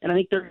 and I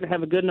think they're going to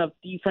have a good enough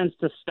defense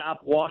to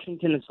stop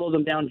Washington and slow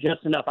them down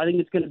just enough. I think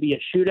it's going to be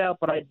a shootout,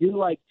 but I do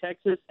like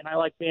Texas, and I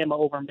like Bama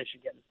over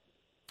Michigan.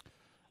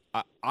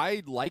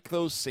 I like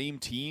those same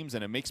teams,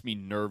 and it makes me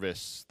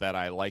nervous that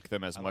I like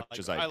them as much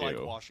as I do. I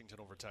like Washington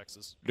over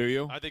Texas. Do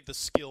you? I think the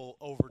skill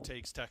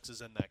overtakes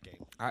Texas in that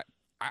game.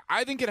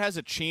 I think it has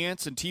a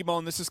chance, and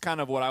T-Bone, this is kind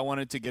of what I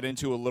wanted to get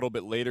into a little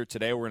bit later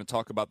today. We're going to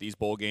talk about these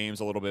bowl games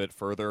a little bit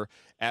further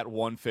at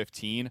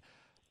 1:15.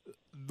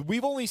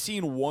 We've only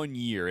seen 1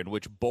 year in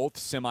which both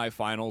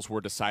semifinals were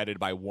decided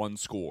by 1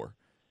 score.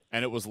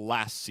 And it was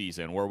last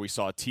season where we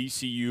saw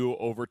TCU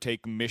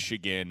overtake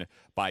Michigan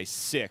by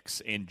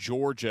 6 and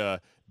Georgia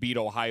beat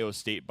Ohio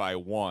State by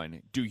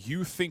 1. Do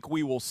you think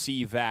we will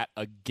see that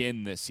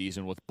again this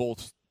season with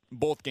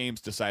both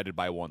games decided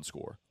by 1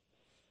 score?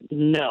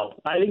 No.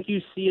 I think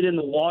you see it in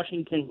the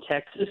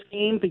Washington-Texas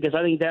game because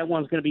I think that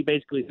one's going to be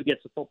basically who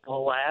gets the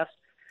football last.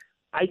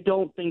 I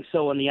don't think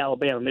so in the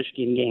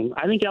Alabama-Michigan game.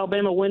 I think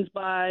Alabama wins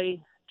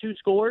by 2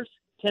 scores,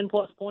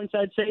 10-plus points,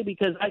 I'd say,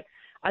 because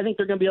I think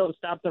they're going to be able to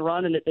stop the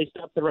run, and if they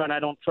stop the run, I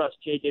don't trust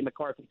J.J.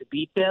 McCarthy to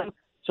beat them.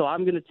 So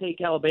I'm going to take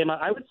Alabama.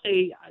 I would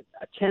say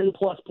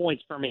 10-plus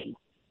points for me.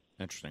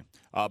 Interesting.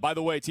 By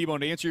the way,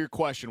 T-Bone, to answer your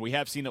question, we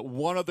have seen it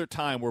one other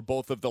time where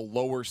both of the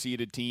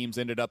lower-seeded teams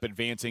ended up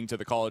advancing to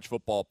the college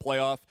football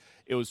playoff.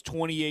 It was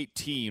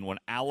 2018 when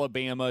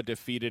Alabama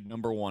defeated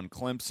number 1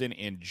 Clemson,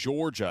 and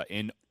Georgia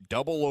in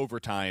double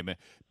overtime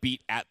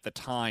beat at the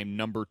time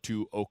number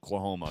 2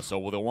 Oklahoma.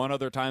 So the one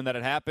other time that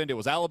it happened, it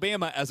was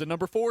Alabama as a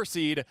number 4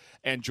 seed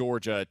and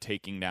Georgia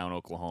taking down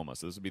Oklahoma.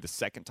 So this would be the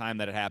second time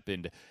that it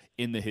happened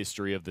in the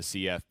history of the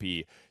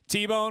CFP.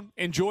 T-Bone,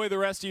 enjoy the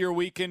rest of your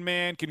weekend,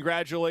 man.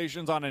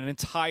 Congratulations on an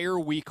entire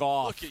week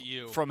off. Look at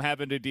you. From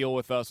having to deal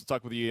with us. We'll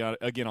talk with you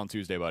again on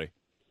Tuesday, buddy.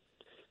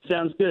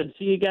 Sounds good.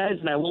 See you guys,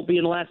 and I won't be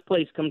in last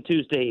place come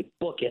Tuesday.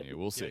 Book it. Yeah,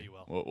 we'll see. Yeah, you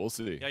will. We'll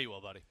see. Yeah, you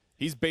will, buddy.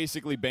 He's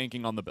basically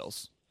banking on the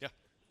Bills. Yeah.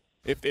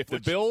 If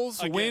the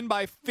Bills win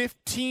by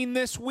 15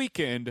 this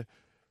weekend,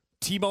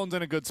 T-Bone's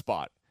in a good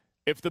spot.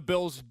 If the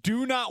Bills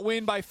do not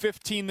win by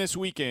 15 this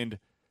weekend,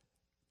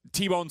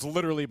 T-Bone's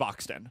literally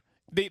boxed in.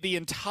 The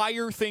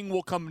entire thing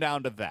will come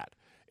down to that,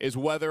 is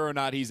whether or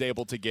not he's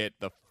able to get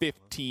the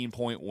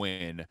 15-point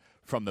win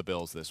from the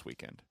Bills this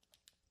weekend.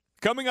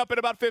 Coming up in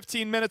about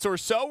 15 minutes or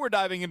so, we're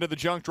diving into the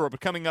junk drawer.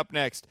 But coming up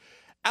next,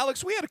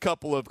 Alex, we had a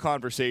couple of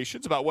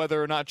conversations about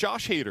whether or not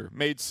Josh Hader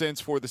made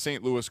sense for the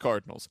St. Louis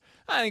Cardinals.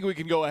 I think we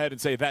can go ahead and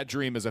say that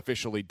dream is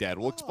officially dead.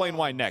 We'll explain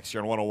why next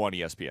here on 101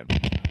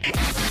 ESPN.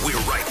 We're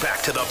right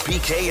back to the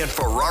BK and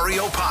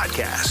Ferrario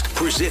podcast,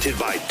 presented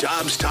by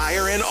Dobbs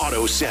Tire and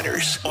Auto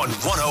Centers on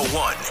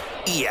 101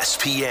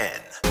 ESPN.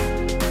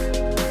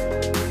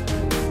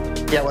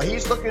 Yeah, well,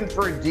 he's looking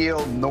for a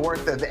deal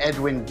north of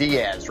Edwin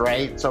Diaz,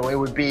 right? So it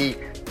would be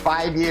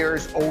 5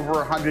 years,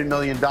 over $100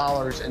 million.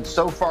 And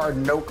so far,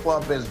 no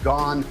club has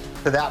gone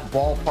to that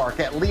ballpark,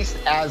 at least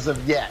as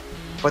of yet.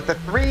 But the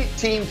three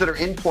teams that are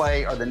in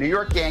play are the New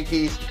York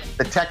Yankees,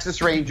 the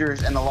Texas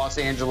Rangers, and the Los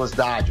Angeles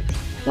Dodgers.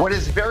 What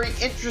is very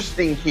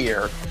interesting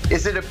here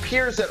is it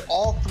appears that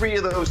all three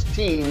of those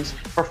teams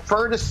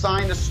prefer to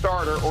sign a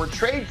starter or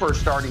trade for a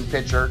starting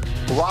pitcher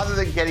rather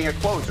than getting a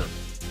closer.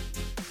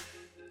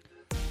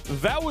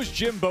 That was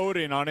Jim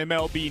Bowden on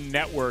MLB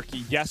Network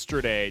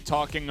yesterday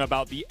talking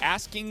about the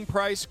asking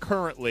price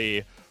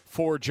currently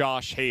for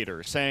Josh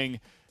Hader, saying,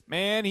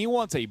 man, he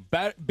wants a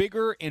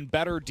bigger and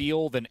better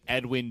deal than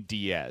Edwin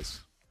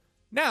Diaz.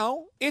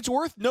 Now, it's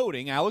worth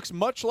noting, Alex,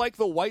 much like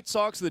the White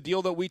Sox, the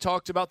deal that we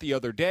talked about the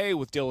other day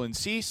with Dylan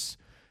Cease,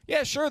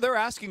 yeah, sure, they're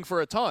asking for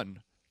a ton.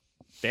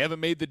 They haven't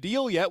made the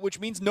deal yet, which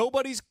means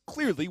nobody's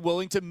clearly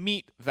willing to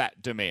meet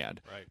that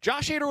demand. Right.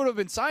 Josh Hader would have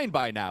been signed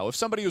by now if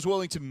somebody was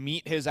willing to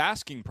meet his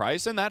asking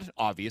price, and that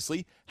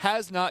obviously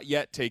has not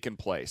yet taken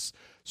place.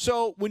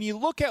 So when you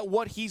look at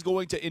what he's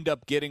going to end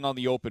up getting on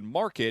the open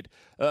market,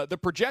 the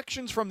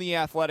projections from The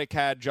Athletic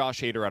had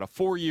Josh Hader at a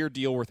 4-year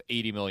deal worth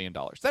 $80 million.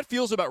 That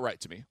feels about right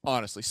to me,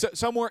 honestly,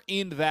 somewhere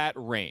in that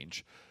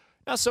range.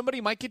 Now,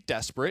 somebody might get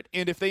desperate,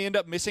 and if they end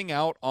up missing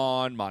out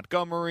on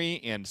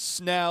Montgomery and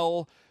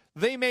Snell,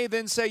 they may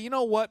then say, you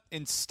know what,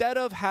 instead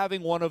of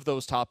having one of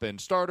those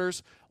top-end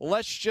starters,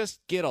 let's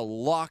just get a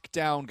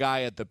lockdown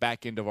guy at the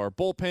back end of our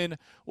bullpen.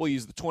 We'll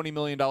use the $20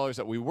 million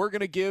that we were going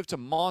to give to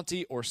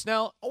Monty or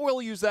Snell, or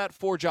we'll use that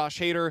for Josh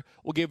Hader.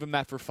 We'll give him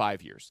that for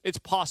 5 years. It's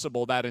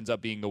possible that ends up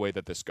being the way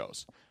that this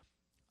goes.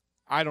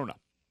 I don't know.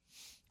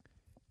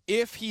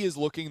 If he is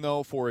looking,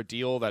 though, for a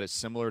deal that is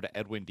similar to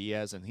Edwin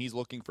Diaz, and he's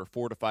looking for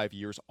 4 to 5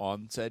 years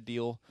on said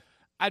deal,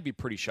 I'd be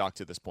pretty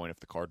shocked at this point if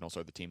the Cardinals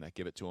are the team that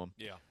give it to him.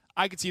 Yeah.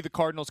 I could see the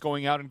Cardinals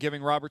going out and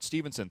giving Robert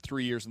Stevenson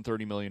 3 years and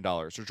 $30 million,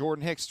 or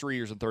Jordan Hicks 3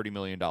 years and $30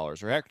 million, or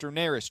Hector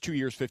Neris 2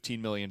 years,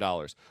 $15 million,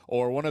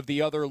 or one of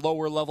the other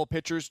lower-level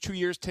pitchers 2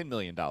 years, $10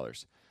 million.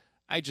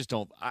 I just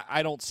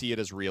don't see it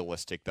as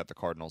realistic that the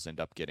Cardinals end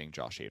up getting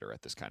Josh Hader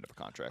at this kind of a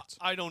contract.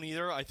 I don't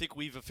either. I think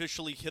we've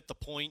officially hit the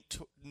point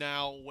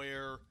now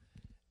where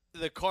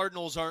the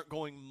Cardinals aren't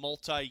going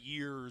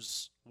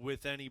multi-years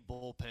with any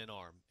bullpen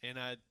arm, and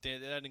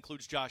that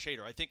includes Josh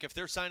Hader. I think if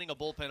they're signing a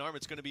bullpen arm,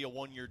 it's going to be a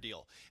 1-year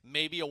deal.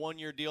 Maybe a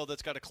 1-year deal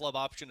that's got a club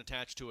option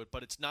attached to it,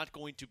 but it's not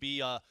going to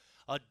be a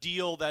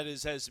deal that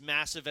is as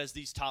massive as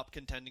these top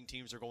contending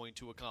teams are going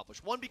to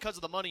accomplish. One, because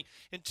of the money,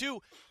 and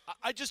two,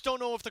 I just don't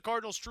know if the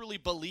Cardinals truly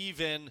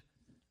believe in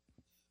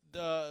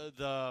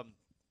the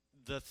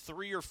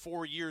 3 or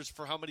 4 years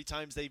for how many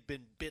times they've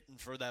been bitten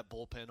for that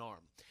bullpen arm.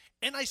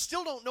 And I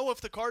still don't know if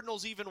the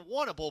Cardinals even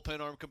want a bullpen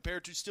arm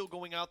compared to still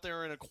going out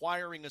there and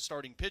acquiring a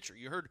starting pitcher.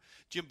 You heard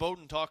Jim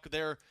Bowden talk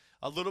there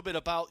a little bit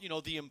about,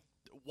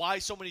 why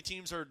so many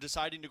teams are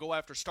deciding to go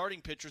after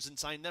starting pitchers and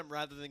sign them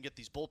rather than get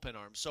these bullpen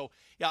arms. So,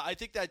 yeah, I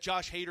think that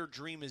Josh Hader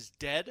dream is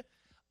dead.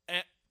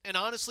 And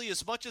honestly,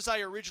 as much as I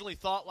originally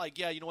thought,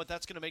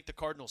 that's going to make the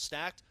Cardinals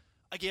stacked,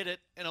 I get it,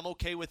 and I'm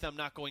okay with them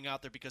not going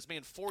out there because,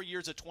 man, 4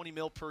 years at $20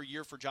 million per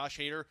year for Josh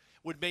Hader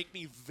would make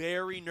me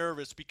very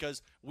nervous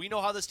because we know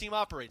how this team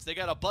operates. They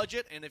got a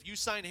budget, and if you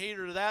sign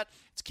Hader to that,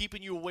 it's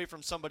keeping you away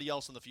from somebody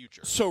else in the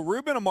future. So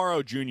Ruben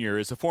Amaro Jr.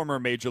 is a former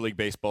Major League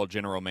Baseball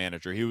general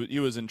manager. He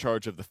was in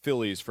charge of the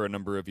Phillies for a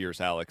number of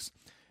years, Alex.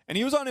 And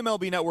he was on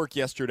MLB Network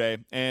yesterday,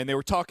 and they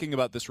were talking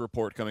about this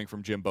report coming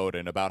from Jim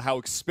Bowden about how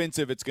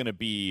expensive it's going to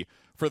be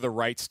for the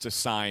rights to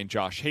sign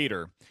Josh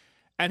Hader.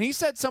 And he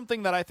said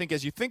something that I think,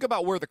 as you think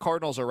about where the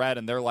Cardinals are at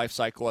in their life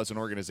cycle as an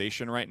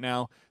organization right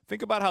now,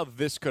 think about how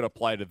this could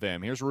apply to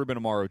them. Here's Ruben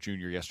Amaro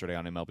Jr. yesterday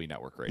on MLB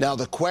Network Radio. Now,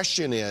 the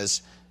question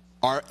is,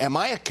 am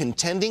I a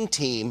contending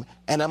team,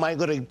 and am I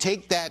going to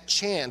take that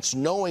chance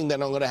knowing that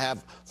I'm going to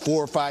have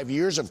 4 or 5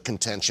 years of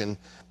contention?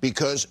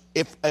 Because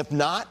if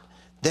not,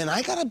 then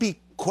I got to be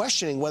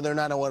questioning whether or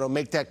not I want to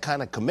make that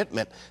kind of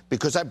commitment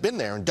because I've been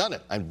there and done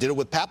it. I did it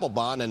with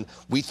Papelbon, and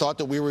we thought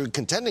that we were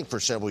contending for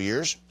several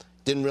years.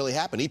 Didn't really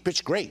happen. He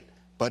pitched great,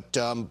 but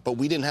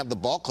we didn't have the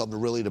ball club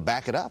to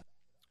back it up.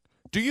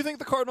 Do you think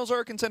the Cardinals are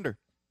a contender?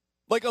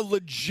 Like a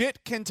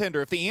legit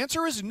contender? If the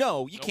answer is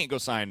no, you can't go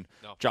sign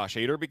Josh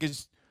Hader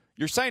because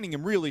you're signing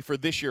him really for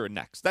this year and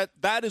next.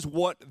 That is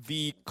what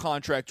the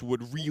contract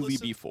would really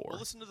be for. Well,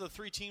 listen to the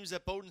 3 teams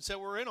that Bowden said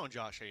were in on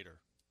Josh Hader.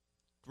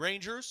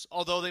 Rangers,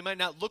 although they might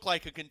not look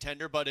like a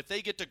contender, but if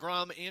they get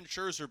DeGrom and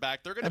Scherzer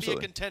back, they're going to be a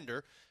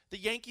contender. The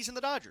Yankees and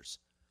the Dodgers.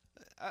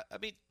 I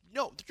mean,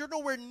 no, you're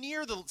nowhere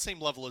near the same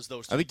level as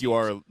those two. I think you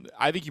are.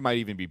 I think you might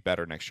even be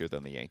better next year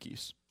than the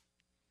Yankees,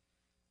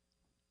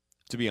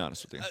 to be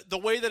honest with you. The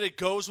way that it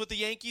goes with the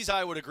Yankees,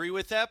 I would agree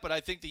with that, but I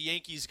think the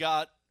Yankees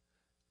got,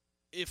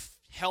 if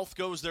health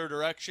goes their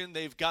direction,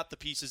 they've got the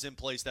pieces in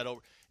place that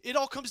It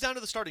all comes down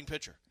to the starting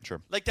pitcher.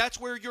 Sure. Like, that's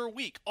where you're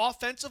weak.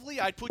 Offensively,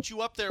 I'd put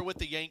you up there with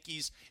the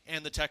Yankees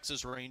and the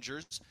Texas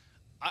Rangers.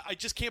 I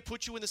just can't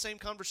put you in the same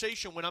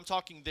conversation when I'm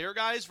talking their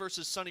guys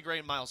versus Sonny Gray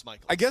and Miles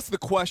Michaels. I guess the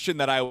question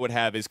that I would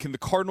have is, can the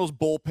Cardinals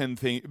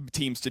bullpen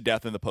teams to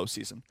death in the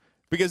postseason?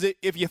 Because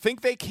if you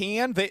think they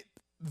can,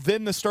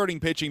 then the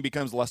starting pitching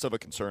becomes less of a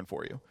concern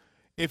for you.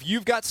 If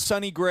you've got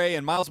Sonny Gray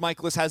and Miles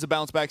Michaelis has a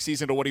bounce-back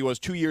season to what he was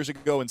 2 years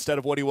ago instead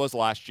of what he was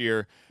last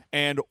year,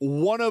 and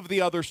one of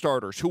the other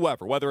starters,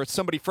 whoever, whether it's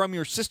somebody from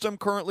your system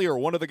currently or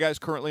one of the guys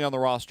currently on the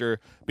roster,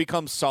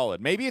 becomes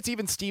solid. Maybe it's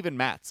even Steven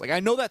Matz. Like, I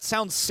know that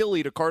sounds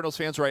silly to Cardinals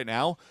fans right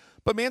now,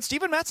 but, man,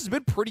 Steven Matz has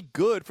been pretty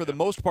good for the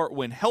most part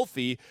when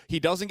healthy. He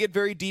doesn't get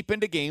very deep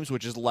into games,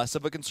 which is less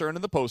of a concern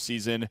in the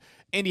postseason,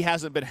 and he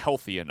hasn't been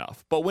healthy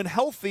enough. But when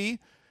healthy,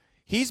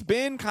 he's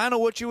been kind of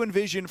what you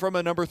envision from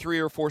a number 3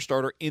 or 4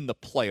 starter in the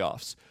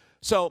playoffs.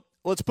 So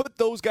let's put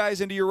those guys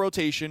into your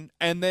rotation,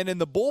 and then in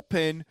the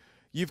bullpen,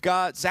 you've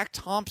got Zach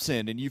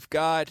Thompson, and you've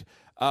got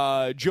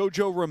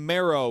JoJo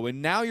Romero,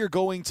 and now you're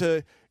going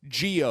to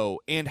Gio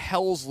and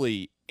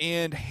Helsley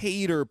and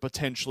Hader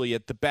potentially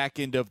at the back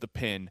end of the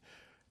pin.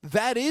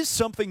 That is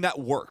something that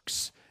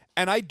works.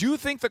 And I do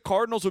think the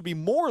Cardinals would be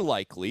more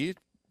likely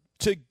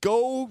to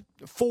go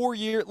 4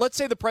 years. Let's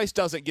say the price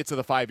doesn't get to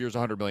the 5 years,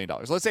 $100 million.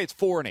 Let's say it's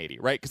 $480,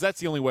 right? Because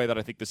that's the only way that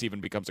I think this even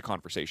becomes a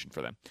conversation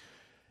for them.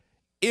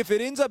 If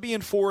it ends up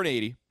being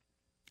 $480,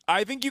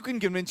 I think you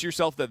can convince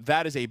yourself that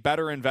that is a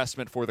better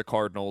investment for the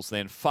Cardinals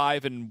than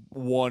 5 and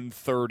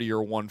 130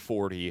 or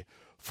 140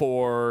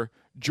 for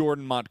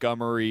Jordan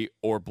Montgomery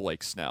or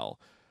Blake Snell.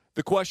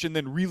 The question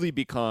then really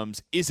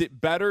becomes, is it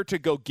better to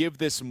go give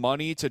this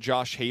money to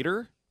Josh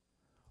Hader,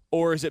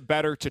 or is it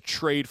better to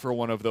trade for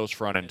one of those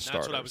front-end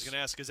starters? That's what I was going to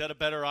ask. Is that a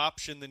better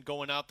option than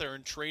going out there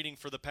and trading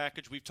for the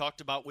package we've talked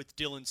about with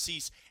Dylan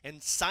Cease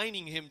and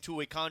signing him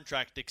to a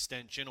contract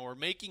extension, or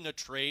making a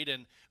trade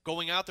and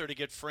going out there to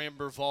get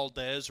Framber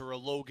Valdez or a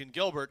Logan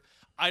Gilbert?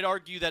 I'd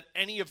argue that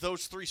any of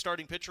those 3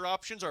 starting pitcher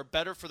options are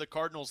better for the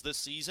Cardinals this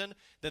season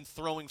than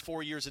throwing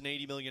 4 years and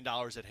 $80 million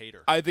at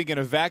Hader. I think in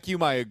a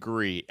vacuum, I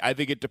agree. I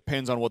think it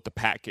depends on what the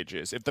package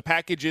is. If the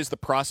package is the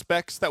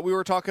prospects that we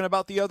were talking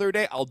about the other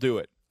day, I'll do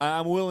it.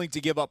 I'm willing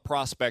to give up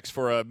prospects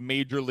for a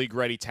major league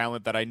ready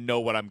talent that I know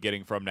what I'm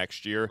getting from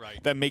next year.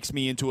 Right. That makes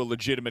me into a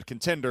legitimate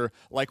contender,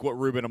 like what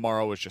Ruben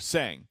Amaro was just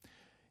saying.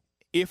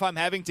 If I'm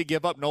having to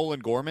give up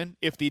Nolan Gorman,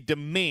 if the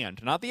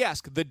demand, not the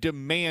ask, the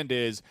demand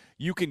is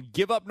you can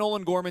give up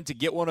Nolan Gorman to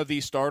get one of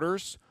these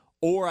starters,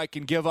 or I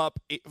can give up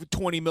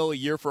 $20 million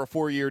a year for a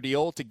 4-year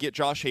deal to get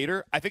Josh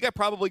Hader, I think I'd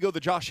probably go the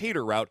Josh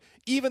Hader route,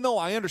 even though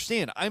I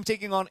understand I'm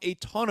taking on a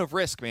ton of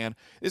risk, man.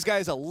 This guy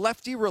is a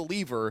lefty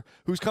reliever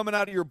who's coming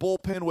out of your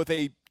bullpen with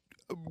a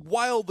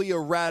wildly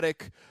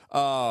erratic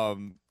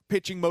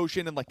pitching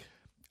motion. And, like,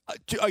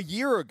 a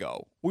year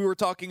ago, we were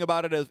talking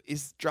about it as,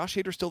 is Josh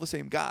Hader still the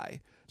same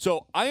guy?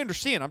 So I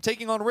understand. I'm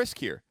taking on risk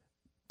here.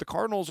 The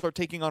Cardinals are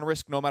taking on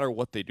risk no matter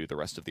what they do the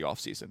rest of the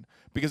offseason,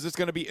 because it's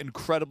going to be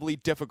incredibly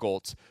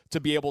difficult to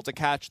be able to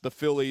catch the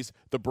Phillies,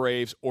 the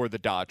Braves, or the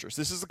Dodgers.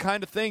 This is the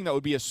kind of thing that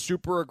would be a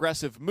super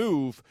aggressive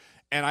move,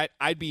 and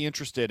I'd be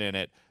interested in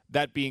it.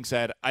 That being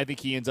said, I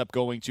think he ends up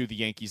going to the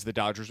Yankees, the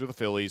Dodgers, or the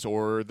Phillies,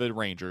 or the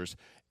Rangers,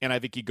 and I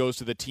think he goes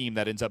to the team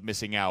that ends up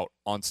missing out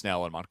on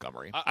Snell and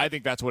Montgomery. I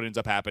think that's what ends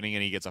up happening,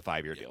 and he gets a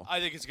 5-year deal. I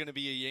think it's going to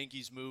be a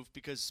Yankees move,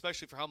 because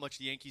especially for how much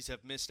the Yankees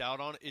have missed out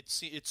on, it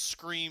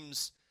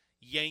screams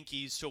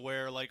Yankees to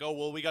where, like, oh,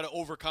 well, we got to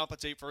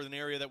overcompensate for an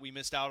area that we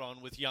missed out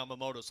on with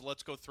Yamamoto, so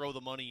let's go throw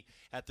the money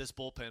at this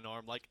bullpen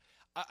arm. Like,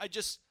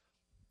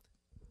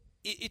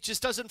 it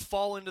just doesn't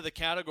fall into the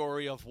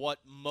category of what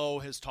Mo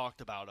has talked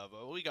about of,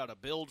 oh, we got to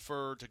build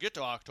to get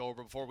to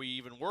October before we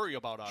even worry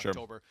about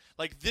October. Sure.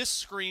 Like, this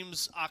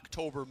screams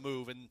October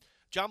move, and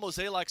John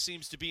Mozeliak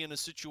seems to be in a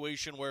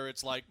situation where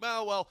it's like,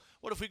 well,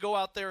 what if we go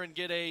out there and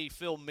get a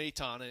Phil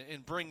Maton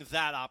and bring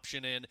that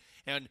option in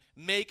and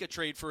make a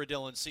trade for a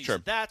Dylan Cease? Sure.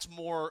 That's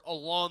more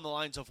along the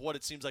lines of what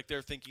it seems like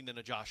they're thinking than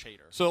a Josh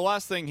Hader. So the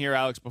last thing here,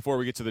 Alex, before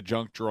we get to the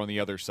junk drawer on the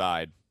other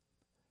side,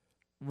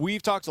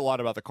 we've talked a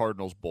lot about the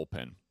Cardinals'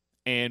 bullpen.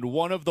 And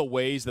one of the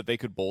ways that they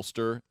could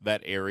bolster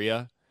that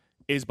area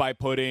is by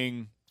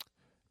putting,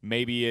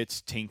 maybe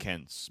it's Tink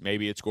Hence,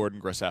 maybe it's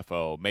Gordon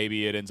Graceffo,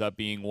 maybe it ends up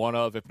being one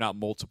of, if not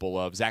multiple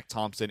of, Zach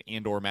Thompson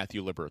and or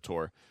Matthew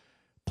Liberatore.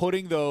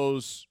 Putting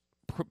those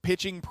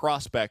pitching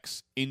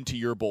prospects into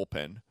your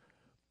bullpen.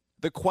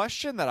 The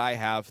question that I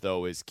have,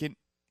 though, is can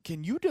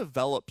you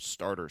develop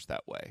starters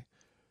that way?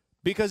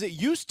 Because it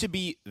used to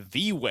be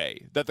the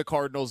way that the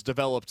Cardinals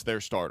developed their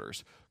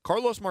starters.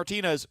 Carlos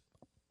Martinez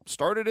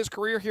started his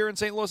career here in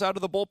St. Louis out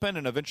of the bullpen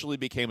and eventually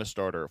became a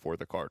starter for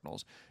the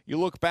Cardinals. You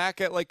look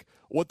back at, like,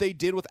 what they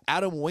did with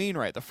Adam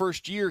Wainwright. The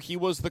first year he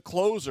was the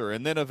closer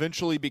and then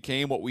eventually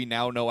became what we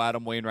now know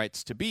Adam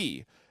Wainwright's to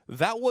be.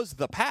 That was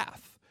the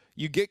path.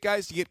 You get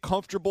guys to get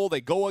comfortable,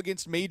 they go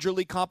against major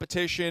league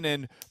competition,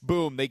 and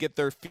boom, they get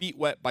their feet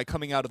wet by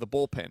coming out of the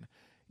bullpen.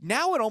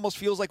 now it almost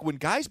feels like when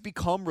guys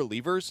become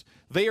relievers,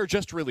 they are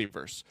just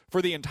relievers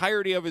for the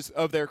entirety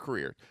of their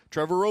career.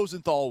 Trevor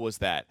Rosenthal was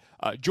that.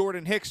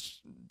 Jordan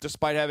Hicks,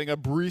 despite having a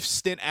brief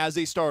stint as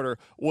a starter,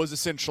 was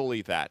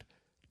essentially that.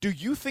 Do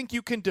you think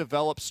you can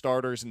develop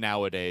starters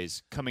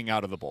nowadays coming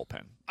out of the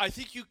bullpen? I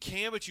think you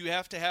can, but you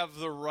have to have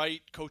the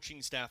right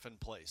coaching staff in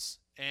place.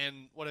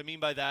 And what I mean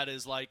by that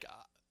is, like,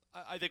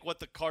 I think what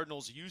the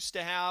Cardinals used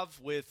to have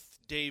with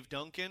Dave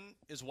Duncan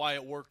is why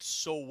it worked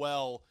so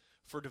well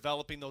for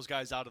developing those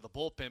guys out of the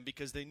bullpen,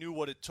 because they knew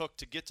what it took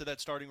to get to that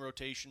starting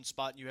rotation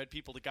spot, and you had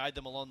people to guide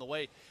them along the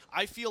way.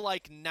 I feel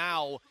like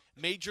now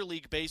Major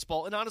League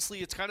Baseball, and honestly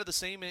it's kind of the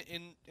same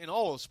in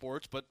all of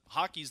sports, but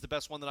hockey's the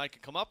best one that I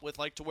could come up with,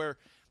 like to where,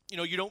 you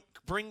know, you don't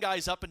bring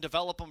guys up and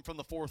develop them from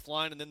the fourth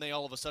line and then they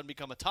all of a sudden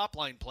become a top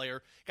line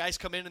player. Guys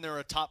come in and they're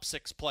a top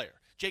 6 player.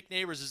 Jake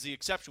Neighbors is the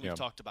exception we've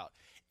talked about.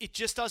 It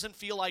just doesn't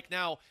feel like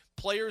now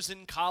players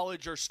in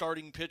college are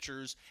starting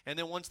pitchers, and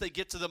then once they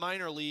get to the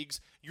minor leagues,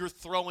 you're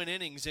throwing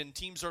innings, and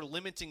teams are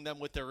limiting them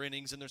with their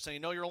innings, and they're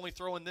saying, no, you're only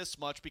throwing this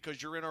much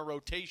because you're in our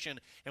rotation,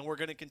 and we're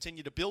going to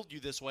continue to build you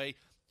this way.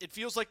 It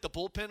feels like the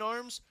bullpen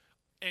arms,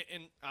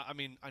 and I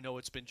mean, I know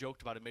it's been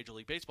joked about in Major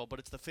League Baseball, but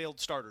it's the failed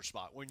starter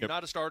spot. When you're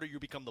not a starter, you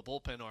become the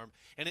bullpen arm,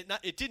 and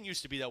it didn't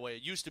used to be that way.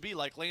 It used to be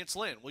like Lance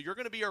Lynn. Well, you're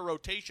going to be our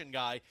rotation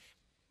guy,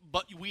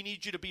 but we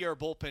need you to be our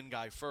bullpen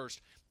guy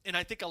first. And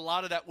I think a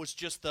lot of that was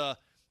just the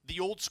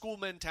old school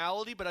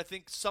mentality, but I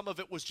think some of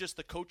it was just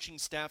the coaching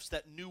staffs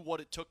that knew what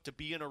it took to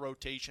be in a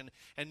rotation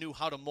and knew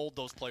how to mold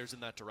those players in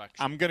that direction.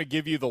 I'm going to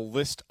give you the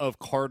list of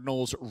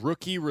Cardinals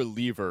rookie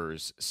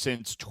relievers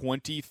since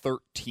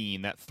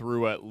 2013 that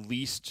threw at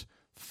least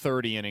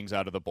 30 innings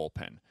out of the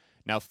bullpen.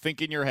 Now,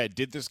 think in your head,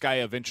 did this guy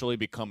eventually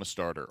become a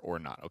starter or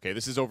not? Okay,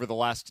 this is over the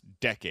last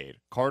decade.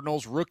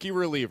 Cardinals rookie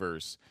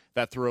relievers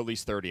that threw at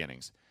least 30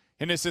 innings.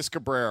 Genesis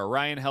Cabrera,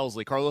 Ryan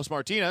Helsley, Carlos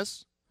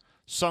Martinez,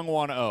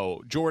 Sungwon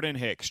Oh, Jordan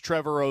Hicks,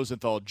 Trevor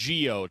Rosenthal,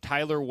 Gio,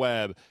 Tyler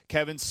Webb,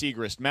 Kevin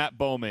Segrist, Matt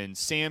Bowman,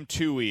 Sam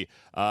Toohey,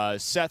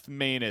 Seth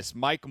Maness,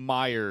 Mike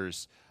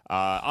Myers,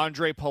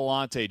 Andre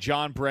Palante,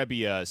 John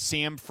Brebbia,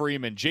 Sam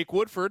Freeman, Jake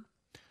Woodford,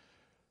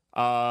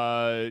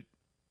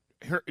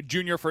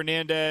 Junior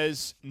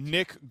Fernandez,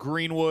 Nick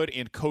Greenwood,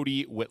 and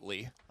Cody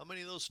Whitley. How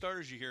many of those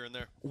starters you hear in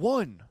there?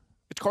 One.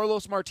 It's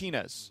Carlos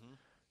Martinez. Mm-hmm.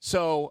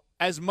 So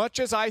as much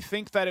as I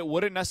think that it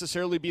wouldn't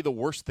necessarily be the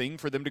worst thing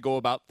for them to go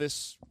about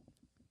this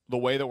the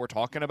way that we're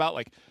talking about,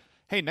 like,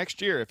 hey,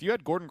 next year, if you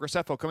had Gordon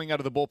Graceffo coming out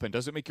of the bullpen,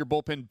 does it make your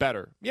bullpen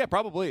better? Yeah,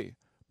 probably.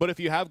 But if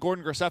you have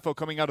Gordon Graceffo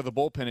coming out of the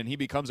bullpen and he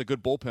becomes a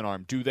good bullpen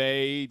arm, do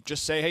they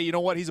just say, hey, you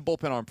know what, he's a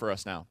bullpen arm for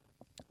us now?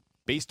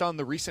 Based on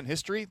the recent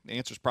history, the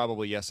answer is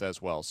probably yes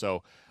as well.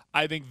 So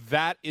I think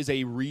that is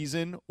a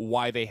reason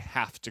why they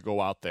have to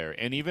go out there.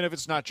 And even if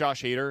it's not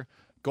Josh Hader,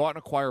 go out and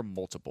acquire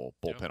multiple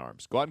bullpen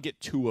arms. Go out and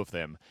get 2 of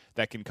them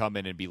that can come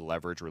in and be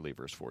leverage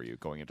relievers for you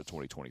going into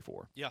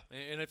 2024. Yeah,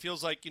 and it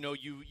feels like, you know,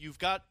 you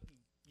got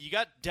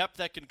depth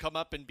that can come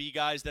up and be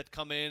guys that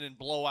come in and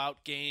blow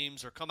out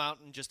games or come out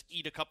and just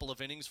eat a couple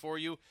of innings for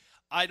you.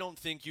 I don't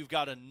think you've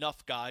got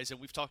enough guys, and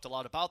we've talked a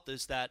lot about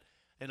this, that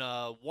in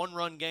a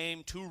 1-run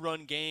game,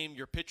 2-run game,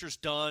 your pitcher's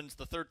done, it's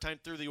the 3rd time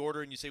through the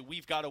order, and you say,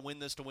 we've got to win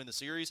this to win the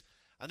series.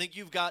 I think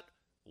you've got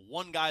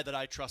one guy that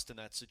I trust in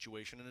that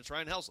situation, and it's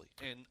Ryan Helsley,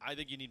 and I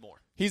think you need more.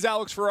 He's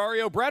Alex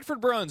Ferrario. Bradford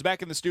Bruns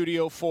back in the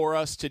studio for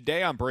us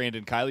today. I'm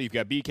Brandon Kiley. You've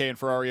got BK and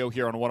Ferrario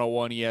here on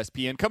 101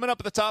 ESPN. Coming up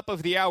at the top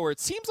of the hour, it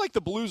seems like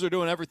the Blues are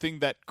doing everything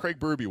that Craig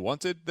Berube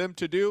wanted them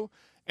to do,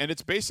 and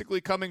it's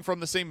basically coming from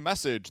the same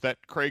message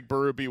that Craig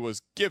Berube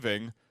was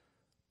giving,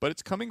 but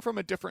it's coming from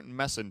a different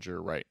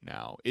messenger right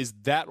now. Is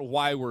that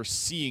why we're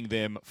seeing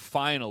them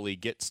finally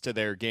gets to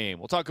their game?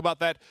 We'll talk about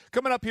that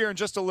coming up here in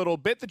just a little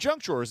bit. The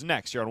Junk Drawer is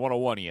next here on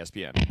 101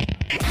 ESPN.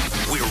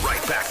 We're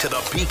right back to the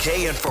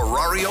BK and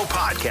Ferrario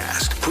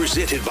podcast,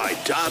 presented by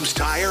Dobbs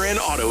Tire and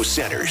Auto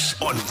Centers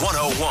on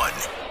 101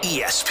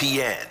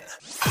 ESPN.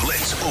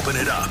 Let's open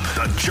it up.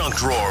 The Junk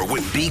Drawer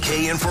with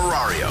BK and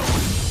Ferrario.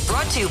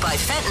 Brought to you by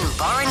Fenton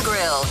Bar and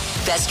Grill.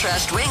 Best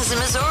trashed wings in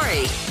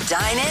Missouri.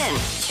 Dine in,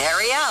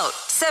 carry out,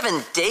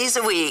 7 days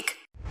a week.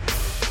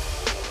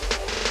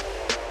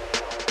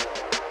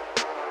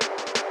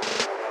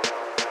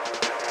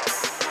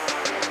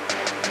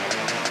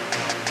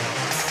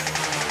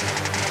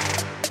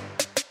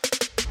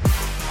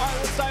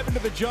 Dive into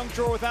the Junk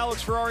Drawer with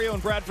Alex Ferrario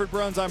and Bradford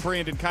Bruns. I'm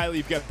Brandon Kiley.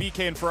 You've got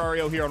BK and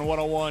Ferrario here on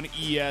 101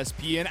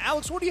 ESPN.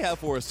 Alex, what do you have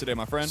for us today,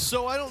 my friend?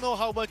 So I don't know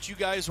how much you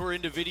guys were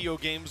into video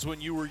games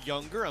when you were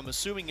younger. I'm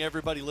assuming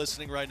everybody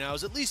listening right now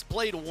has at least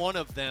played one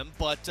of them.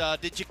 But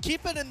did you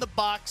keep it in the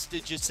box?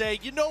 Did you say,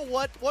 you know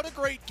what? What a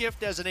great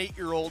gift as an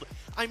 8-year-old.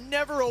 I'm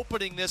never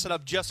opening this, and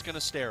I'm just going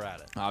to stare at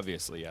it.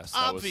 Obviously, yes.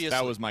 Obviously.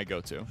 That was my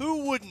go-to.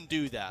 Who wouldn't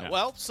do that? Yeah.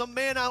 Well, some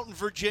man out in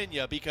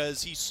Virginia,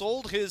 because he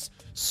sold his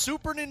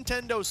Super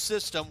Nintendo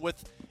system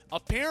with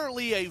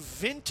apparently a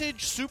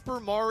vintage Super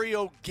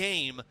Mario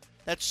game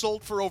that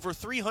sold for over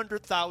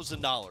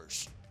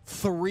 $300,000.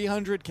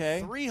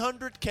 $300K?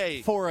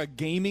 $300K. For a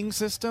gaming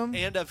system?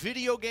 And a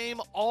video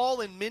game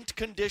all in mint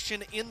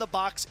condition in the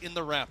box, in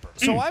the wrapper.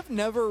 So I've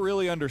never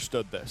really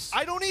understood this.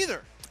 I don't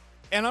either.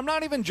 And I'm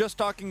not even just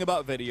talking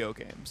about video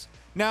games.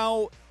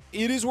 Now,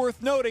 it is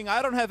worth noting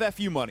I don't have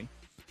FU money.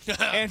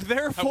 And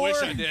therefore, I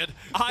wish I did.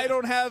 I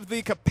don't have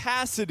the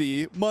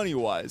capacity,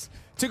 money-wise,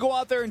 to go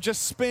out there and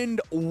just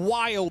spend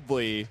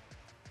wildly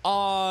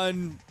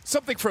on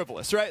something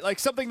frivolous, right? Like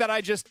something that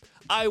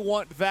I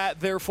want that,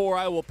 therefore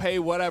I will pay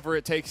whatever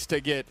it takes to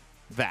get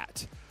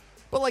that.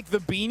 But like the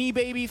Beanie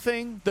Baby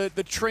thing, the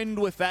trend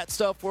with that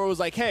stuff where it was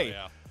like, hey,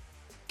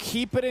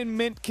 keep it in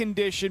mint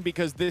condition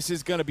because this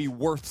is going to be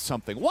worth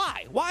something.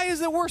 Why? Why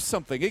is it worth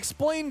something?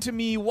 Explain to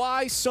me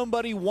why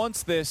somebody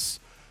wants this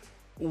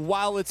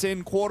while it's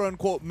in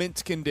quote-unquote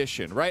mint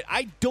condition, right?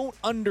 I don't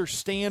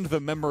understand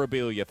the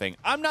memorabilia thing.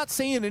 I'm not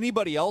saying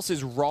anybody else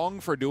is wrong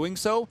for doing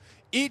so.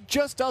 It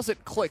just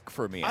doesn't click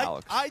for me,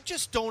 Alex. I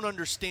just don't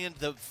understand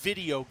the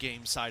video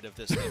game side of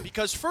this thing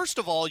because, first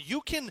of all,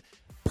 you can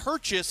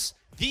purchase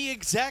the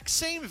exact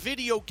same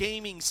video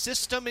gaming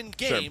system and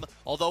game,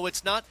 although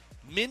it's not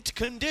mint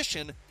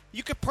condition.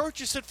 You could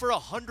purchase it for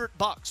 $100,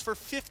 for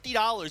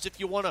 $50 if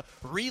you want to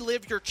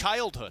relive your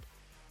childhood.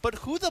 But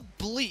who the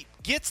bleep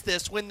gets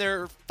this when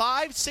they're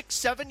 5, 6,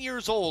 7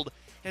 years old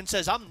and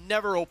says, I'm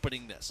never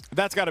opening this?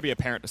 That's got to be a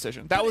parent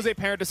decision. That was a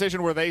parent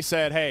decision where they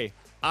said, hey,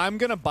 I'm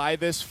going to buy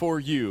this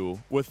for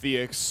you with the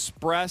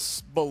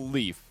express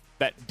belief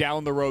that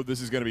down the road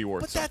this is going to be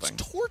worth something. But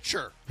that's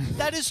torture.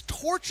 That is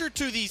torture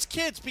to these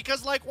kids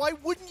because, like, why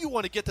wouldn't you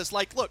want to get this?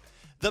 Like, look,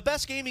 the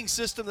best gaming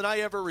system that I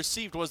ever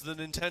received was the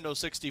Nintendo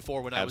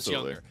 64 when I was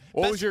younger.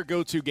 What was your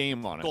go-to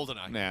game on it?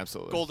 GoldenEye. Yeah,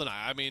 absolutely.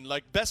 GoldenEye. I mean,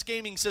 like, best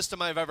gaming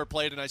system I've ever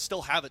played, and I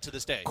still have it to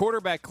this day.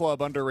 Quarterback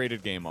Club,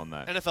 underrated game on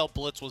that. NFL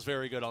Blitz was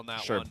very good on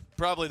that one.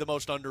 Probably the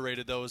most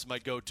underrated, though, is my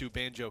go-to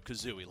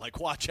Banjo-Kazooie. Like,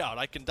 watch out.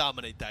 I can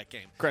dominate that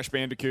game. Crash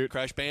Bandicoot.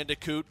 Crash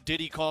Bandicoot.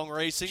 Diddy Kong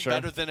Racing.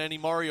 Better than any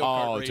Mario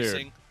Kart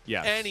racing. Dude.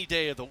 Yes. Any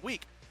day of the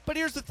week. But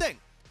here's the thing.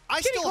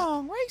 Diddy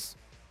Kong Race.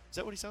 Is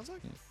that what he sounds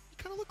like? You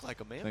kind of look like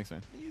him, man. Thanks,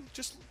 man. You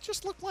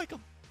just look like him.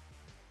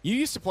 You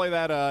used to play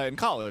that in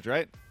college,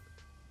 right?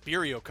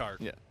 Ferrario kart.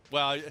 Yeah.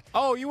 Well,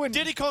 you wouldn't.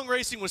 Diddy Kong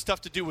Racing was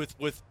tough to do with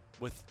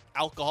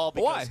alcohol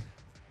because why?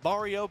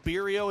 Mario,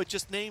 Birrio, it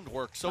just named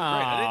worked so great.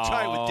 I didn't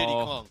try it with Diddy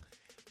Kong.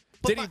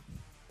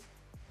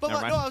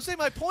 I was saying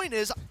my point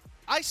is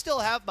I still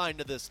have mine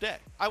to this day.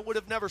 I would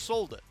have never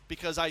sold it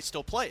because I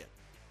still play it.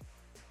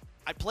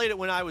 I played it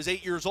when I was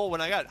 8 years old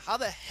when I got it. How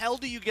the hell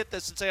do you get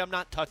this and say I'm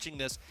not touching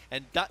this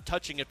and not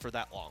touching it for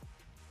that long?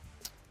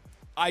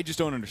 I just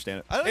don't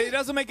understand it. It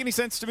doesn't make any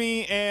sense to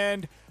me,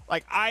 and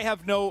like I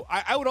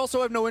would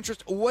also have no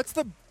interest. What's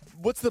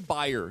the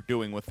buyer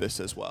doing with this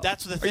as well?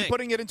 That's the thing. Are you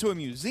putting it into a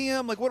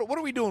museum? Like what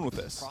are we doing with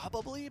this?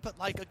 Probably, but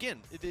like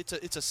again,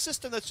 it's a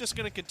system that's just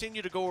going to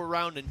continue to go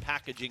around in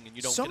packaging, and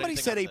you don't. Somebody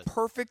get said a out of it.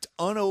 perfect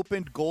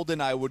unopened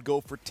GoldenEye would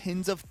go for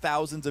tens of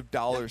thousands of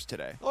dollars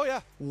today. Oh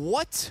yeah.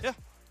 What? Yeah.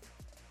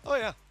 Oh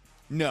yeah.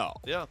 No.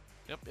 Yeah.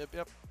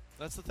 Yep.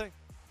 That's the thing.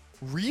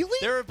 Really?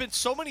 There have been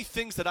so many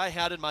things that I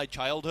had in my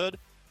childhood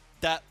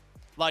that,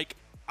 like,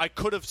 I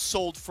could have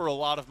sold for a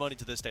lot of money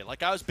to this day.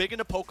 Like, I was big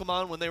into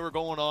Pokemon when they were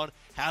going on,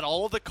 had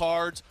all of the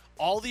cards,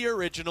 all the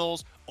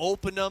originals,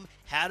 opened them,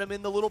 had them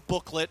in the little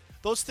booklet.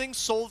 Those things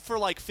sold for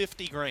like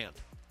 $50,000.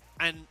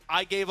 And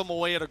I gave them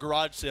away at a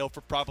garage sale for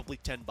probably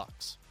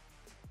 $10.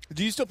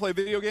 Do you still play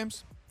video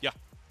games? Yeah.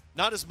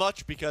 Not as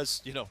much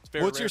because, it's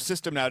very What's rare. your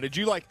system now?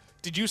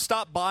 Did you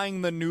stop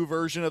buying the new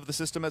version of the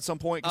system at some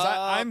point?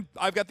 Because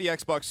I've got the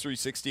Xbox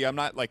 360. I'm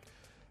not like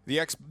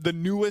the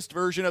newest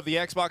version of the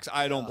Xbox.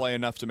 I don't play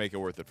enough to make it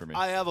worth it for me.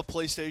 I have a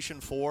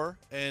PlayStation 4,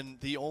 and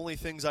the only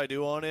things I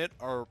do on it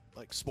are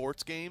like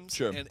sports games.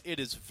 Sure. And it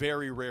is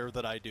very rare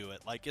that I do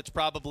it. Like, it's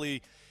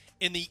probably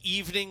in the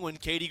evening when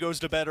Katie goes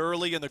to bed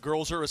early and the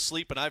girls are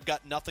asleep and I've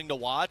got nothing to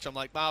watch. I'm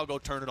like, I'll go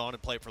turn it on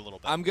and play for a little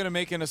bit. I'm going to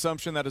make an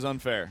assumption that is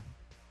unfair.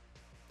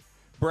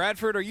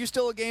 Bradford, are you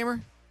still a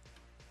gamer?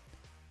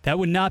 That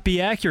would not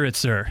be accurate,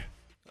 sir.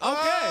 Okay.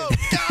 Oh,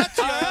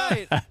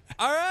 gotcha.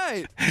 All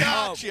right.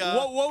 Gotcha.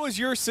 What was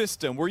your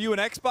system? Were you an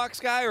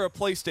Xbox guy or a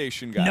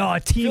PlayStation guy? No, a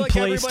Team I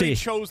feel like PlayStation. Everybody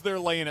chose their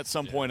lane at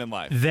some point in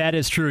life. That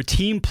is true.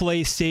 Team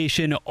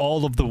PlayStation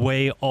all of the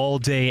way, all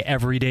day,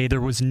 every day.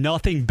 There was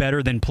nothing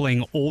better than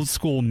playing old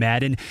school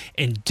Madden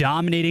and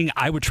dominating.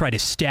 I would try to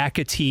stack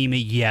a team,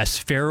 yes,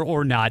 fair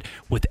or not,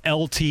 with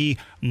LT,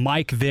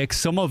 Mike Vick.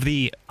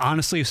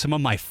 Honestly, some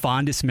of my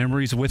fondest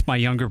memories with my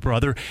younger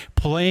brother,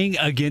 playing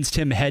against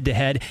him head to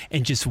head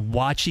and just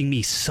watching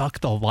me suck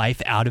the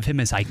life out of him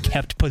as I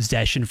kept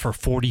possession for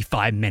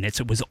 45 minutes.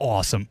 It was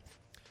awesome.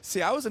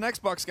 See, I was an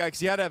Xbox guy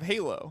because you had to have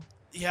Halo.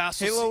 Yeah,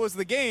 Halo was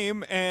the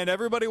game, and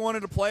everybody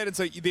wanted to play it, and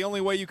so the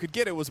only way you could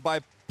get it was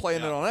by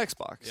playing it on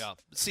Xbox. Yeah.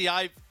 See,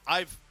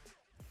 I've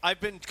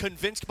been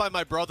convinced by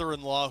my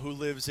brother-in-law who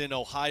lives in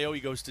Ohio.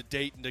 He goes to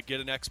Dayton to get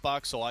an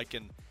Xbox so I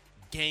can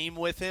game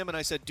with him. And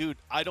I said, dude,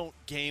 I don't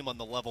game on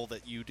the level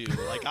that you do.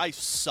 Like, I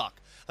suck.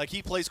 Like,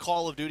 he plays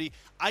Call of Duty.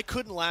 I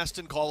couldn't last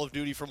in Call of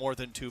Duty for more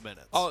than 2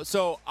 minutes. Oh,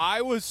 so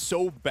I was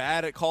so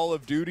bad at Call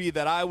of Duty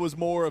that I was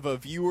more of a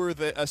viewer,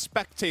 a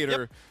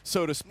spectator,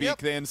 so to speak,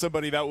 than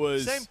somebody that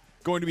was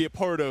going to be a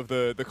part of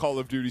the Call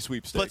of Duty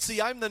sweepstakes. But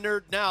see, I'm the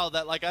nerd now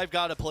that, like, I've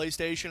got a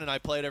PlayStation and I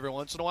play it every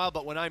once in a while,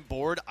 but when I'm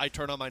bored, I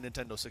turn on my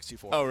Nintendo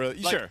 64. Oh, really?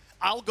 Like, Sure.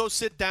 I'll go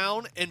sit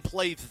down and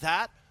play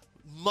that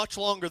much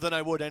longer than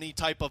I would any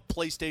type of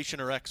PlayStation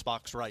or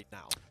Xbox right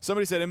now.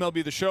 Somebody said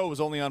MLB The Show was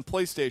only on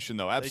PlayStation,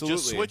 though. Absolutely.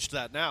 They just switched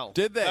that now.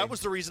 Did they? That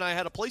was the reason I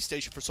had a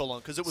PlayStation for so long,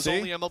 because it was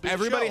only MLB The Show.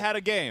 Everybody had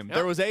a game. Yep.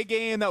 There was a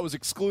game that was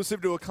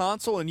exclusive to a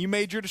console, and you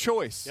made your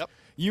choice. Yep.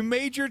 You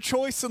made your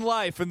choice in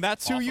life, and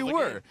that's who you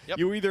were. Yep.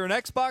 You were either an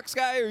Xbox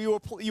guy or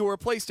you were a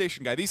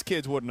PlayStation guy. These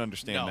kids wouldn't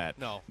understand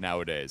that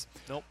nowadays.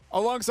 Nope.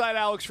 Alongside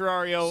Alex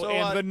Ferrario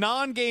and the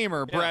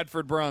non-gamer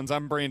Bradford Bruns,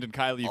 I'm Brandon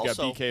Kiley. You've got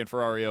BK and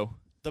Ferrario.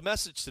 The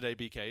message today,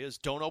 BK, is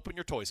don't open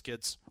your toys,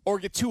 kids. Or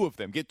get two of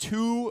them. Get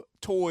two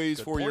toys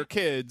for your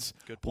kids.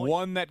 Good point.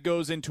 One that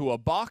goes into a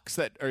box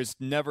that is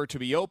never to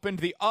be opened.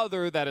 The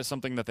other that is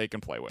something that they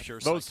can play with. Pure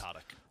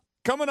psychotic.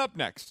 Coming up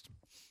next.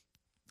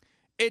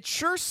 It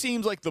sure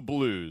seems like the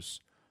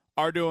Blues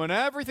are doing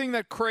everything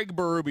that Craig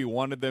Berube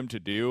wanted them to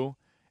do,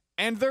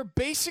 and they're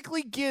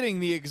basically getting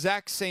the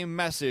exact same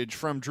message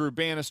from Drew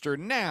Bannister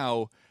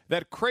now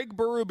that Craig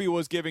Berube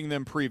was giving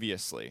them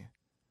previously.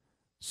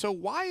 So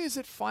why is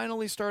it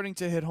finally starting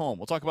to hit home?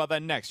 We'll talk about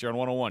that next here on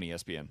 101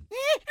 ESPN.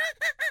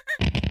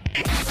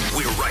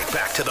 We're right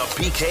back to the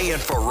BK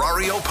and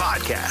Ferrario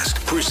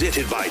podcast,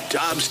 presented by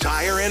Dobbs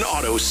Tire and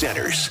Auto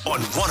Centers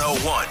on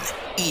 101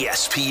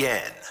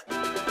 ESPN.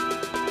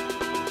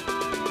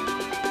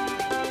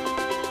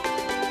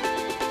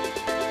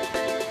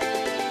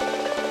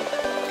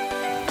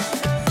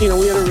 You know,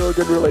 we had a really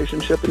good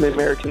relationship in the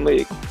American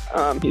League.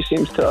 He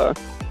seems to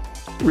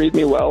read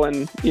me well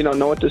and,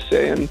 know what to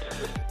say. And,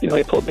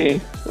 he pulled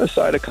me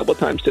aside a couple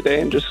times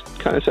today and just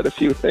kind of said a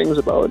few things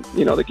about,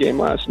 the game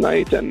last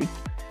night. And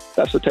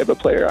that's the type of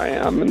player I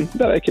am and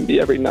that I can be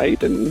every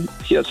night. And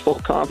he has full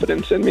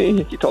confidence in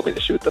me. He told me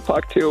to shoot the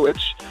puck too,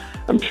 which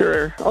I'm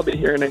sure I'll be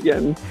hearing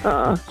again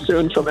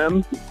soon from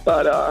him.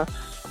 But,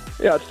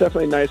 yeah, it's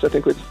definitely nice. I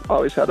think we've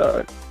always had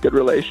a good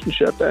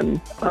relationship,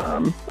 and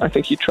I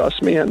think he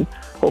trusts me, and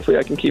hopefully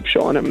I can keep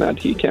showing him that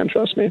he can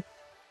trust me.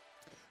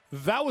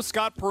 That was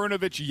Scott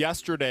Perunovich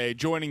yesterday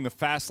joining the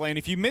Fast Lane.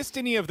 If you missed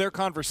any of their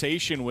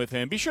conversation with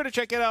him, be sure to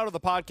check it out on the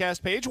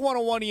podcast page.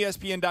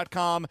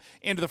 101ESPN.com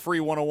and the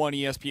free 101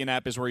 ESPN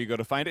app is where you go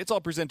to find it. It's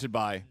all presented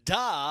by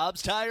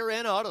Dobbs Tire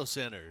and Auto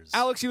Centers.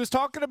 Alex, he was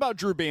talking about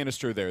Drew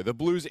Bannister there, the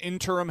Blues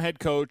interim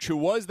head coach who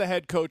was the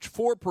head coach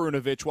for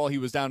Perunovich while he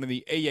was down in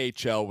the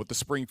AHL with the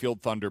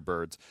Springfield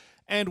Thunderbirds.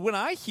 And when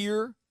I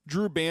hear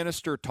Drew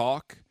Bannister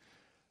talk,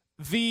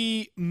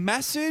 the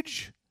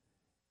message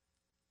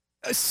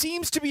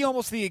seems to be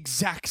almost the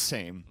exact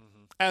same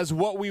as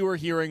what we were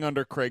hearing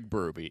under Craig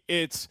Berube.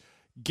 It's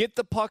get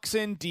the pucks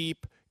in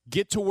deep,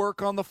 get to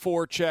work on the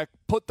forecheck,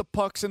 put the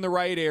pucks in the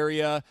right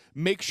area,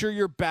 make sure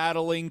you're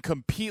battling,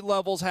 compete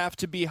levels have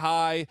to be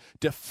high,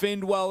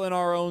 defend well in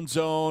our own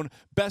zone,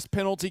 best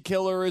penalty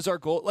killer is our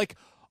goal. Like,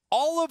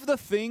 all of the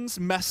things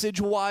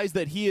message-wise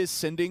that he is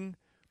sending,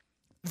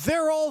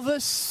 they're all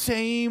the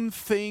same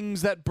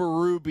things that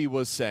Berube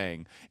was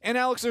saying. And,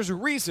 Alex, there's a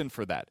reason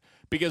for that.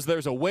 Because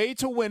there's a way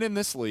to win in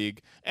this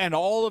league, and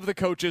all of the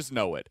coaches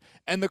know it.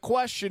 And the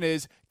question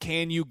is,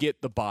 can you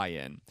get the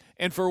buy-in?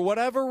 And for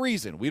whatever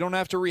reason, we don't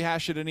have to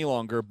rehash it any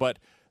longer, but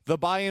the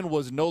buy-in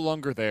was no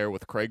longer there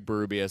with Craig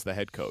Berube as the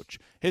head coach.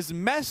 His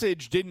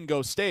message didn't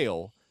go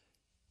stale.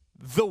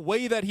 The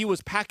way that he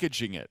was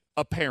packaging it,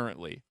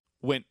 apparently,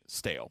 went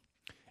stale.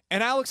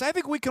 And, Alex, I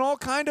think we can all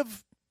kind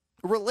of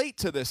relate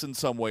to this in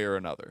some way or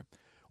another.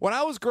 When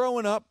I was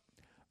growing up,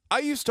 I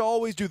used to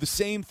always do the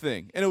same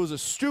thing, and it was a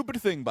stupid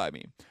thing by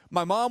me.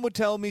 My mom would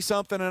tell me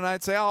something, and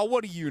I'd say, oh,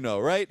 what do you know,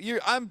 right?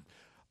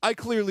 I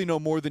clearly know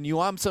more than you.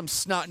 I'm some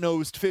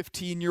snot-nosed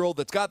 15-year-old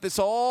that's got this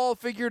all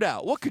figured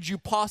out. What could you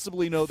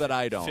possibly know that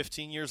I don't?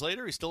 15 years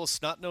later, he's still a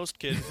snot-nosed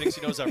kid who thinks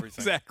he knows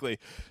everything. Exactly.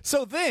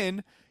 So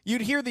then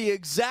you'd hear the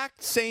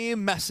exact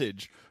same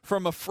message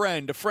from a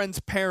friend's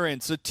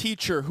parents, a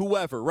teacher,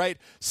 whoever, right?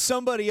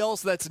 Somebody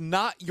else that's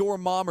not your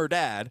mom or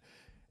dad,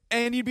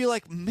 and you'd be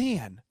like,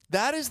 man,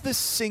 that is the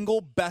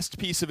single best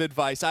piece of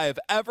advice I have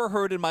ever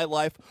heard in my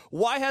life.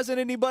 Why hasn't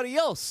anybody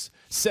else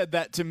said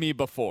that to me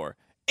before?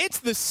 It's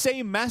the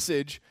same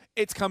message.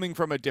 It's coming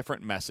from a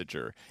different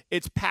messenger.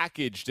 It's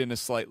packaged in a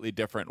slightly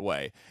different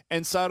way.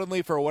 And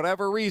suddenly, for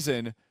whatever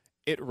reason,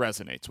 it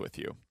resonates with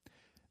you.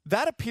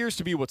 That appears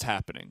to be what's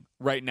happening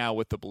right now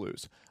with the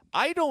Blues.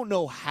 I don't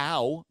know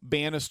how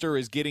Bannister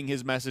is getting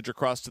his message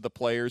across to the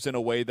players in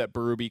a way that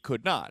Berube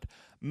could not.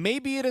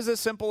 Maybe it is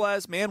as simple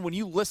as, man, when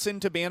you listen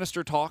to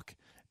Bannister talk,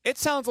 it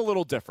sounds a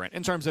little different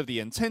in terms of the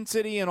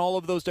intensity and all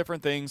of those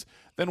different things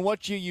than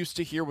what you used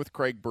to hear with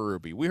Craig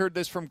Berube. We heard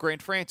this from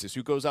Grant Francis,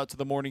 who goes out to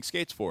the morning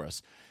skates for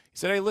us. He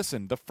said, hey,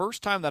 listen, the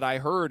first time that I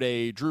heard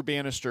a Drew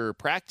Bannister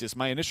practice,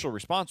 my initial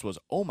response was,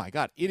 oh my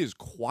God, it is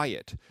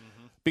quiet.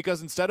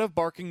 Because instead of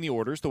barking the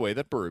orders the way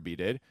that Berube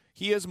did,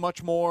 He is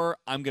much more,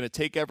 I'm going to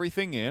take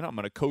everything in. I'm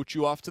going to coach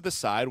you off to the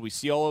side. We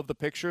see all of the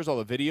pictures, all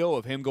the video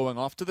of him going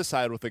off to the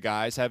side with the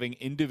guys, having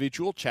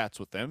individual chats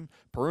with them.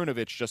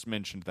 Perunovic just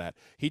mentioned that.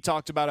 He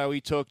talked about how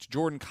he took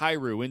Jordan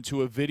Kyrou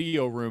into a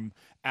video room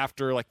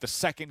after like the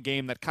second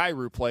game that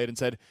Kyrou played and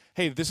said,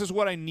 hey, this is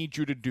what I need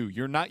you to do.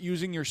 You're not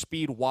using your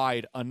speed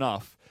wide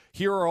enough.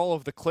 Here are all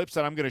of the clips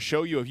that I'm going to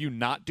show you of you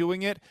not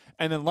doing it,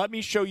 and then let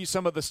me show you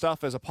some of the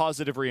stuff as a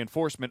positive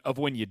reinforcement of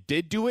when you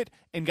did do it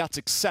and got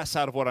success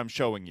out of what I'm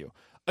showing you.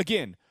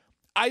 Again,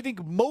 I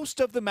think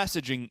most of the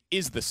messaging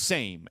is the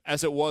same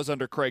as it was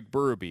under Craig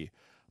Berube,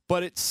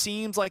 but it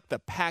seems like the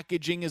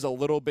packaging is a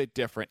little bit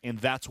different, and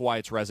that's why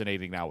it's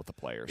resonating now with the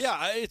players.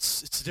 Yeah,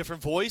 it's a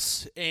different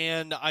voice,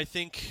 and I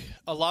think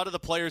a lot of the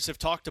players have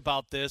talked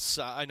about this.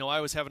 I know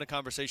I was having a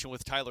conversation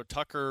with Tyler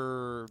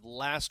Tucker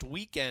last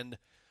weekend,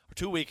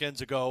 2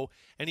 weekends ago,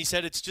 and he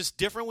said it's just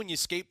different when you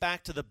skate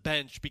back to the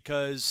bench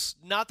because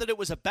not that it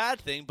was a bad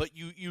thing, but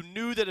you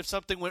knew that if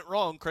something went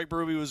wrong, Craig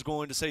Berube was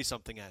going to say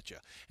something at you.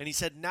 And he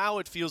said now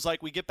it feels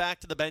like we get back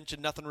to the bench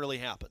and nothing really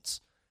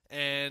happens.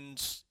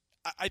 And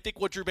I think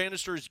what Drew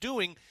Bannister is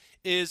doing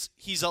is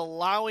he's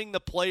allowing the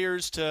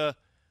players to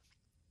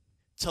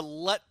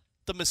let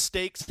the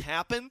mistakes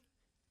happen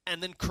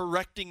and then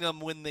correcting them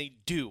when they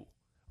do,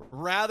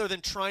 rather than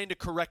trying to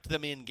correct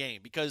them in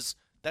game, because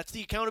that's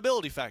the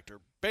accountability factor.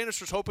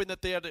 Bannister's hoping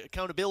that the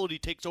accountability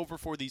takes over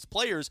for these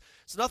players.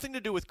 It's nothing to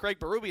do with Craig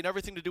Berube and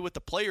everything to do with the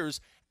players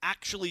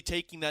actually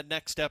taking that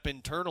next step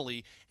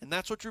internally, and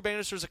that's what Drew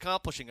Bannister's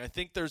accomplishing. I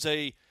think there's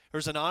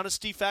an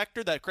honesty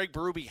factor that Craig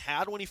Berube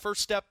had when he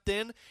first stepped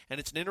in, and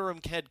it's an interim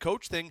head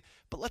coach thing.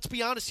 But let's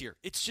be honest here.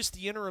 It's just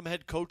the interim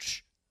head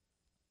coach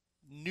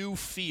new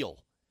feel.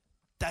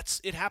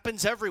 It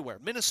happens everywhere.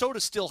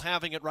 Minnesota's still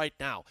having it right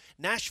now.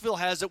 Nashville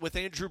has it with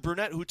Andrew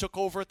Brunette, who took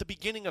over at the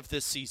beginning of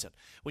this season.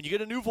 When you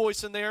get a new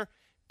voice in there,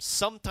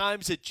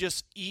 sometimes it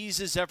just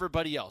eases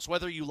everybody else.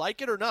 Whether you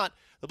like it or not,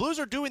 the Blues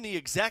are doing the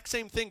exact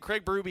same thing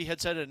Craig Berube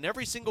had said in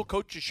every single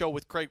coach's show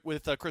with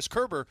Chris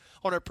Kerber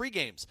on our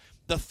pregames.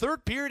 The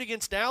third period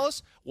against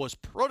Dallas was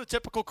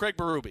prototypical Craig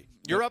Berube.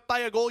 You're up by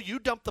a goal, you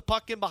dump the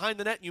puck in behind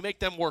the net, and you make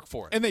them work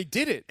for it. And they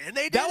did it.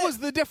 That was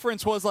the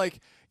difference, was like,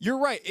 you're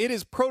right, it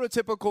is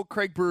prototypical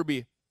Craig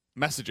Berube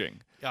messaging.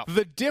 Yeah.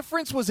 The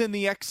difference was in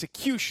the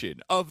execution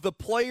of the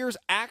players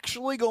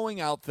actually going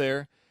out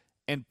there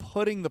and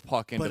putting the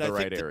puck into the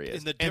right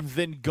areas, and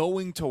then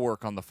going to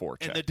work on the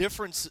forecheck. And the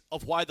difference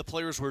of why the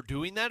players were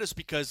doing that is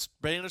because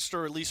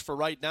Bannister, at least for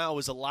right now,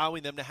 is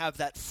allowing them to have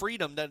that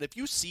freedom that if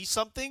you see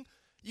something,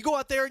 you go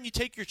out there and you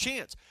take your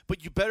chance.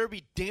 But you better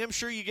be damn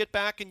sure you get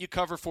back and you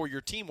cover for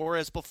your team.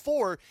 Whereas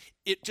before,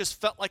 it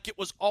just felt like it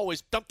was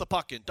always dump the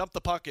puck in, dump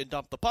the puck in,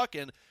 dump the puck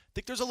in. I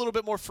think there's a little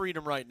bit more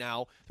freedom right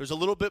now. There's a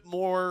little bit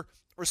more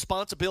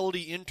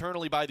responsibility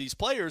internally by these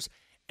players.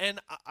 And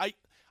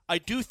I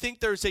do think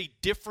there's a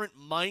different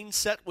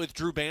mindset with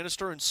Drew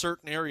Bannister in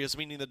certain areas,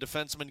 meaning the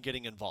defenseman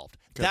getting involved.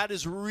 Okay. That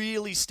is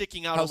really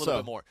sticking out a little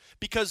bit more.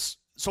 Because,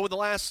 so in the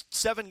last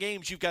 7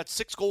 games, you've got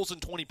 6 goals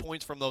and 20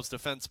 points from those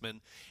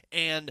defensemen.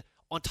 And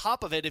on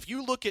top of it, if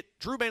you look at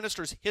Drew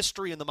Bannister's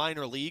history in the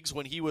minor leagues,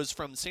 when he was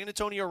from San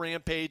Antonio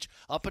Rampage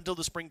up until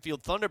the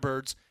Springfield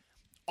Thunderbirds,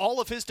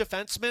 all of his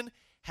defensemen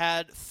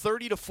had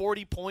 30 to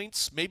 40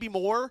 points, maybe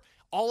more.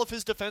 All of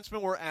his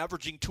defensemen were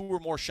averaging 2 or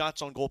more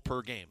shots on goal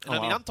per game.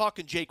 And I'm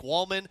talking Jake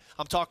Wallman.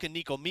 I'm talking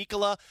Nico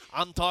Mikkola.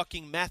 I'm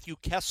talking Matthew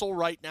Kessel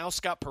right now.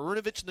 Scott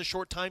Perunovic in the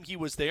short time he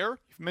was there.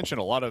 You've mentioned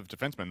a lot of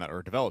defensemen that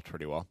are developed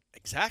pretty well.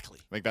 Exactly.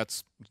 I think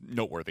that's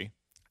noteworthy.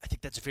 I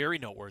think that's very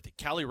noteworthy.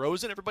 Calle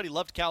Rosen, everybody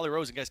loved Calle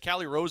Rosen. Guys,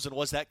 Calle Rosen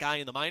was that guy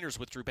in the minors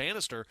with Drew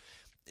Bannister.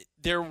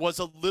 There was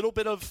a little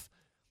bit of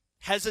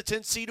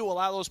hesitancy to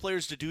allow those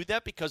players to do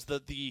that because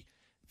the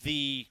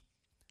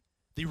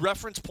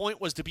reference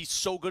point was to be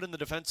so good in the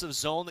defensive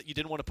zone that you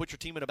didn't want to put your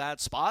team in a bad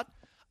spot.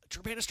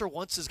 Drew Bannister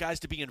wants his guys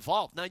to be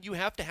involved. Now, you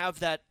have to have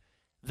that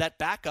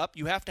backup.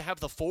 You have to have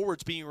the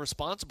forwards being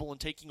responsible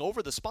and taking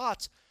over the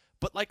spots.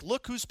 But,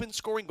 look who's been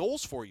scoring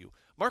goals for you.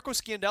 Marco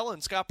Scandella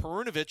and Scott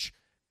Perunovic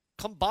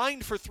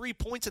combined for 3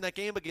 points in that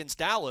game against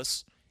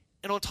Dallas.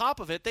 And on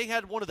top of it, they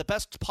had one of the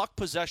best puck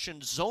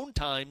possession zone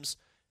times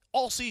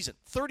all season.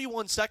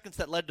 31 seconds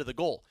that led to the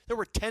goal. There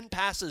were 10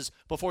 passes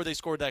before they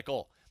scored that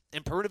goal.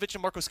 And Perunovic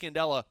and Marco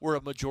Scandella were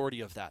a majority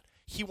of that.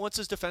 He wants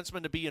his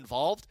defensemen to be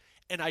involved,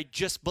 and I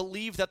just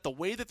believe that the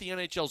way that the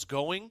NHL's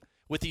going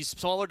with these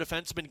smaller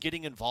defensemen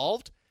getting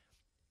involved,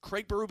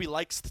 Craig Berube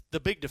likes the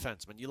big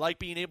defenseman. You like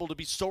being able to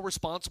be so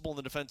responsible in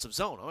the defensive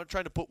zone. I'm not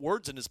trying to put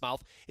words in his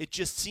mouth. It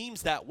just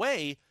seems that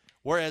way,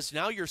 whereas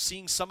now you're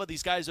seeing some of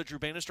these guys that Drew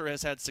Bannister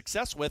has had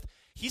success with.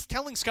 He's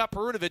telling Scott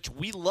Perunovic,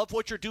 we love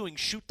what you're doing.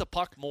 Shoot the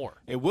puck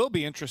more. It will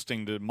be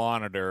interesting to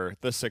monitor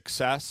the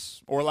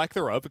success, or lack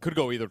thereof, it could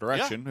go either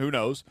direction, who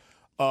knows,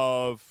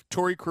 of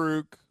Torrey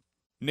Krug,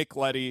 Nick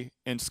Leddy,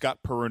 and Scott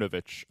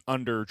Perunovic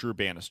under Drew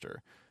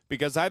Bannister.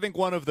 Because I think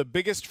one of the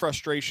biggest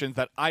frustrations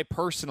that I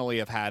personally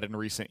have had in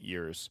recent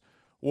years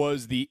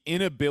was the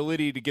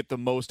inability to get the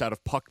most out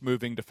of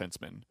puck-moving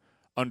defensemen.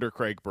 under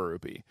Craig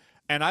Berube.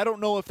 And I don't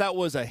know if that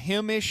was a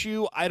him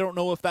issue. I don't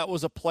know if that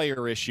was a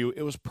player issue.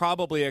 It was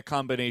probably a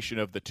combination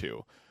of the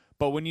two.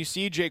 But when you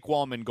see Jake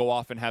Wallman go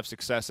off and have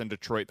success in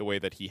Detroit the way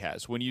that he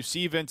has, when you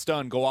see Vince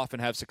Dunn go off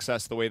and have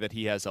success the way that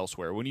he has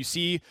elsewhere, when you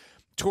see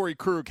Torrey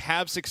Krug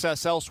have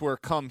success elsewhere,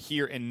 come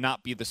here and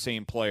not be the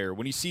same player,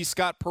 when you see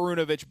Scott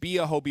Perunovich be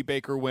a Hobie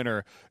Baker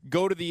winner,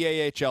 go to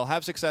the AHL,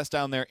 have success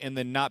down there, and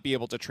then not be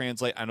able to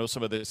translate, I know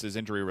some of this is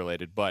injury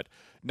related, but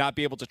not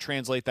be able to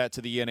translate that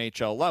to the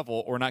NHL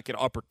level or not get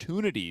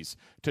opportunities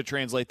to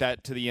translate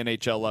that to the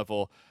NHL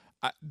level,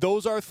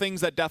 those are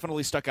things that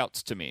definitely stuck out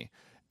to me.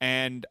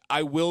 And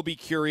I will be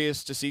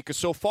curious to see, because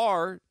so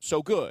far,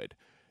 so good.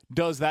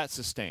 Does that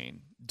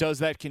sustain? Does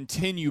that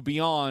continue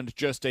beyond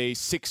just a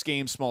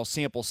 6-game small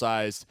sample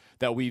size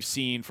that we've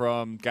seen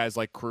from guys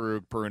like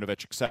Krug,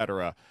 Perunovich,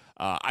 etc.?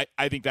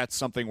 I think that's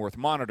something worth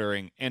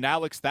monitoring. And,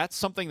 Alex, that's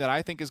something that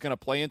I think is going to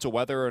play into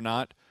whether or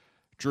not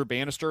Drew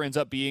Bannister ends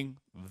up being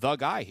the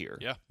guy here.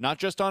 Yeah. Not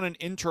just on an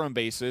interim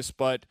basis,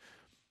 but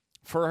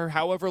for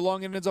however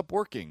long it ends up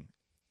working.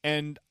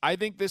 And I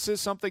think this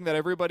is something that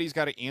everybody's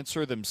got to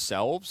answer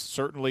themselves.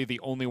 Certainly the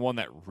only one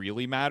that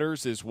really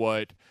matters is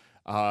what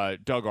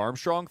Doug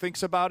Armstrong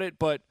thinks about it.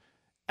 But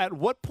at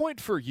what point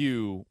for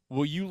you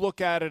will you look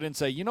at it and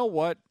say, you know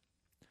what?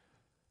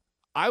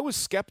 I was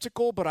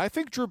skeptical, but I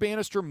think Drew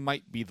Bannister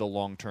might be the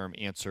long-term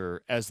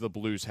answer as the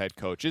Blues head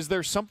coach. Is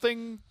there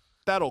something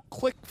that'll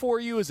click for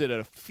you? Is it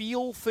a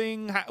feel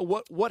thing?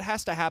 What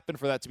has to happen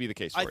for that to be the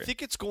case for you? I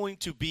think it's going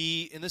to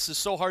be, and this is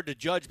so hard to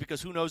judge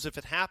because who knows if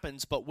it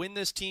happens, but when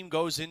this team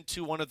goes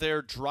into one of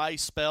their dry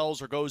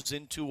spells or goes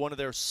into one of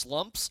their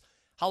slumps,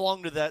 how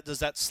long does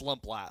that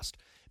slump last?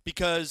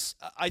 Because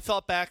I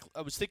thought back,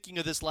 I was thinking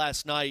of this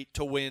last night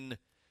to when,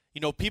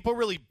 people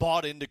really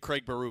bought into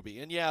Craig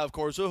Berube. And yeah, of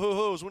course, it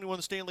was when he won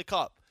the Stanley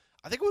Cup.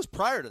 I think it was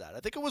prior to that. I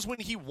think it was when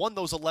he won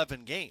those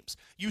 11 games.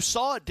 You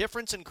saw a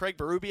difference in Craig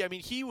Berube. I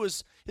mean,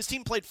 his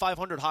team played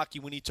 500 hockey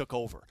when he took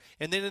over.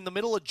 And then in the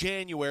middle of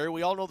January,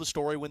 we all know the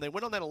story, when they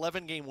went on that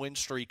 11-game win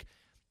streak,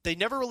 they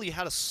never really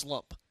had a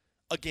slump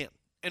again.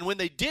 And when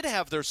they did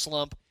have their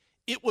slump,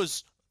 it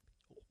was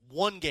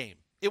one game.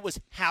 It was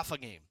half a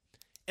game.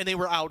 And they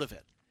were out of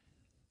it.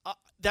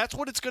 That's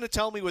what it's going to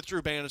tell me with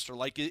Drew Bannister.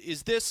 Like,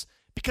 is this...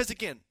 Because,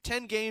 again,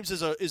 10 games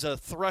is a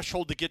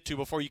threshold to get to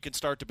before you can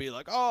start to be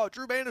like, oh,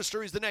 Drew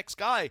Bannister, he's the next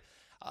guy.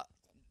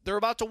 They're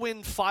about to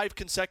win 5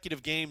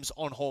 consecutive games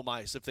on home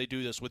ice if they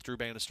do this with Drew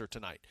Bannister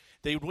tonight.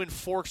 They would win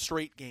 4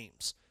 straight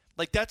games.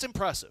 Like, that's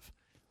impressive.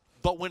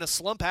 But when a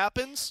slump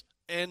happens,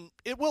 and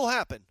it will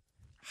happen,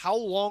 how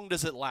long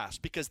does it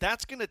last? Because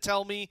that's going to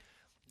tell me,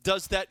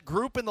 does that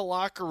group in the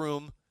locker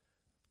room,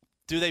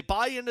 do they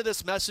buy into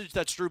this message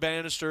that's Drew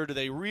Bannister? Do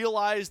they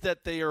realize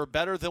that they are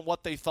better than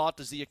what they thought?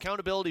 Does the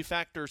accountability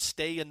factor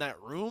stay in that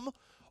room?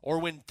 Or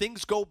when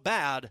things go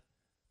bad,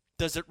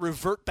 does it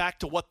revert back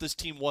to what this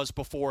team was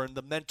before and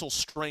the mental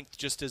strength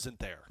just isn't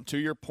there? To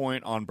your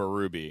point on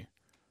Berube,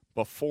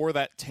 before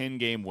that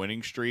 10-game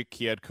winning streak,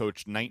 he had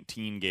coached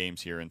 19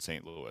 games here in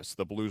St. Louis.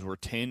 The Blues were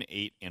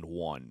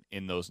 10-8-1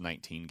 in those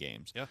 19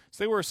 games. Yeah.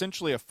 So they were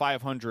essentially a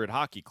 500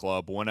 hockey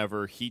club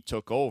whenever he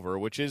took over,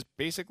 which is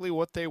basically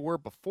what they were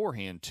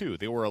beforehand, too.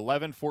 They were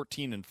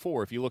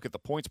 11-14-4. If you look at the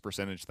points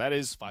percentage, that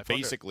is 500.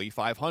 Basically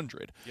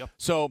 500. Yep.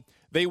 So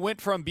they went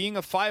from being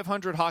a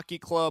 500 hockey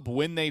club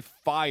when they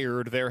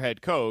fired their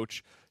head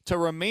coach to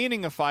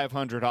remaining a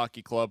 500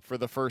 hockey club for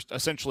the first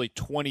essentially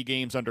 20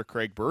 games under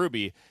Craig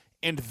Berube.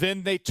 And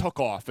then they took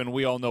off, and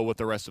we all know what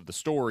the rest of the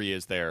story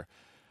is there.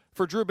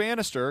 For Drew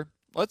Bannister,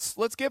 let's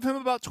give him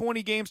about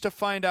 20 games to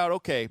find out,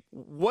 okay,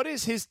 what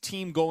is his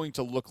team going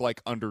to look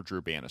like under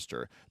Drew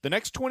Bannister? The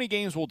next 20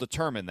 games will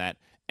determine that,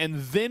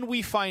 and then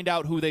we find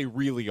out who they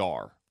really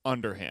are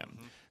under him.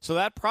 Mm-hmm. So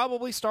that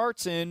probably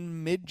starts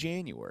in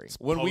mid-January,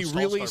 when we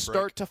really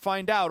start to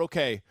find out,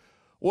 okay,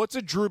 what's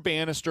a Drew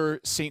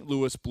Bannister St.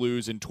 Louis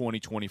Blues in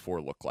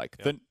 2024 look like?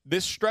 Yep.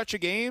 This stretch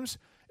of games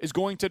is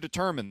going to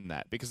determine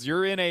that, because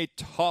you're in a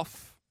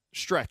tough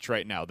stretch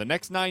right now. The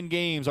next 9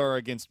 games are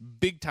against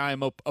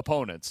big-time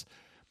opponents.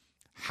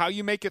 How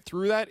you make it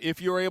through that,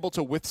 if you're able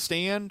to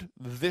withstand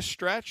this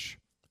stretch,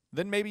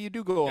 then maybe you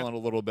do go on a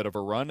little bit of a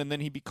run, and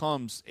then he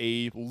becomes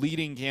a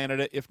leading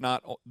candidate, if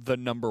not the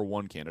number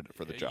 1 candidate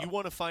for the job. You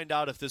want to find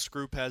out if this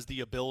group has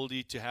the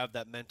ability to have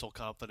that mental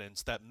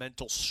confidence, that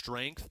mental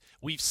strength.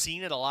 We've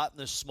seen it a lot in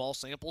this small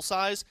sample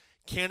size.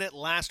 Can it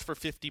last for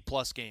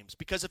 50-plus games?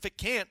 Because if it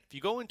can't, if you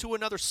go into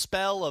another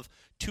spell of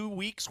 2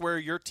 weeks where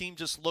your team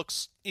just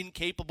looks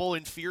incapable,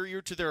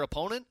 inferior to their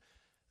opponent,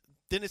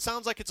 then it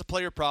sounds like it's a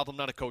player problem,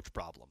 not a coach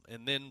problem.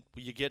 And then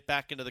you get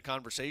back into the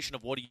conversation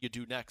of what do you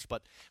do next.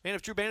 But, man,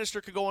 if Drew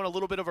Bannister could go on a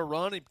little bit of a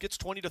run, it gets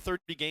 20 to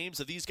 30 games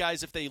of these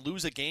guys, if they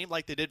lose a game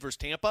like they did versus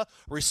Tampa,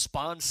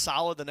 respond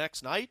solid the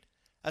next night,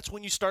 that's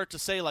when you start to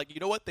say, like, you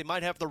know what, they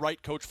might have the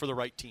right coach for the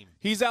right team.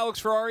 He's Alex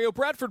Ferrario.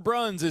 Bradford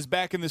Bruns is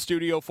back in the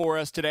studio for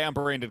us today. I'm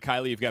Brandon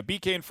Kiley. You've got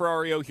BK and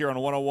Ferrario here on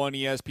 101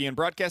 ESPN,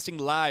 broadcasting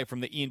live from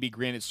the E&B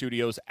Granite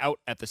Studios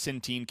out at the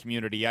Centene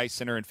Community Ice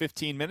Center. In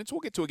 15 minutes,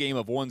 we'll get to a game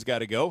of One's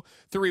Gotta Go.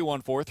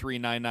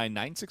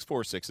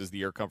 314-399-9646 is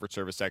the Air Comfort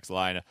Service X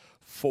line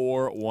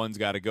for One's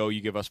Gotta Go. You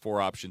give us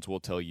 4 options, we'll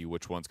tell you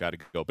which one's gotta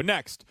go. But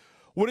next,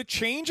 would a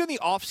change in the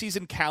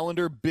offseason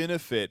calendar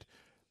benefit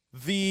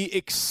the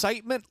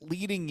excitement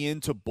leading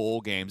into bowl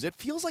games? It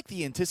feels like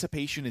the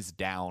anticipation is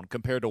down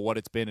compared to what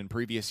it's been in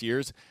previous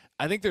years.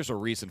 I think there's a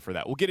reason for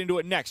that. We'll get into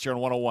it next here on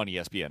 101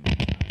 ESPN.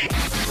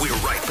 We're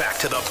right back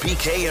to the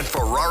BK and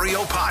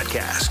Ferrario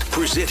podcast,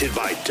 presented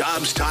by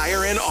Dobbs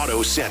Tire and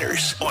Auto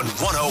Centers on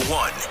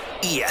 101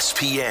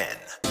 ESPN.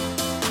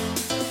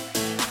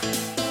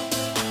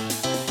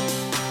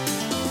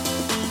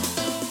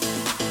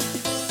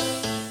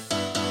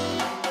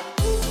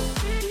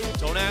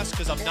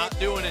 Because I'm not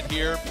doing it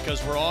here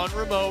because we're on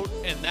remote,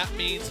 and that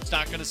means it's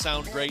not going to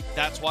sound great.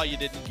 That's why you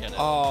didn't get it.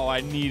 Oh,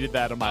 I needed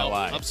that in my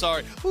life. I'm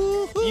sorry.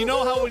 You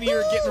know how when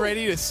you're getting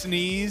ready to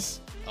sneeze,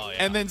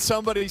 and then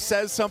somebody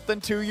says something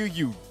to you,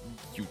 you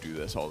do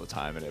this all the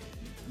time, and it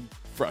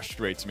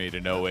frustrates me to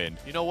no end.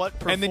 You know what?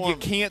 And then you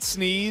can't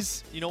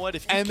sneeze. You know what?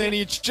 Then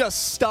it's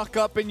just stuck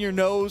up in your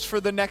nose for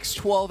the next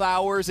 12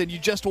 hours, and you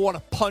just want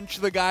to punch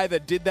the guy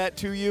that did that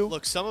to you.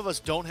 Look, some of us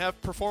don't have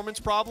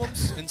performance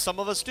problems, and some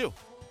of us do.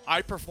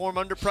 I perform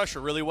under pressure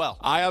really well.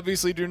 I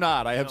obviously do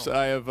not. I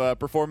have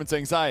performance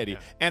anxiety. Yeah.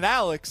 And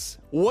Alex,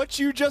 what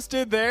you just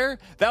did there,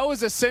 that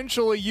was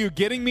essentially you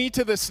getting me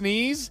to the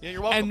sneeze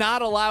and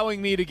not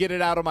allowing me to get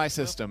it out of my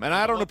system. And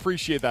I don't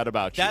appreciate that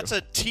about you. That's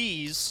a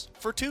tease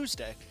for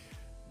Tuesday.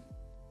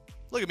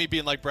 Look at me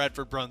being like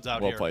Bradford Bruns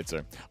out here. Well played,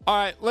 sir. All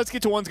right, let's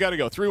get to One's Gotta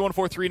Go.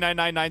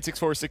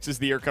 314-399-9646 is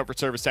the Air Comfort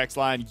Service text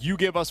line. You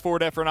give us 4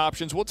 different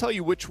options. We'll tell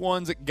you which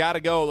one's gotta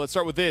go. Let's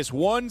start with this.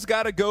 One's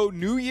Gotta Go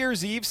New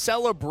Year's Eve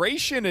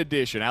Celebration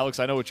Edition. Alex,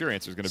 I know what your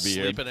answer is going to be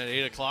here. Sleeping at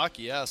 8 o'clock,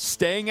 yes.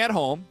 Staying at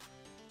home,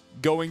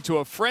 going to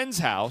a friend's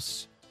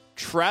house,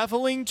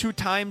 traveling to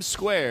Times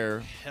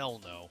Square.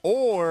 Hell no.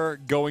 Or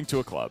going to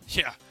a club.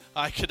 Yeah,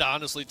 I could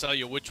honestly tell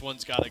you which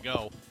one's gotta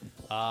go.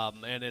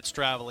 And it's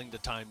traveling to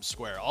Times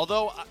Square.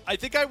 Although I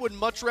think I would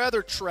much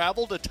rather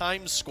travel to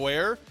Times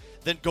Square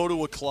than go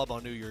to a club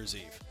on New Year's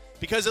Eve.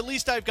 Because at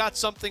least I've got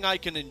something I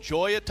can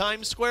enjoy at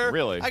Times Square.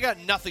 Really? I got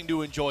nothing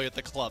to enjoy at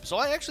the club. So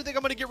I actually think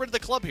I'm going to get rid of the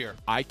club here.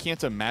 I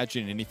can't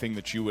imagine anything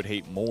that you would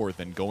hate more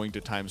than going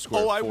to Times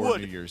Square for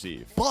New Year's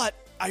Eve. But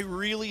I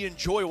really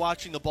enjoy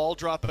watching the ball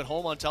drop at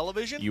home on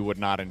television. You would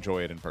not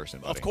enjoy it in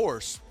person, buddy. Of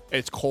course.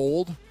 It's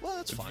cold. Well,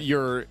 that's fine.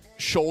 You're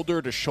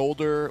shoulder to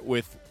shoulder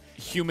with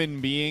human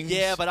beings.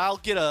 Yeah, but I'll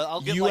get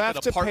you like have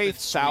an to apartment pay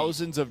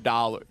thousands of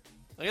dollars.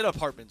 I get an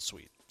apartment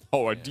suite.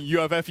 Oh, do you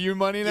have FU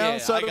money now? Yeah,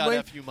 suddenly? I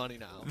got FU money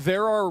now.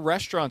 There are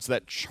restaurants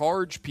that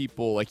charge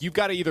people, like you've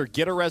got to either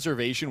get a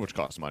reservation, which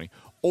costs money,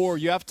 or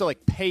you have to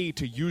like pay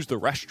to use the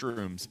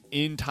restrooms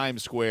in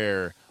Times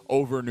Square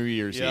over New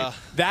Year's Eve.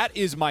 That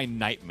is my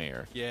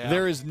nightmare. Yeah.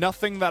 There is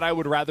nothing that I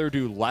would rather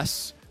do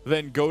less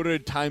than go to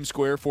Times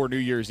Square for New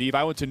Year's Eve.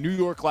 I went to New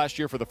York last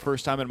year for the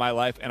first time in my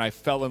life, and I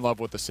fell in love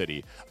with the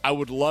city. I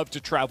would love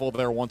to travel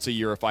there once a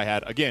year if I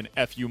had, again,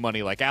 FU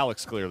money like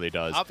Alex clearly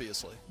does.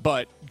 Obviously.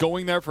 But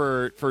going there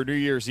for New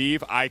Year's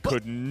Eve, I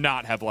could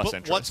not have less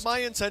interest. What's my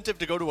incentive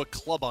to go to a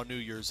club on New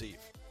Year's Eve?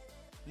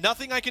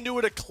 Nothing I can do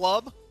at a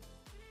club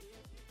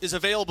is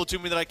available to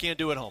me that I can't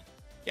do at home.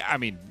 Yeah, I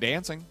mean,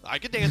 dancing. I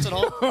could dance at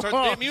home. Turn the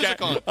damn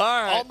music on.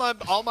 All right.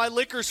 All my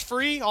liquor's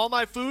free. All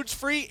my food's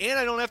free. And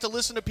I don't have to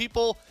listen to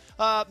people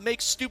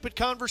make stupid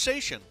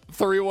conversation.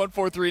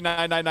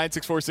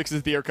 314-399-9646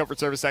 is the Air Comfort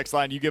Service X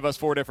line. You give us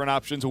 4 different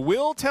options.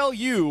 We'll tell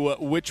you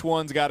which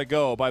one's got to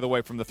go. By the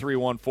way, from the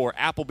 314,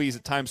 Applebee's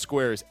at Times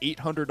Square is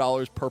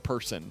 $800 per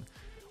person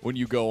when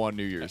you go on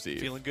New Year's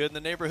Eve. Feeling good in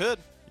the neighborhood.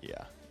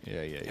 Yeah.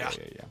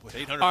 With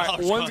 $800 All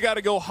right, one's got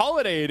to go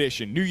holiday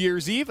edition. New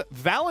Year's Eve,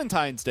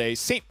 Valentine's Day,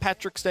 St.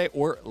 Patrick's Day,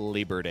 or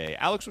Labor Day.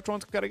 Alex, which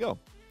one's got to go?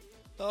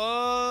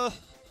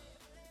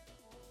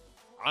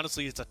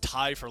 Honestly, it's a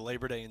tie for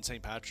Labor Day and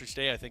St. Patrick's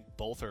Day. I think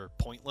both are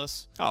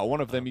pointless. Oh, one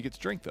of them you get to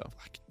drink, though.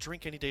 I can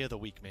drink any day of the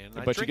week, man.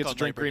 But you get to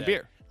drink green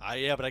beer.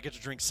 Yeah, but I get to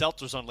drink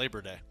seltzers on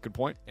Labor Day. Good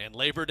point. And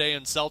Labor Day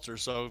and seltzers.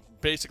 So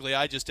basically,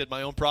 I just did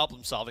my own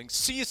problem solving.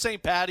 See you,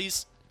 St.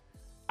 Patty's.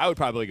 I would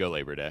probably go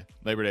Labor Day.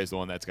 Labor Day is the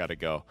one that's got to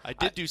go. I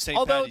did do St.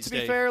 Although, Patty's to be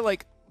Day. fair,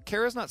 like,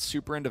 Kara's not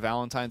super into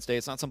Valentine's Day.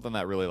 It's not something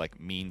that really, like,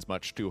 means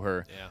much to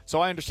her. Yeah.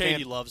 So I understand.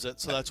 Katie loves it,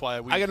 so that's why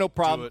I got no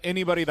problem.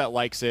 Anybody that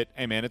likes it,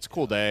 hey, man, it's a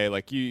cool day.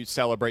 Like, you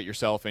celebrate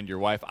yourself and your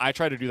wife. I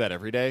try to do that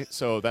every day,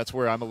 so that's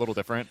where I'm a little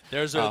different.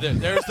 There's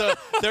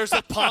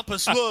the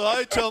pompous, well,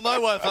 I tell my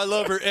wife I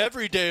love her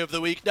every day of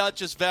the week, not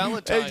just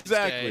Valentine's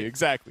Day.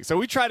 Exactly. So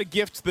we try to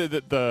gift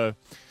the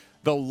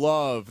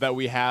love that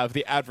we have,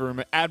 the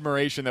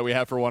admiration that we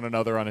have for one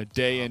another on a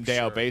day in, day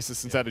out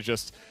basis instead of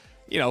just,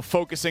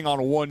 focusing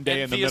on one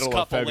day in the middle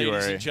couple, of February.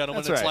 Ladies and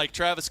gentlemen. That's it's like like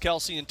Travis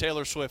Kelce and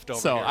Taylor Swift over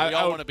so here. I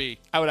all want to be.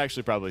 I would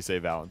actually probably say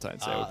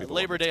Valentine's Day would be the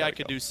Labor Day, I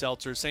could do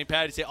seltzer. St.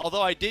 Patty's Day.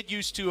 Although I did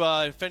used to,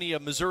 if any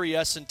Missouri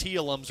S&T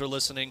alums are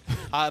listening,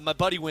 my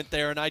buddy went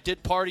there, and I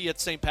did party at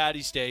St.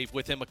 Patty's Day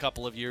with him a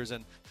couple of years.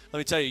 And let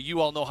me tell you,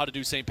 you all know how to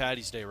do St.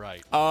 Patty's Day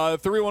right.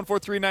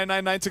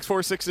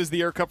 314-399-9646 is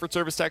the Air Comfort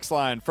Service text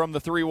line from the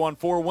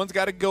 314. One's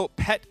got to go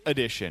pet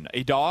edition.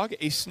 A dog,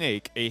 a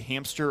snake, a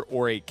hamster,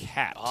 or a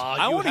cat.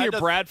 I want to hear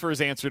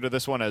Bradford's answer to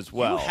this one as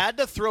well. You had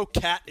to throw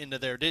cat into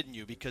there, didn't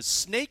you? Because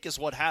snake is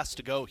what has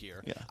to go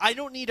here. Yeah. I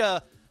don't need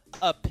a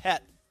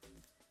pet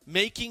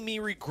making me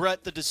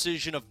regret the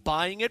decision of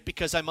buying it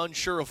because I'm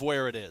unsure of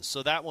where it is.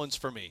 So that one's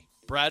for me.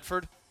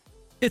 Bradford?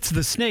 It's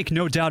the snake,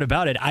 no doubt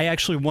about it. I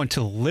actually want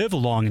to live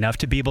long enough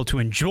to be able to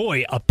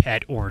enjoy a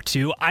pet or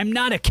two. I'm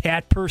not a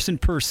cat person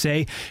per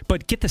se,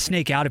 but get the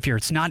snake out of here.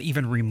 It's not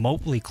even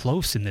remotely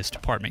close in this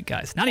department,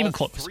 guys. Not even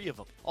close.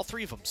 All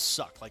three of them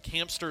suck. Like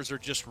hamsters are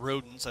just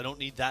rodents. I don't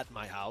need that in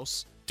my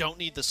house. Don't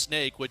need the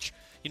snake, which,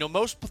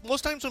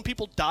 most times when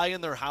people die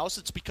in their house,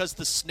 it's because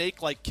the snake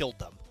killed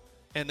them.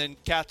 And then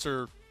cats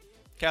are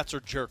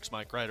jerks,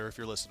 Mike Ryder, if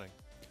you're listening.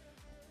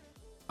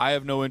 I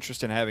have no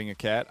interest in having a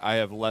cat. I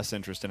have less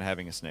interest in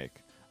having a snake.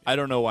 I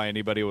don't know why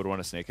anybody would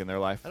want a snake in their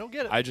life. I don't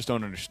get it. I just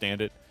don't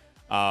understand it.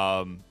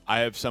 I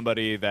have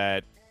somebody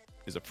that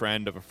is a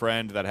friend of a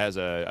friend that has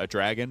a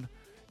dragon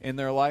in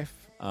their life.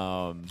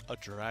 A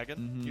dragon?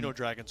 Mm-hmm. You know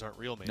dragons aren't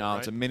real, man. No, right?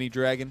 It's a mini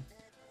dragon.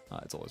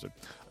 It's a lizard.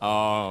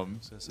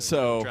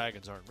 So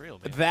dragons aren't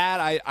real, man.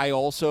 That I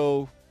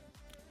also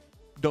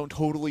don't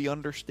totally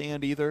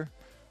understand either.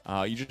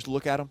 You just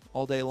look at them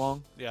all day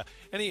long. Yeah,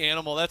 any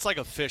animal that's like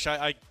a fish.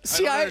 I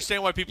don't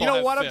understand why people. You know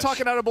have what? fish. I'm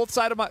talking out of both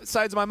sides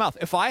of my mouth.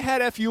 If I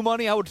had FU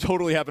money, I would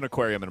totally have an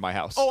aquarium in my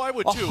house. Oh, I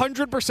would too.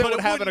 100%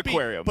 would have an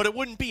aquarium. But it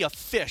wouldn't be a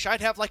fish.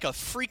 I'd have like a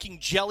freaking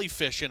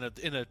jellyfish in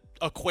an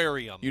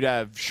aquarium. You'd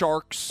have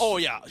sharks. Oh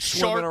yeah,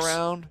 swimming sharks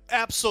around.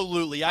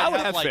 Absolutely. I would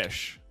have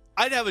fish.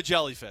 I'd have a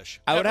jellyfish.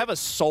 I would have a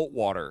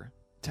saltwater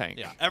tank.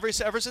 Yeah. Ever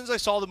since I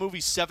saw the movie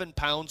 7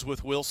 Pounds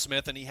with Will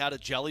Smith and he had a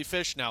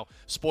jellyfish. Now,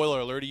 spoiler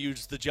alert, he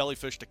used the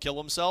jellyfish to kill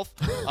himself.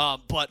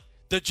 But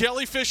the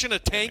jellyfish in a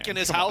tank in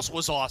his house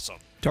was awesome.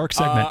 Dark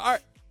segment. All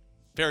right.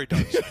 Very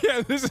dark.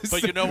 Yeah, this is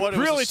but you know what? It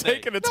really was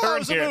taking a turn No, it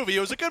was here. a movie. It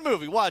was a good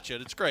movie. Watch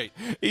it. It's great.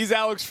 He's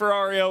Alex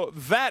Ferrario.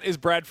 That is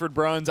Bradford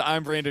Bruns.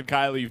 I'm Brandon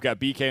Kiley. You've got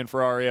BK and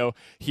Ferrario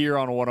here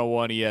on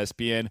 101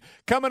 ESPN.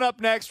 Coming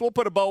up next, we'll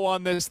put a bow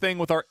on this thing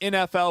with our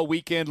NFL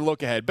weekend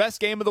look ahead.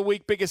 Best game of the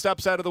week, biggest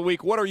upside of the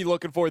week. What are you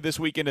looking for this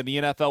weekend in the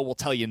NFL? We'll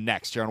tell you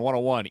next here on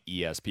 101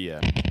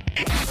 ESPN.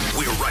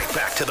 We're right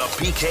back to the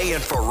BK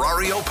and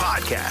Ferrario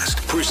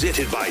podcast,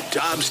 presented by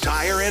Dobbs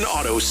Tire and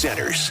Auto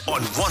Centers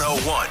on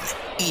 101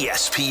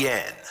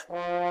 ESPN.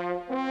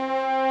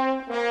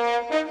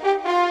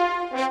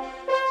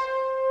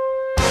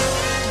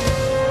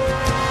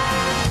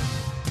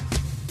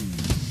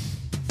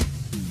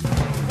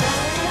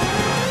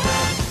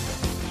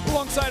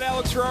 Alongside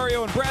Alex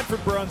Ferrario and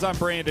Bradford Bruns, I'm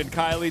Brandon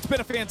Kiley. It's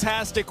been a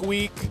fantastic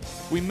week.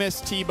 We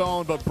missed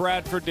T-Bone, but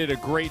Bradford did a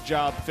great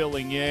job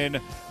filling in.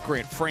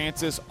 Grant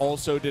Francis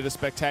also did a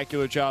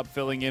spectacular job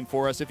filling in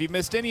for us. If you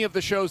missed any of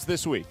the shows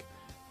this week,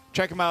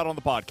 check them out on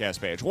the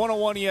podcast page.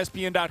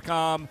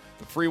 101ESPN.com.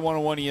 The free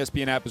 101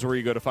 ESPN app is where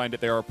you go to find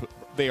it.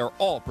 They are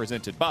all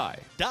presented by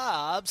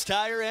Dobbs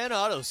Tire and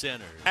Auto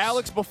Centers.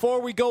 Alex, before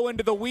we go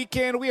into the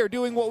weekend, we are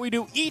doing what we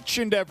do each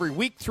and every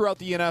week throughout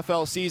the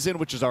NFL season,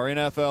 which is our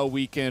NFL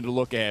weekend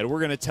look ahead. We're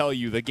going to tell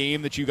you the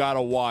game that you got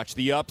to watch,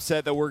 the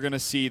upset that we're going to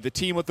see, the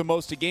team with the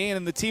most to gain,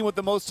 and the team with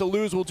the most to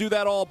lose. We'll do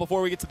that all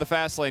before we get to the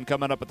fast lane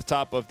coming up at the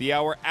top of the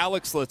hour.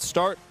 Alex, let's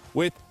start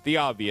with the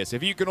obvious.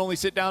 If you can only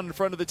sit down in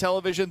front of the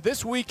television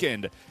this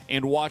weekend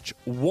and watch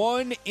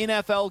one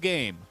NFL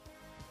game,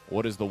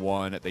 what is the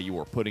one that you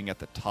are putting at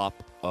the top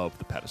of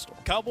the pedestal?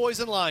 Cowboys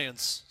and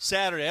Lions,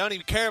 Saturday. I don't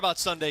even care about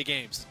Sunday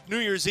games. New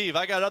Year's Eve,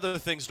 I got other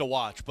things to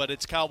watch, but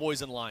it's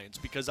Cowboys and Lions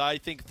because I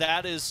think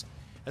that is,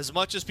 as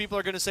much as people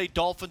are going to say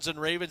Dolphins and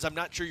Ravens, I'm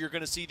not sure you're going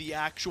to see the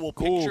actual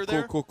picture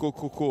there.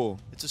 Cool.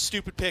 It's a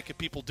stupid pick if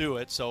people do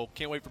it, so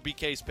can't wait for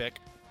BK's pick.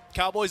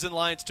 Cowboys and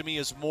Lions to me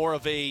is more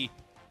of a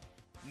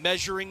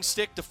measuring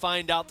stick to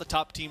find out the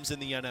top teams in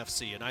the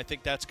NFC, and I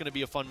think that's going to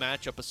be a fun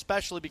matchup,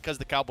 especially because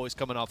the Cowboys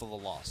coming off of a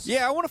loss.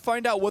 Yeah, I want to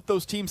find out what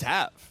those teams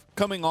have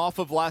coming off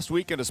of last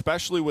week, and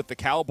especially with the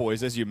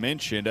Cowboys, as you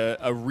mentioned,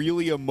 a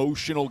really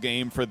emotional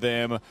game for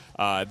them.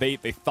 They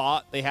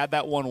thought they had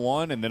that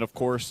 1-1, and then, of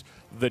course,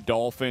 the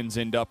Dolphins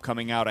end up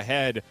coming out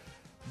ahead.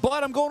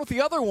 But I'm going with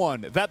the other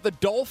one that the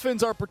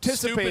Dolphins are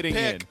participating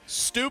in.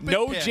 Stupid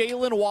No pick.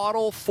 Jalen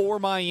Waddle for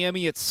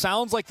Miami. It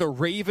sounds like the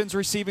Ravens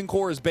receiving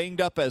core is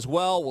banged up as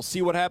well. We'll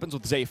see what happens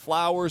with Zay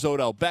Flowers.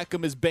 Odell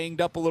Beckham is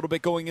banged up a little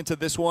bit going into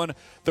this one.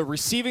 The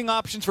receiving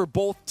options for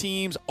both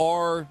teams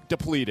are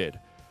depleted.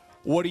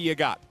 What do you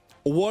got?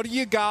 What do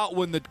you got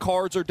when the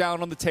cards are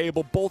down on the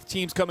table? Both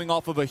teams coming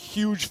off of a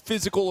huge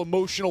physical,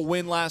 emotional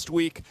win last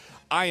week.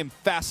 I am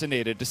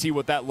fascinated to see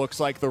what that looks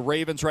like. The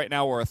Ravens right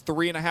now are a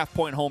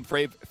 3.5-point home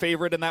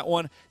favorite in that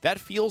one. That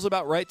feels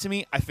about right to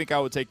me. I think I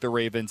would take the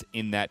Ravens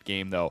in that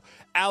game, though.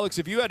 Alex,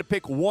 if you had to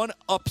pick one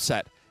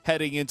upset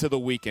heading into the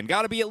weekend,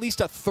 got to be at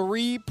least a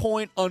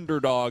 3-point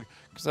underdog,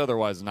 because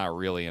otherwise it's not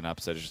really an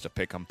upset, it's just a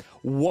pick 'em.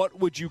 What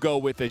would you go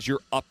with as your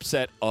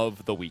upset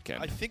of the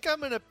weekend? I think I'm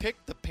going to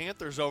pick the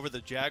Panthers over the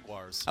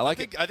Jaguars. I like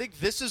it. I think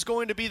this is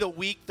going to be the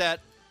week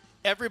that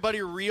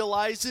everybody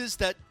realizes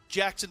that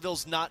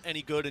Jacksonville's not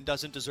any good and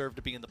doesn't deserve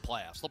to be in the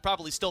playoffs. They'll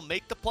probably still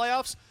make the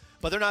playoffs,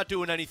 but they're not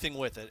doing anything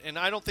with it. And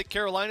I don't think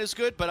Carolina's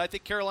good, but I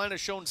think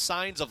Carolina's shown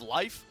signs of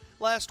life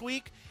last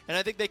week, and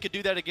I think they could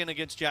do that again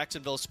against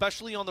Jacksonville,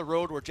 especially on the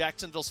road where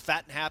Jacksonville's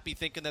fat and happy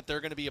thinking that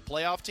they're going to be a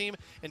playoff team,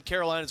 and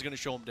Carolina's going to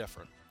show them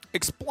different.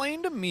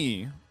 Explain to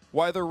me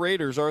why the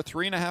Raiders are a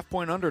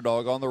 3.5-point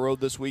underdog on the road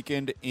this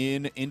weekend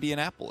in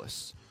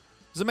Indianapolis.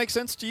 Does it make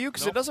sense to you?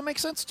 Because It doesn't make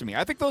sense to me.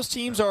 I think those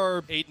teams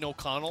are... Aiden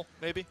O'Connell,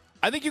 maybe?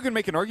 I think you can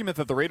make an argument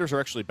that the Raiders are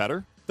actually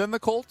better than the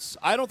Colts.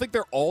 I don't think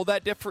they're all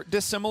that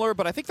dissimilar,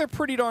 but I think they're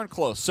pretty darn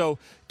close. So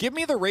give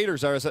me the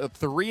Raiders as a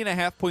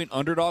 3.5-point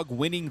underdog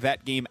winning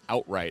that game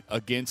outright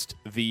against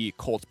the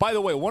Colts. By the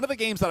way, one of the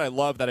games that I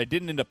love that I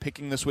didn't end up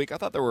picking this week, I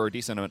thought there were a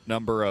decent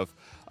number of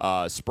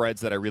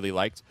spreads that I really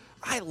liked.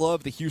 I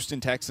love the Houston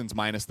Texans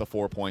minus the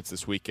 4 points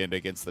this weekend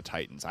against the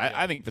Titans.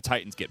 I think the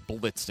Titans get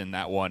blitzed in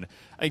that one.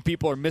 I think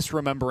people are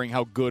misremembering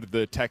how good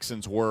the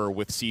Texans were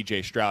with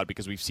C.J. Stroud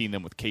because we've seen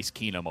them with Case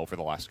Keenum over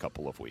the last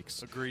couple of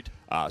weeks. Agreed.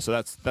 So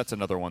that's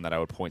another one that I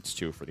would point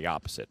to for the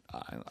opposite.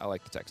 I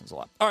like the Texans a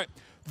lot. All right.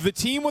 The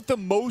team with the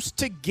most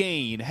to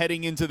gain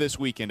heading into this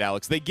weekend,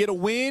 Alex, they get a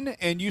win,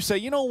 and you say,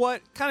 you know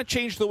what, kind of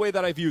changed the way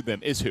that I viewed them,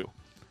 is who?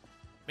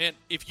 Man,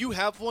 if you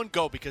have one,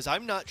 go, because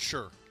I'm not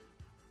sure.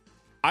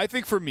 I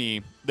think for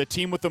me, the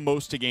team with the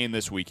most to gain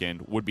this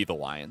weekend would be the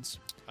Lions.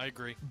 I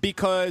agree.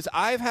 Because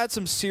I've had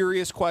some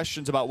serious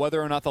questions about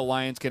whether or not the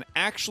Lions can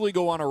actually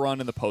go on a run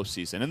in the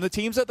postseason. And the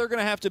teams that they're going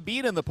to have to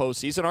beat in the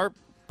postseason are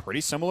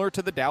pretty similar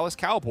to the Dallas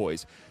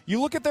Cowboys.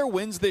 You look at their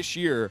wins this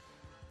year,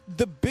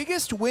 the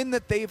biggest win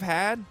that they've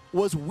had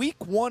was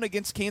week 1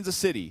 against Kansas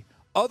City.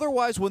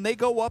 Otherwise, when they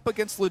go up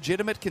against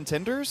legitimate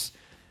contenders,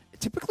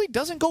 it typically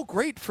doesn't go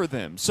great for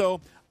them.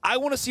 So I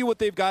want to see what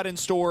they've got in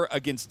store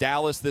against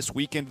Dallas this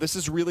weekend. This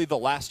is really the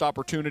last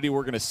opportunity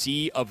we're going to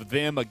see of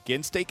them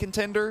against a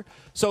contender.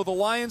 So the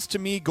Lions, to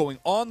me, going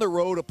on the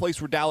road, a place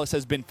where Dallas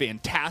has been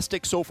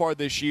fantastic so far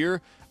this year,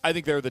 I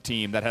think they're the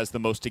team that has the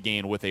most to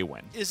gain with a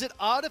win. Is it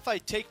odd if I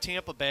take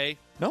Tampa Bay?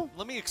 No.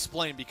 Let me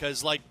explain,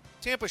 because,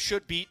 Tampa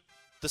should beat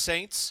the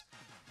Saints.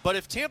 But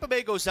if Tampa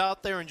Bay goes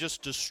out there and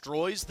just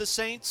destroys the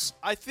Saints,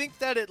 I think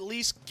that at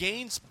least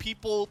gains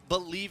people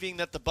believing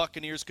that the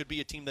Buccaneers could be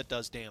a team that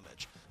does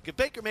damage. If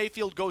Baker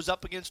Mayfield goes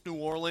up against New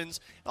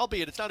Orleans,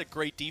 albeit it's not a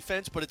great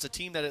defense, but it's a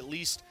team that at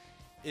least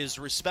is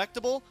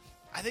respectable,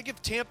 I think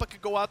if Tampa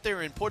could go out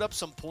there and put up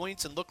some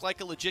points and look like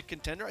a legit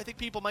contender, I think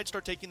people might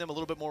start taking them a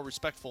little bit more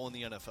respectful in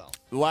the NFL.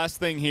 Last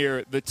thing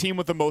here, the team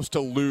with the most to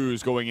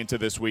lose going into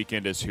this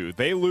weekend is who?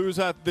 They lose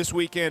this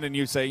weekend, and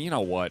you say, you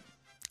know what?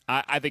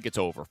 I think it's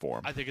over for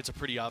them. I think it's a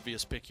pretty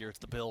obvious pick here. It's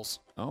the Bills.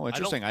 Oh,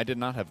 interesting. I did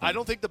not have them. I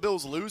don't think the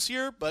Bills lose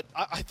here, but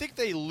I think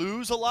they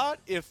lose a lot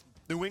if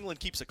New England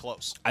keeps it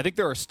close. I think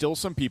there are still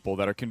some people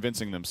that are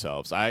convincing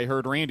themselves. I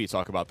heard Randy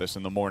talk about this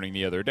in the morning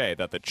the other day,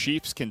 that the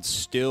Chiefs can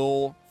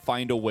still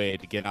find a way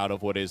to get out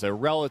of what is a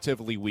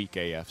relatively weak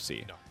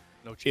AFC.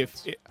 No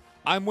chance.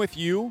 I'm with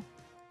you,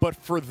 but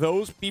for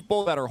those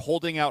people that are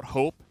holding out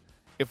hope,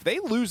 if they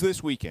lose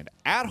this weekend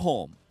at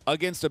home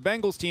against a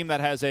Bengals team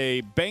that has a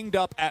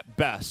banged-up at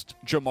best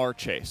Jamar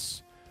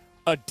Chase,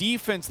 a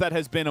defense that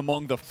has been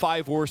among the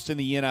 5 worst in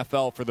the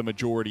NFL for the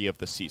majority of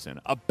the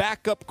season, a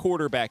backup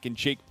quarterback in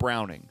Jake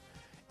Browning.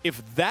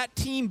 If that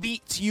team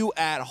beats you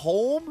at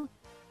home,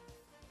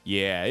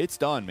 yeah, it's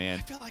done, man.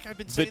 I feel like I've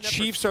been saying the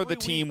Chiefs are the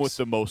team with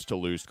the most to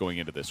lose going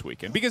into this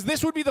weekend, because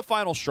this would be the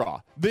final straw.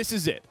 This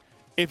is it.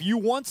 If you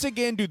once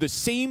again do the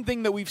same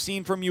thing that we've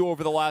seen from you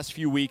over the last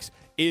few weeks,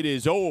 it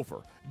is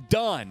over.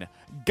 Done.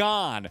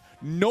 Gone.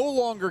 No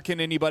longer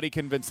can anybody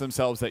convince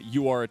themselves that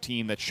you are a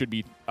team that should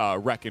be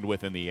reckoned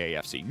with in the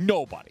AFC.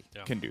 Nobody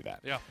can do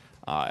that. Yeah.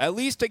 At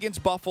least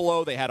against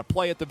Buffalo, they had a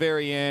play at the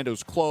very end. It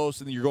was close,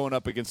 and you're going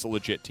up against a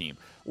legit team.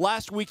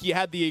 Last week, you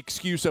had the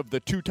excuse of the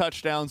 2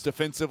 touchdowns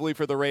defensively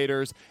for the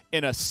Raiders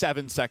in a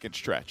 7-second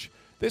stretch.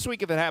 This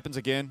week, if it happens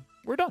again,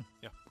 we're done.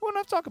 Yeah. We don't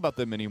have to talk about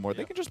them anymore.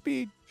 They can just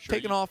be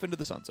taken off into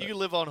the sunset. You can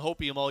live on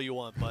hopium all you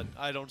want, but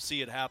I don't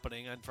see it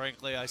happening. And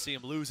frankly, I see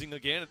him losing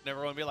again. And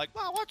everyone will be like,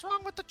 well, what's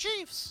wrong with the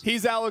Chiefs?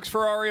 He's Alex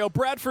Ferrario.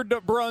 Bradford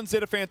Bruns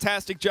did a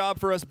fantastic job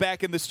for us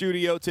back in the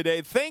studio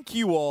today. Thank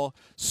you all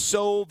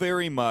so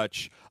very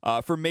much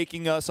for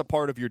making us a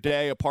part of your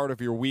day, a part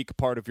of your week, a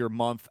part of your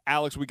month.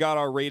 Alex, we got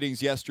our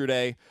ratings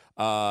yesterday.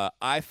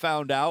 I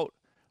found out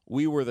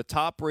we were the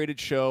top-rated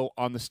show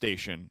on the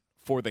station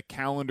for the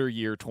calendar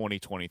year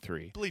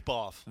 2023. Bleep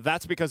off.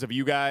 That's because of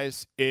you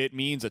guys. It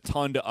means a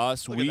ton to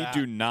us. Look We at that.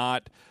 do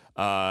not,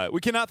 we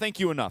cannot thank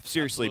you enough,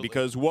 seriously, Absolutely.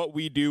 because what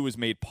we do is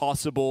made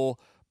possible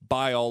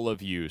by all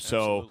of you. So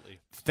Absolutely.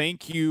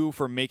 thank you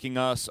for making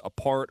us a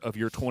part of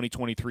your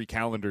 2023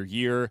 calendar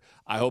year.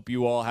 I hope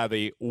you all have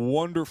a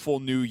wonderful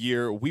new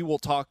year. We will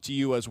talk to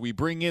you as we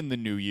bring in the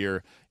new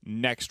year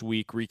next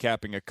week,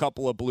 recapping a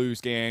couple of Blues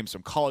games,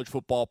 some college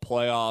football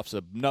playoffs,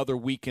 another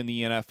week in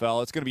the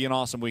NFL. It's going to be an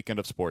awesome weekend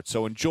of sports.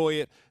 So enjoy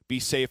it. Be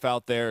safe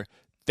out there.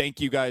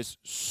 Thank you guys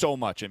so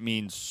much. It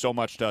means so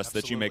much to us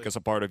that you make us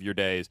a part of your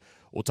days.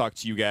 We'll talk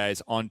to you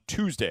guys on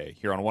Tuesday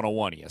here on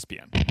 101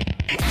 ESPN.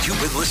 You've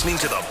been listening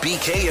to the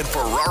BK and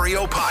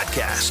Ferrario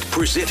podcast,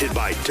 presented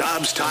by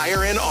Dobbs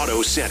Tire and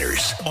Auto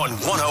Centers on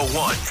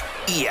 101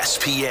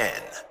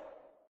 ESPN.